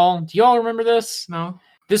Rainfall? Do you all remember this? No.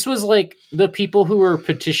 This was like the people who were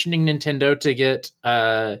petitioning Nintendo to get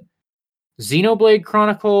Xenoblade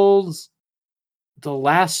Chronicles, The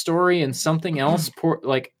Last Story, and something else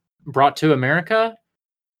brought to America.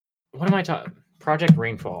 What am I talking? Project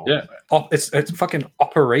Rainfall. Yeah, it's fucking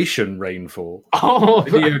Operation Rainfall. Oh,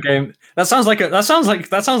 Video game. That sounds like a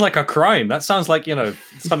crime. That sounds like,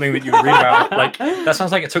 something that you read about. Like, that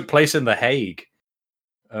sounds like it took place in The Hague.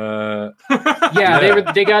 yeah,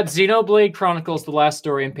 they got Xenoblade Chronicles, The Last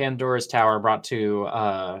Story, and Pandora's Tower brought to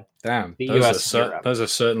Damn, the those US and Europe. those are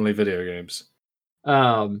certainly video games.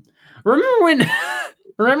 Remember when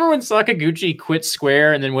Sakaguchi quit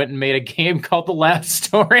Square and then went and made a game called The Last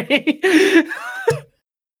Story?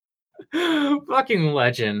 Fucking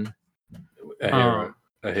legend. A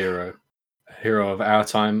hero of our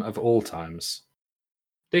time, of all times.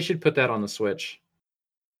 They should put that on the Switch,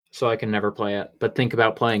 so I can never play it, but think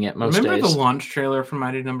about playing it most Remember days. the launch trailer for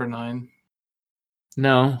Mighty Number 9?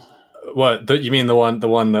 No. What? You mean the one that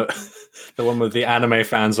the one with the anime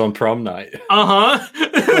fans on prom night? Uh-huh.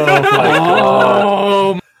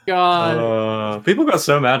 Oh my god. People got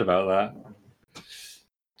so mad about that.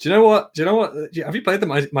 Do you know what? Have you played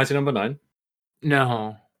the Mighty Number 9?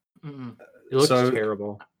 No. Mm-mm. It looks So-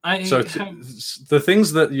 terrible. The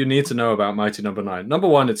things that you need to know about Mighty Number 9. Number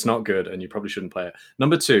one, it's not good, and you probably shouldn't play it.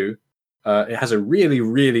 Number two, it has a really,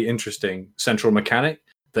 really interesting central mechanic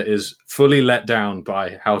that is fully let down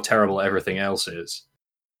by how terrible everything else is.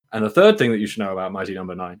 And the third thing that you should know about Mighty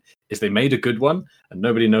Number 9 is they made a good one, and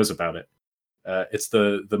nobody knows about it. It's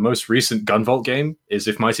the most recent Gunvolt game. Is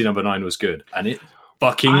if Mighty Number 9 was good, and it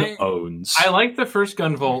fucking owns. I like the first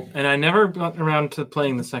Gunvolt, and I never got around to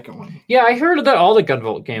playing the second one. Yeah, I heard that all the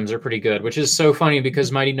Gunvolt games are pretty good, which is so funny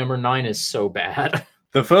because Mighty Number 9 is so bad.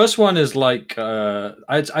 The first one is like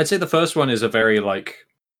I'd say the first one is a very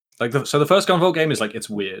so the first Gunvolt game is like, it's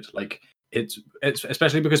weird, like it's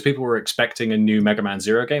especially because people were expecting a new Mega Man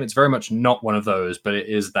Zero game. It's very much not one of those, but it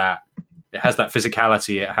has that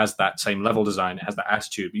physicality, it has that same level design, it has that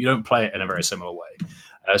attitude, but you don't play it in a very similar way.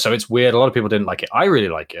 So it's weird. A lot of people didn't like it. I really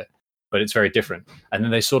like it, but it's very different. And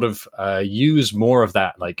then they sort of use more of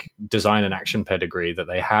that like design and action pedigree that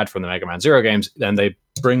they had from the Mega Man Zero games, and they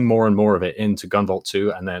bring more and more of it into Gunvolt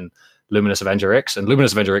 2 and then Luminous Avenger X. And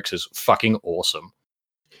Luminous Avenger X is fucking awesome.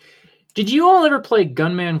 Did you all ever play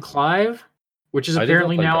Gunman Clive, which is I did not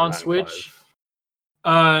apparently play now on Gunman Switch?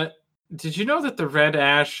 Did you know that the Red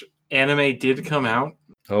Ash anime did come out?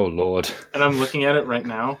 Oh Lord. And I'm looking at it right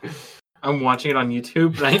now. I'm watching it on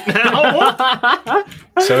YouTube right now.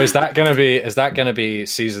 So is that gonna be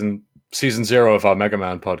season 0 of our Mega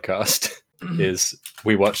Man podcast? Is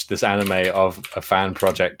we watched this anime of a fan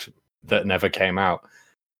project that never came out.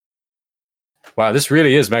 Wow, this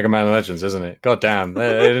really is Mega Man Legends, isn't it? God damn,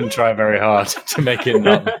 they didn't try very hard to make it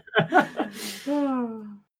not.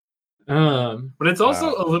 But it's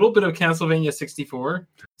also a little bit of Castlevania 64.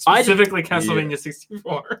 Specifically Castlevania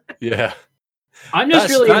 64. I'm Yeah. just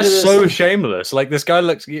That's really into this. so shameless. Like, this guy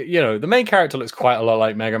looks, the main character looks quite a lot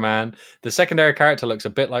like Mega Man. The secondary character looks a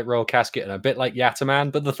bit like Royal Casket and a bit like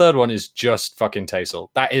Yataman, but the third one is just fucking Taisel.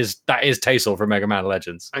 That is Taisel from Mega Man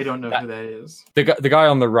Legends. I don't know who that is. The guy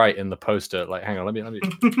on the right in the poster, like, hang on, let me.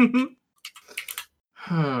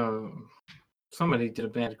 Somebody did a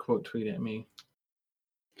bad quote tweet at me.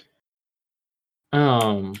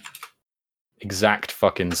 Exact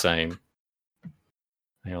fucking same.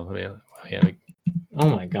 Hang on, let me. Oh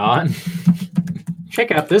my god.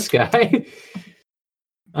 Check out this guy.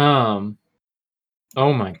 Oh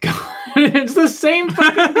my god. It's the same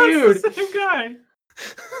fucking dude. It's the same guy.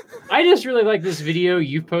 I just really like this video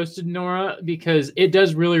you posted, Nora, because it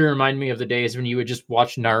does really remind me of the days when you would just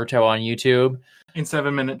watch Naruto on YouTube. In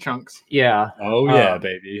 7-minute chunks. Yeah. Oh yeah,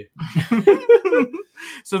 baby.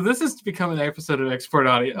 So this has become an episode of Export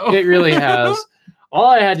Audio. It really has. All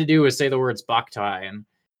I had to do was say the words Boktai, and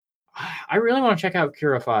I really want to check out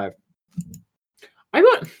Kira 5.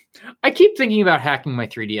 I keep thinking about hacking my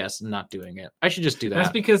 3DS and not doing it. I should just do that.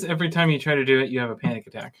 That's because every time you try to do it, you have a panic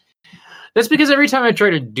attack. That's because every time I try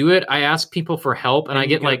to do it, I ask people for help, and I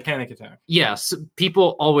get like a panic attack. Yes,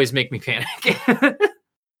 people always make me panic.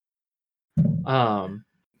 Damn,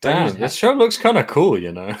 this show looks kind of cool,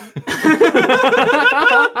 you know.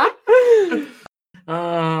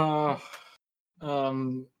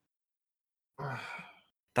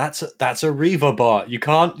 That's a Reaver bot. You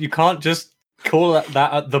can't just call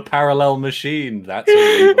that the parallel machine. That's a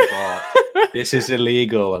Reaver bot. This is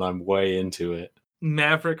illegal, and I'm way into it.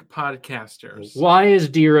 Maverick podcasters. Why is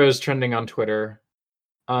D-Rose trending on Twitter?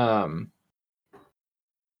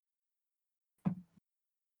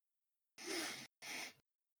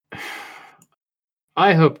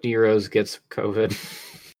 I hope D-Rose gets COVID.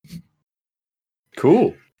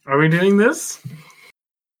 Cool. Are we doing this?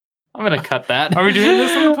 I'm gonna cut that. Are we doing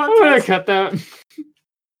this on the podcast? I'm gonna cut that.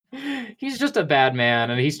 He's just a bad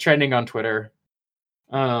man, and he's trending on Twitter.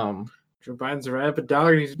 Joe Biden's a rabid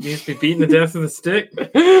dog. He needs to be beaten to death with a stick.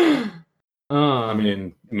 I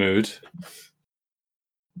mean, mood.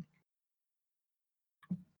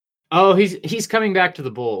 Oh, he's coming back to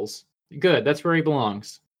the Bulls. Good, that's where he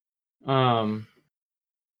belongs.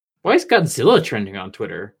 Why is Godzilla trending on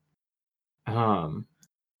Twitter? I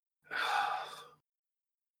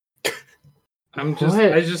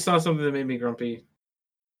just saw something that made me grumpy.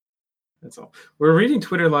 That's all. We're reading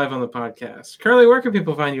Twitter live on the podcast. Curly, where can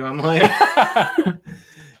people find you online?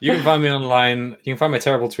 You can find me online. You can find my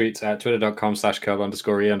terrible tweets at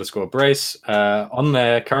twitter.com/curl_e_brace. On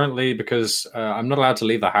there currently, because I'm not allowed to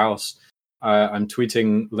leave the house, I'm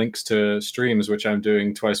tweeting links to streams, which I'm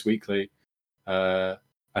doing twice weekly.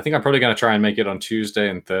 I think I'm probably going to try and make it on Tuesday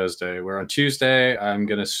and Thursday. Where on Tuesday, I'm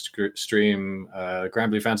going to stream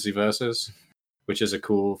Grand Blue Fantasy Versus, which is a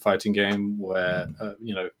cool fighting game where,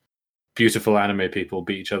 beautiful anime people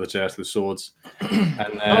beat each other to death with swords.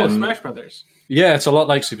 And then, Smash Brothers. Yeah, it's a lot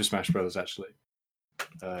like Super Smash Brothers, actually.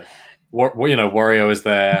 Wario is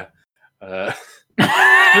there.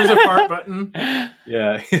 There's a fart button.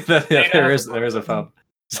 Yeah, there is a fun.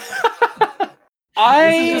 This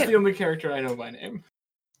is just the only character I know by name.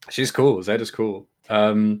 She's cool. Zed is cool.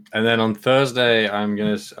 And then on Thursdays I'm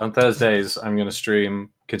gonna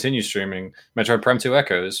continue streaming Metroid Prime 2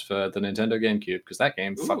 Echoes for the Nintendo GameCube, because that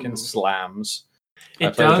game fucking slams. I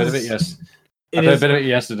played a bit of it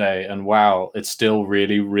yesterday, and wow, it's still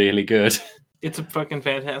really, really good. It's a fucking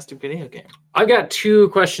fantastic video game. I got 2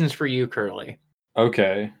 questions for you, Curly.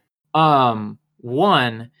 Okay.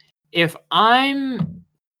 One, if I'm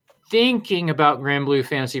thinking about Grand Blue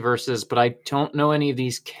Fantasy Versus, but I don't know any of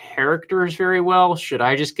these characters very well, should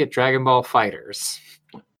I just get Dragon Ball Fighters?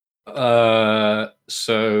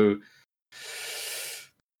 So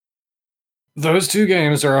those 2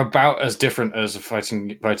 games are about as different as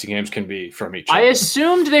fighting games can be from each other. I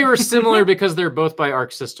assumed they were similar because they're both by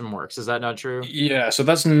Arc System Works. Is that not true? Yeah, so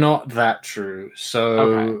that's not that true. So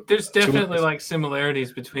Okay. There's definitely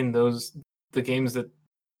similarities between the games that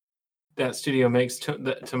studio makes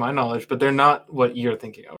to my knowledge, but they're not what you're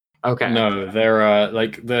thinking of. Okay. No, they're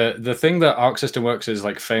the thing that Arc System Works is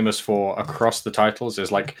famous for across the titles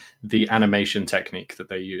is the animation technique that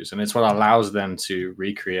they use, and it's what allows them to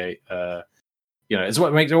recreate. It's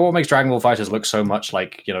what makes Dragon Ball Fighters look so much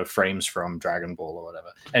like frames from Dragon Ball or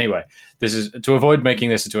whatever. Anyway, this is to avoid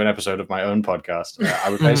making this into an episode of my own podcast.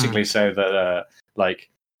 I would basically say that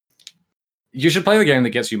you should play the game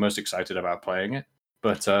that gets you most excited about playing it,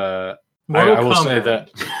 but. I will say that,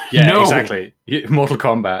 exactly. Mortal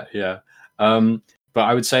Kombat, yeah. But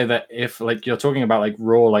I would say that if you're talking about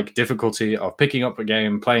raw difficulty of picking up a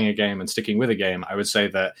game, playing a game, and sticking with a game, I would say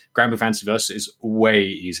that Grand Blue Fantasy Versus is way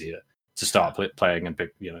easier to start playing and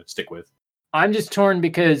stick with. I'm just torn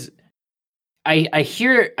because I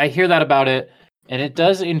hear that about it, and it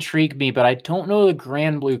does intrigue me, but I don't know the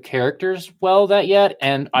Grand Blue characters well that yet,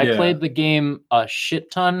 and I played the game a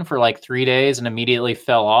shit ton for 3 days and immediately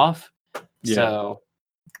fell off. Yeah.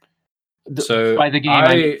 So by the game,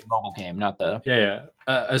 I mean the mobile game, not the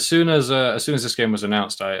As soon as this game was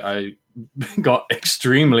announced, I got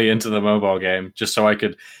extremely into the mobile game just so I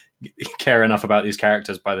could care enough about these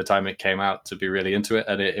characters by the time it came out to be really into it,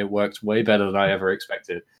 and it worked way better than I ever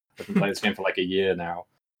expected. I've been playing this game for a year now,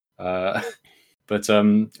 but But I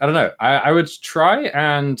don't know. I would try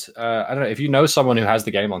and I don't know, if you know someone who has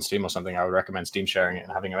the game on Steam or something, I would recommend Steam sharing it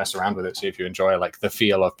and having a mess around with it, see if you enjoy like the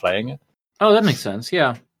feel of playing it. Oh, that makes sense.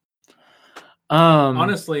 Yeah.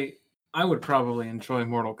 Honestly, I would probably enjoy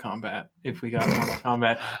Mortal Kombat if we got Mortal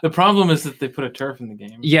Kombat. The problem is that they put a turf in the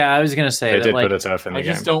game. Yeah, I was gonna say They that, did like, put a turf in the I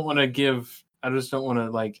game. just don't want to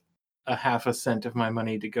like a half a cent of my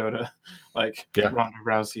money to go to like Ronda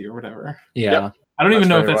Rousey or whatever. yeah. Yep. I don't even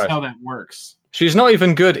know if very that's wise. how that works. She's not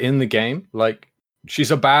even good in the game. Like,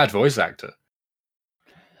 she's a bad voice actor.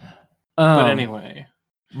 But anyway,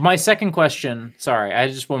 my second question. Sorry, I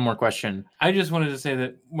just one more question. I just wanted to say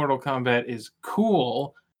that Mortal Kombat is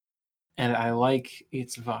cool, and I like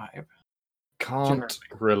its vibe. Can't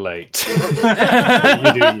relate.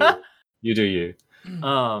 You You do you.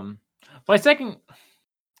 My second.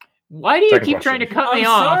 Why do you Second keep question. trying to cut me I'm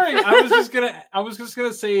off? sorry. I was just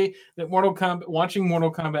gonna say that watching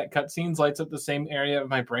Mortal Kombat cutscenes lights up the same area of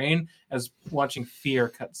my brain as watching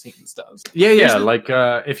Fear cutscenes does. Yeah. Like,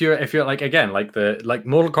 if you're like, again, like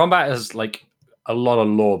Mortal Kombat is like a lot of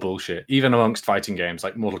lore bullshit, even amongst fighting games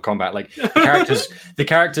like Mortal Kombat. Like the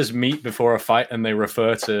characters meet before a fight and they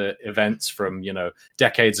refer to events from, you know,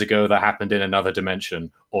 decades ago that happened in another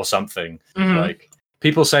dimension or something. Mhm. Like,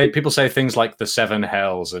 people say things like the Seven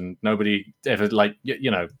Hells, and nobody ever, like, you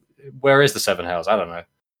know, where is the Seven Hells? I don't know.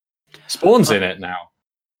 Spawn's in it now.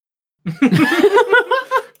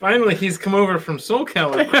 Finally, he's come over from Soul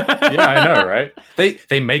Calibur. Yeah, I know, right?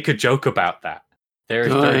 They make a joke about that. There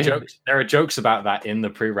are jokes about that in the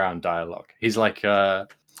pre-round dialogue. He's like, I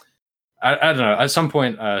don't know. At some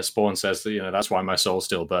point, Spawn says that, you know, that's why my soul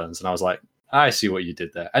still burns, and I was like, I see what you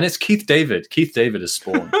did there. And it's Keith David. Keith David is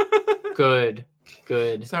Spawn. Good.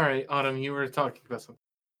 Sorry, Autumn, you were talking about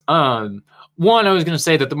something. One, I was gonna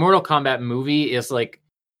say that the Mortal Kombat movie is like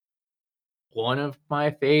one of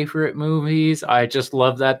my favorite movies. I just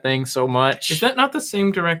love that thing so much. Is that not the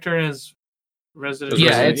same director as Resident It's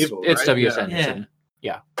Yeah, Evil? Resident it's Evil, it's right? W.S. Yeah. Anderson.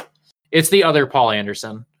 Yeah, it's the other Paul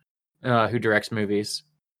Anderson who directs movies.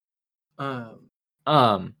 Um,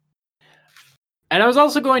 And I was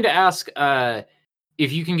also going to ask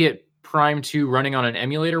if you can get Prime 2 running on an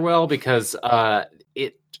emulator well, because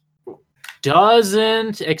it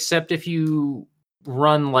doesn't, except if you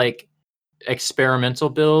run like experimental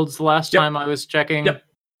builds last time I was checking. Yep.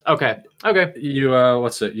 Okay. You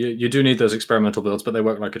what's it? You do need those experimental builds, but they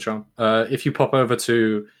work like a charm. If you pop over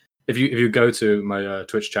to if you go to my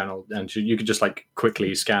Twitch channel, and you could just like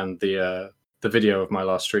quickly scan the video of my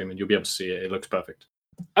last stream, and you'll be able to see it. It looks perfect.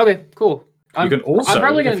 Okay, cool. You can also, I'm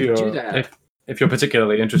probably going if to you're- do that. If you're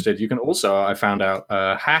particularly interested, you can also, I found out,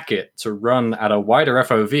 hack it to run at a wider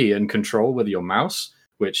FOV and control with your mouse,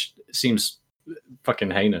 which seems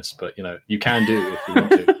fucking heinous, but you know, you can do if you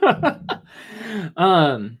want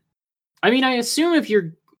to. I mean, I assume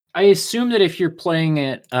that if you're playing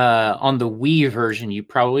it on the Wii version, you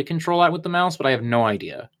probably control that with the mouse, but I have no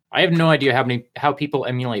idea. I have no idea how people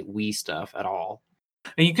emulate Wii stuff at all.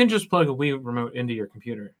 and you can just plug a Wii remote into your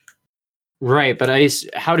computer. Right, but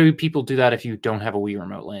how do people do that if you don't have a Wii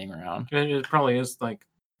remote laying around? It probably is like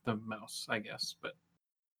the mouse, I guess, but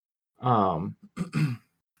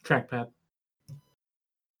trackpad.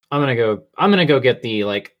 I'm gonna go get the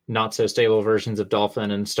like not so stable versions of Dolphin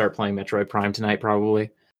and start playing Metroid Prime tonight, probably.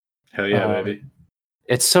 Hell yeah, baby.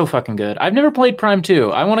 It's so fucking good. I've never played Prime 2.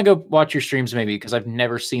 I want to go watch your streams maybe, because I've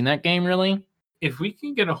never seen that game really. If we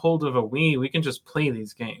can get a hold of a Wii, we can just play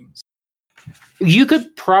these games. You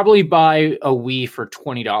could probably buy a Wii for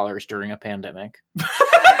 $20 during a pandemic.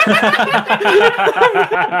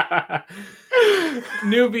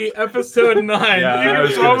 Newbie episode 9. Yeah, I You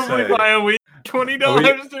was can gonna probably say. buy a Wii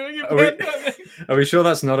 $20 during a pandemic. Are we sure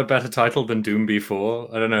that's not a better title than Doom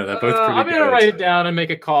B4? I don't know. They're both pretty I'm good. gonna write it down and make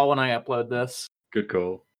a call when I upload this. Good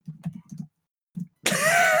call.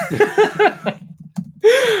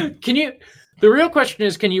 The real question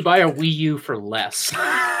is, can you buy a Wii U for less?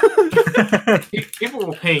 People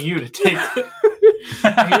will pay you to take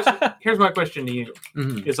it. Here's my question to you.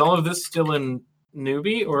 Mhm. Is all of this still in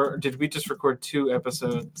Newbie, or did we just record 2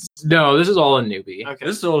 episodes? No, this is all a newbie. Okay.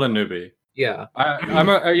 This is all a newbie. Yeah. I'm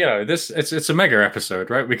a, you know, it's a mega episode,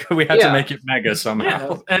 right? We had to Yeah. make it mega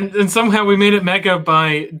somehow. And somehow we made it mega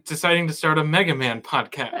by deciding to start a Mega Man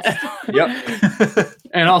podcast. Yep.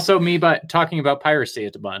 And also me talking about piracy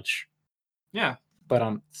a bunch. Yeah.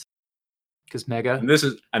 But because Mega. and this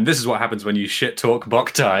is what happens when you shit talk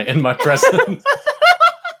Boktai in my presence.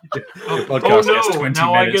 Your podcast gets 20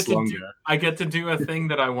 now minutes longer. I get to do a thing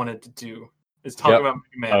that I wanted to do. Is talk about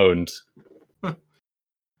Mega Man. Owned.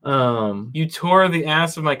 You tore the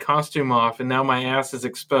ass of my costume off, and now my ass is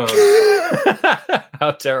exposed.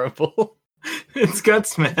 How terrible. It's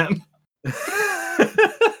Guts Man.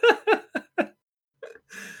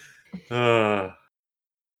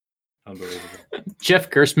 Unbelievable. Jeff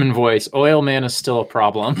Gerstmann voice. Oil Man is still a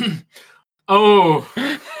problem. Oh,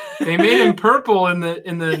 they made him purple in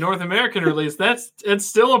the North American release. It's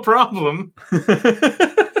still a problem.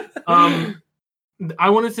 I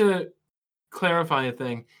wanted to clarify a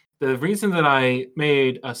thing. The reason that I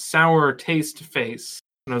made a sour taste face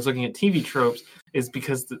when I was looking at TV tropes is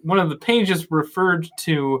because one of the pages referred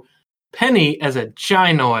to Penny as a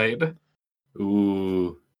gynoid.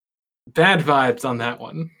 Ooh. Bad vibes on that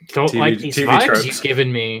one. Don't like these vibes tropes. you've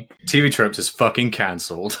given me. TV tropes is fucking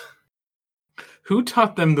cancelled. Who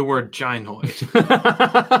taught them the word gynoid?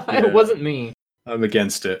 It wasn't me. I'm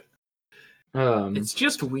against it. It's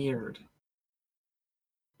just weird.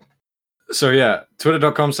 So yeah,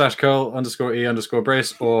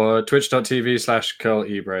 twitter.com/curl_e_brace or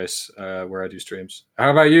twitch.tv/curlebrace, where I do streams.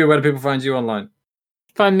 How about you? Where do people find you online?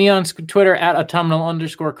 Find me on Twitter at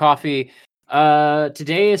autumnal_coffee.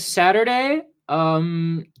 Today is Saturday.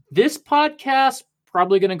 This podcast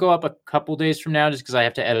probably going to go up a couple days from now just because I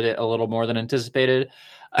have to edit it a little more than anticipated.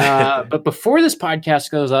 But before this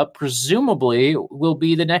podcast goes up, presumably will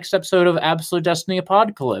be the next episode of Absolute Destiny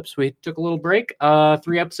Apocalypse. We took a little break,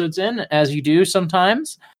 3 episodes in, as you do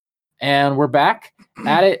sometimes. And we're back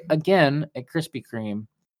at it again at Krispy Kreme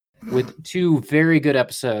with 2 very good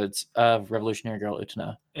episodes of Revolutionary Girl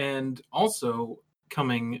Utena. And also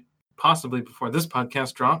coming possibly before this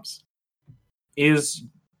podcast drops is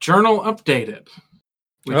Journal Updated.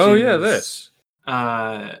 Which is, this.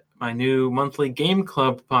 My new monthly game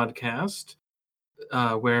club podcast,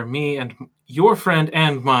 where me and your friend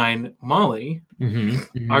and mine, Molly,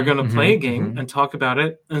 are going to play a game and talk about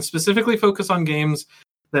it, and specifically focus on games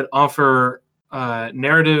that offer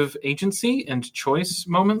narrative agency and choice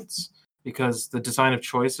moments, because the design of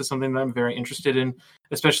choice is something that I'm very interested in,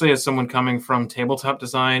 especially as someone coming from tabletop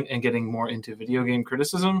design and getting more into video game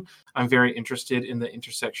criticism. I'm very interested in the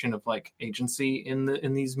intersection of like agency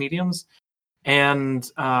in these mediums. And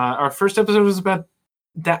our first episode was about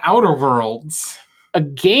The Outer Worlds. A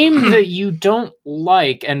game that you don't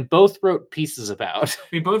like and both wrote pieces about.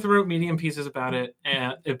 We both wrote medium pieces about it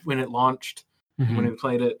when it launched, when we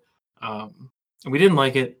played it. We didn't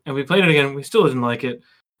like it, and we played it again. We still didn't like it,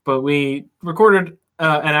 but we recorded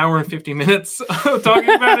an hour and 50 minutes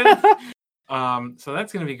talking about it. So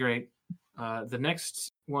that's going to be great. The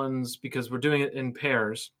next ones, because we're doing it in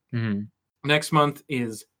pairs, next month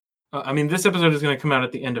is... this episode is going to come out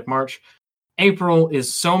at the end of March. April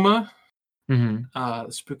is Soma, the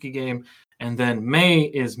spooky game. And then May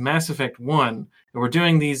is Mass Effect 1. And we're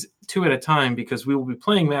doing these 2 at a time because we will be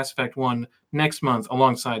playing Mass Effect 1 next month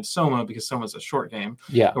alongside Soma, because Soma's a short game.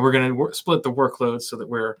 Yeah. And we're going to split the workload so that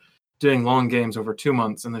we're doing long games over 2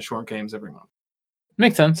 months and the short games every month.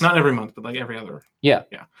 Makes sense. Not every month, but like every other. Yeah.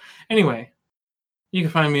 Anyway, you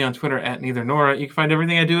can find me on Twitter at Neither Nora. You can find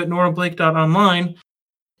everything I do at norablake.online.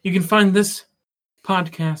 You can find this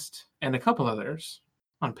podcast and a couple others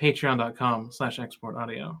on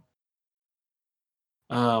patreon.com/exportaudio.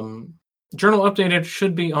 Journal Updated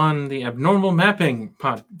should be on the Abnormal Mapping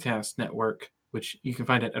podcast network, which you can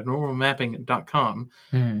find at abnormalmapping.com.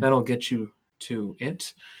 That'll get you to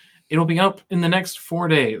it. It'll be up in the next 4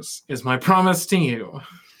 days, is my promise to you.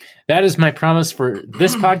 That is my promise for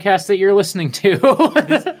this podcast that you're listening to.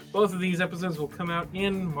 Both of these episodes will come out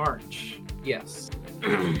in March. Yes.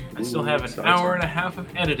 I still have an hour and a half of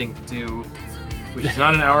editing to do, which is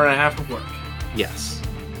not an hour and a half of work. Yes.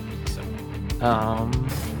 So.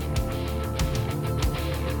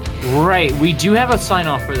 Right. We do have a sign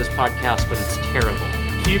off for this podcast, but it's terrible.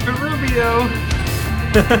 Keep it Rubio.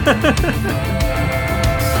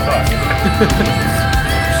 Fuck.